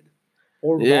committed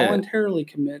or voluntarily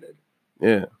committed,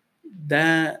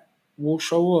 that will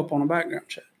show up on a background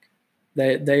check.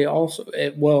 They also,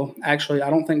 actually, I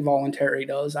don't think voluntary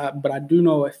does, but I do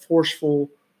know a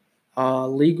forceful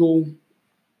legal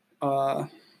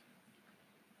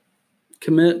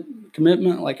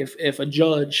commitment, like if a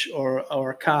judge or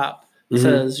a cop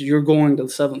says you're going to the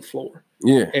 7th floor,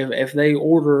 if they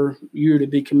order you to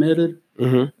be committed,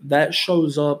 that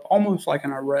shows up almost like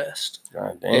an arrest.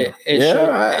 God damn.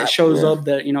 It shows up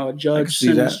that a judge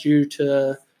sentenced you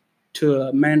to to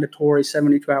a mandatory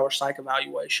 72-hour psych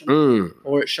evaluation,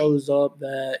 or it shows up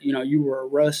that you were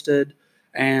arrested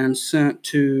and sent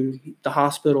to the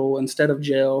hospital instead of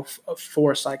jail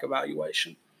for a psych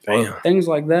evaluation. Damn. Things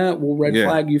like that will red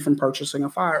flag you from purchasing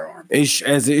a firearm.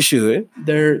 As it should.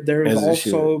 There's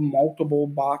also multiple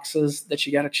boxes that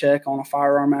you got to check on a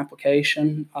firearm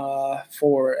application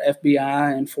for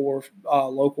FBI and for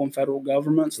local and federal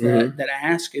governments that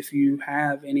ask if you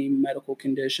have any medical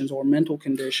conditions or mental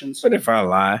conditions. What if I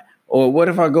lie? Or what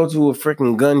if I go to a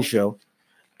freaking gun show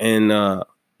and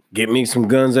get me some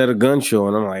guns at a gun show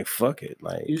and I'm like, fuck it.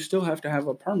 Like, you still have to have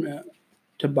a permit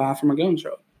to buy from a gun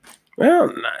show.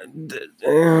 Well,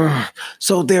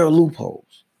 so there are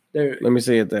loopholes. Let me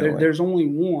say it that way. There's only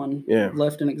one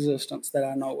left in existence that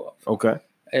I know of. Okay.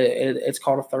 It's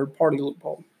called a third-party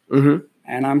loophole. Mm-hmm.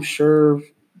 And I'm sure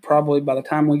probably by the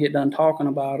time we get done talking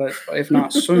about it, if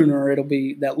not sooner,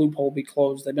 that loophole will be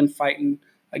closed. They've been fighting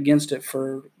against it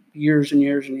for years and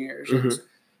years and years. Mm-hmm.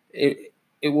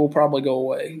 It will probably go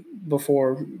away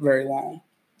before very long.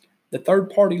 The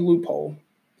third-party loophole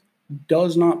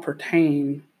does not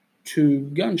pertain to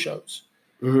gun shows.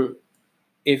 Mm-hmm.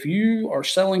 If you are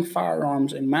selling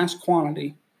firearms in mass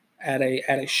quantity at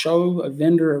a show, a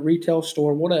vendor, a retail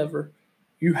store, whatever,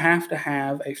 you have to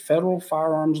have a federal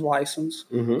firearms license,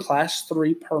 class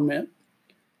 3 permit.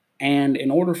 And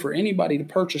in order for anybody to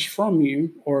purchase from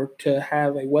you or to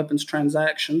have a weapons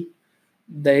transaction,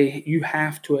 you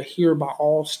have to adhere by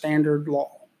all standard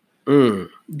law.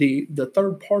 The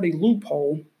third-party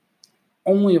loophole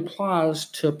only applies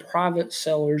to private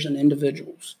sellers and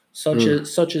individuals, such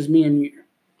as me and you.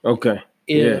 Okay.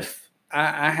 If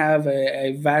I have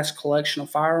a vast collection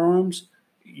of firearms,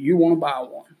 you want to buy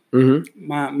one.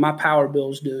 Mm-hmm. My power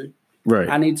bills due. Right.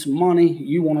 I need some money.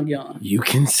 You want a gun. You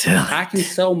can sell it. I can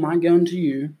sell my gun to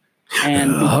you.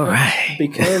 And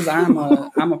because I'm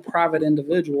a private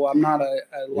individual, I'm not a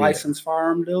licensed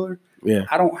firearm dealer. Yeah.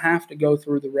 I don't have to go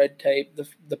through the red tape,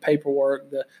 the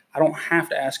paperwork. I don't have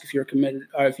to ask if you're committed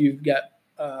or if you've got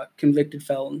convicted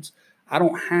felons. I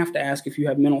don't have to ask if you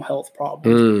have mental health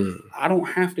problems. I don't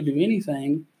have to do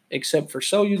anything except for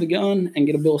sell you the gun and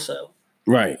get a bill of sale.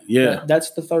 Right. Yeah.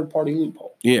 That's the third party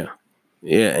loophole. Yeah.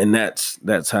 Yeah. And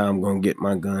that's how I'm going to get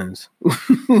my guns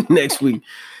next week.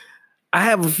 I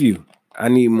have a few. I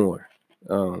need more.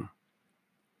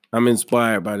 I'm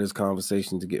inspired by this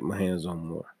conversation to get my hands on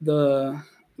more. The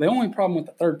only problem with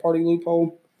the third party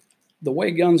loophole, the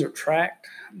way guns are tracked,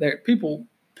 people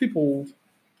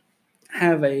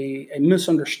have a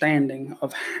misunderstanding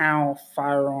of how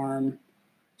firearms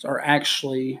are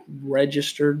actually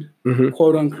registered,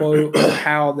 quote unquote, or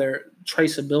how their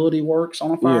traceability works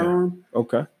on a firearm. Yeah.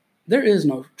 Okay. There is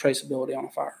no traceability on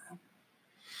a firearm.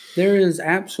 There is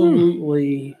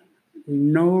absolutely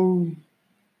no.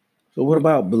 So what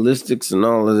about ballistics and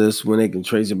all of this when they can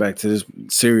trace it back to this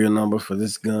serial number for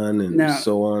this gun and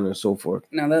so on and so forth?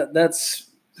 Now that's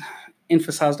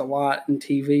emphasized a lot in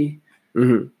TV.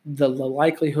 Mm-hmm. The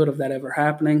likelihood of that ever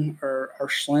happening are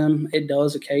slim. It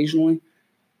does occasionally.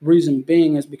 Reason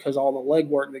being is because all the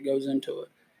legwork that goes into it.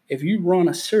 If you run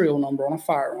a serial number on a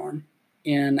firearm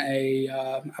in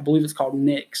I believe it's called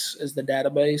NICS is the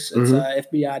database. It's a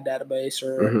FBI database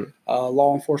or a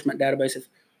law enforcement database. It's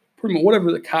pretty much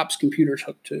whatever the cop's computer's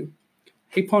hooked to.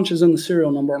 He punches in the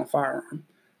serial number on a firearm.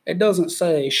 It doesn't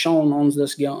say Sean owns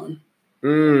this gun.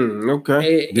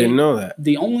 Okay. Didn't know that.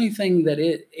 The only thing that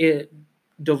it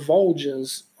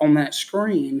divulges on that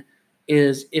screen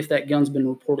is if that gun's been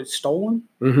reported stolen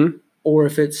or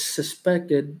if it's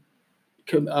suspected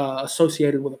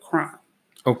associated with a crime.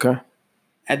 Okay.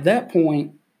 At that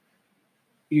point,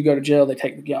 you go to jail, they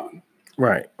take the gun.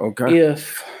 Right. Okay.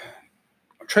 If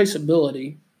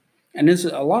traceability, and this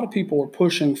is a lot of people are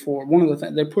pushing for one of the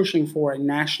things, they're pushing for a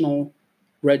national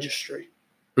registry.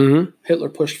 Hitler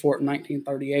pushed for it in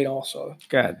 1938 also.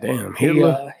 God damn,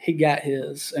 Hitler. He got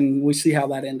his, and we see how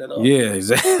that ended up. Yeah,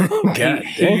 exactly. God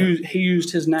damn. He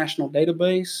used his national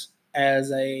database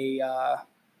as a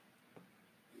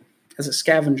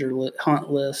scavenger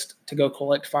hunt list to go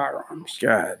collect firearms.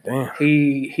 God damn.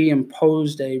 He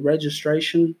imposed a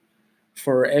registration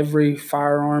for every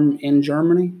firearm in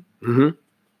Germany.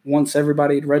 Once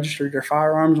everybody had registered their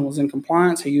firearms and was in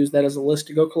compliance, he used that as a list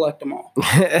to go collect them all.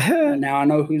 And now I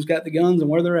know who's got the guns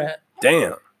and where they're at.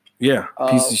 Damn. Yeah.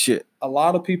 Piece of shit. A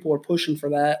lot of people are pushing for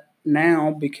that now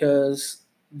because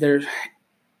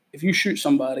if you shoot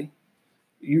somebody,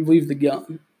 you leave the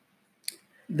gun.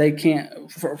 They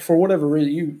can't, for whatever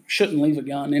reason, you shouldn't leave a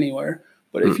gun anywhere.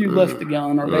 But if you left the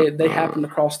gun or they happen to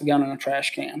cross the gun in a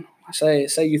trash can, say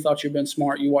you thought you'd been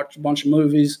smart, you watched a bunch of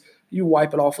movies, You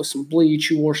wipe it off with some bleach.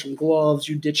 You wore some gloves.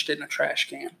 You ditched it in a trash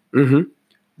can. Mm-hmm.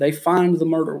 They find the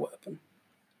murder weapon.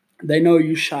 They know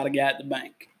you shot a guy at the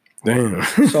bank. Damn.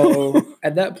 So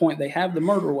at that point, they have the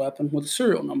murder weapon with a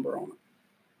serial number on it.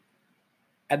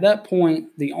 At that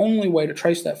point, the only way to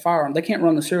trace that firearm, they can't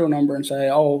run the serial number and say,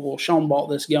 oh, well, Sean bought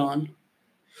this gun.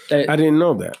 I didn't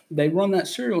know that. They run that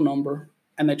serial number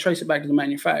and they trace it back to the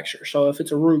manufacturer. So if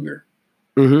it's a Ruger,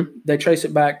 they trace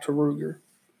it back to Ruger.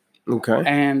 Okay.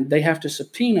 And they have to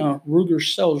subpoena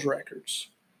Ruger's sales records.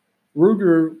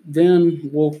 Ruger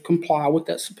then will comply with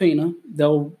that subpoena.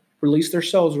 They'll release their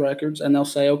sales records and they'll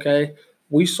say, okay,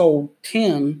 we sold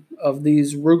 10 of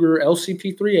these Ruger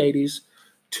LCP 380s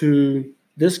to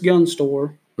this gun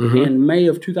store in May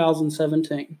of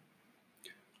 2017.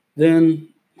 Then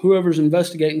whoever's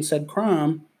investigating said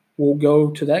crime will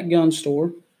go to that gun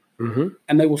store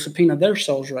and they will subpoena their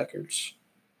sales records.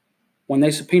 When they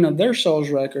subpoena their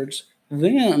sales records,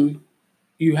 then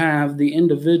you have the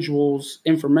individual's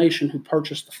information who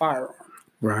purchased the firearm.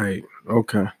 Right.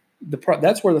 Okay.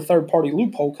 That's where the third-party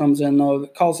loophole comes in, though,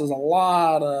 that causes a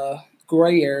lot of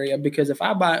gray area, because if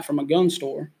I buy it from a gun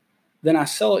store, then I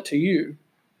sell it to you,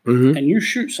 and you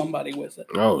shoot somebody with it.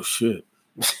 Oh, shit.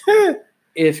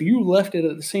 If you left it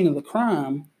at the scene of the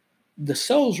crime, the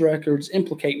sales records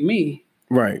implicate me.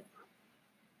 Right.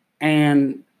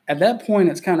 And at that point,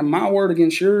 it's kind of my word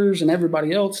against yours and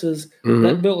everybody else's.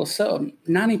 That bill of sale,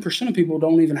 90% of people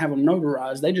don't even have them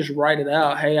notarized. They just write it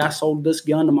out. Hey, I sold this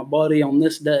gun to my buddy on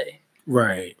this day.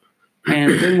 Right.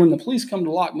 And then when the police come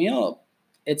to lock me up,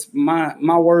 it's my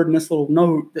word in this little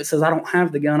note that says I don't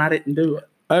have the gun. I didn't do it.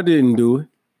 I didn't do it.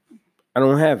 I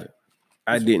don't have it.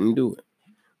 I didn't do it.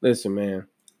 Listen, man,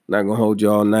 not going to hold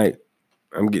you all night.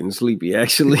 I'm getting sleepy,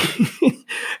 actually.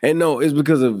 And no, it's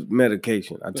because of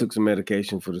medication. I took some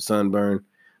medication for the sunburn.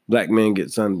 Black men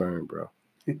get sunburned, bro.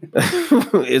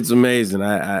 It's amazing.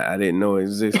 I didn't know it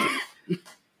existed.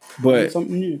 But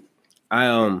something new.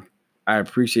 I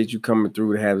appreciate you coming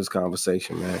through to have this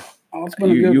conversation, man. Oh, it's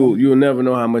been a good one. You'll never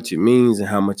know how much it means and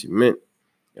how much it meant.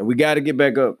 And we got to get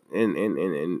back up and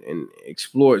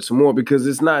explore it some more, because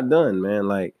it's not done, man.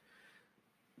 Like,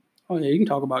 oh, yeah, you can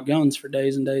talk about guns for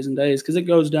days and days and days, because it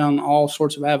goes down all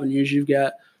sorts of avenues. You've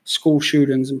got school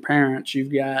shootings and parents.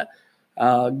 You've got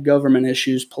government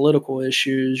issues, political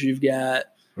issues. You've got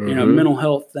mental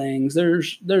health things.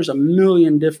 There's a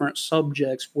million different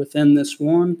subjects within this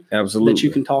one that you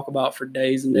can talk about for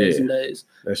days and days and days.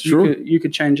 That's true. You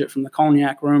could change it from the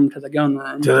cognac room to the gun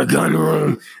room. To the gun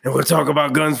room. And we'll talk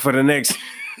about guns for the next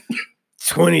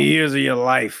 20 years of your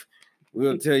life.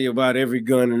 We'll tell you about every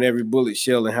gun and every bullet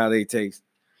shell and how they taste.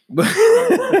 But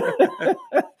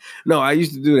no, I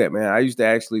used to do that, man. I used to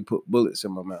actually put bullets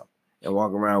in my mouth and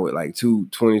walk around with like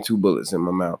 22 bullets in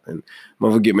my mouth. And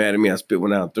motherfucker get mad at me, I spit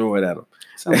one out and throw it at them.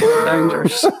 Sounds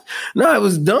dangerous. No, it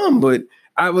was dumb, but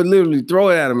I would literally throw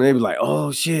it at them and they'd be like,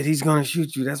 oh shit, he's gonna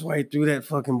shoot you. That's why he threw that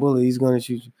fucking bullet. He's gonna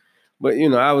shoot you. But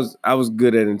I was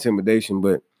good at intimidation,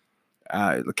 but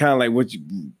kind of like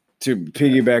to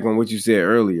piggyback on what you said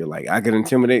earlier, like I could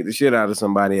intimidate the shit out of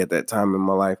somebody at that time in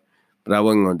my life, but I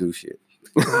wasn't gonna do shit.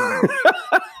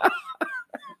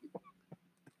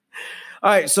 All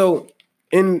right, so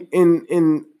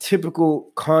in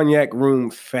typical cognac room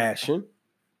fashion,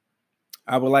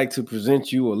 I would like to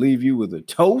present you or leave you with a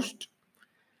toast.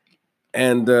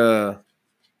 And for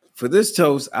this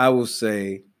toast, I will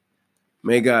say,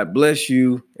 may God bless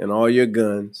you and all your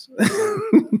guns.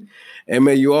 And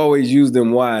may you always use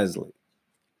them wisely.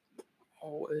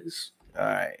 Always. All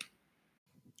right.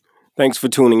 Thanks for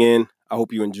tuning in. I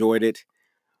hope you enjoyed it.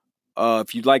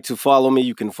 If you'd like to follow me,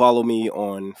 you can follow me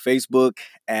on Facebook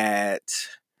at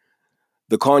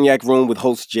The Cognac Room with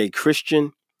host Jay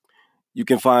Christian. You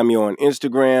can find me on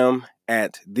Instagram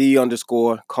at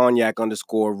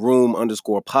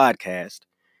 _cognac_room_podcast.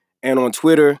 And on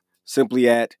Twitter, simply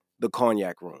at The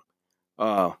Cognac Room.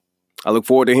 I look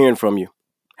forward to hearing from you.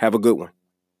 Have a good one.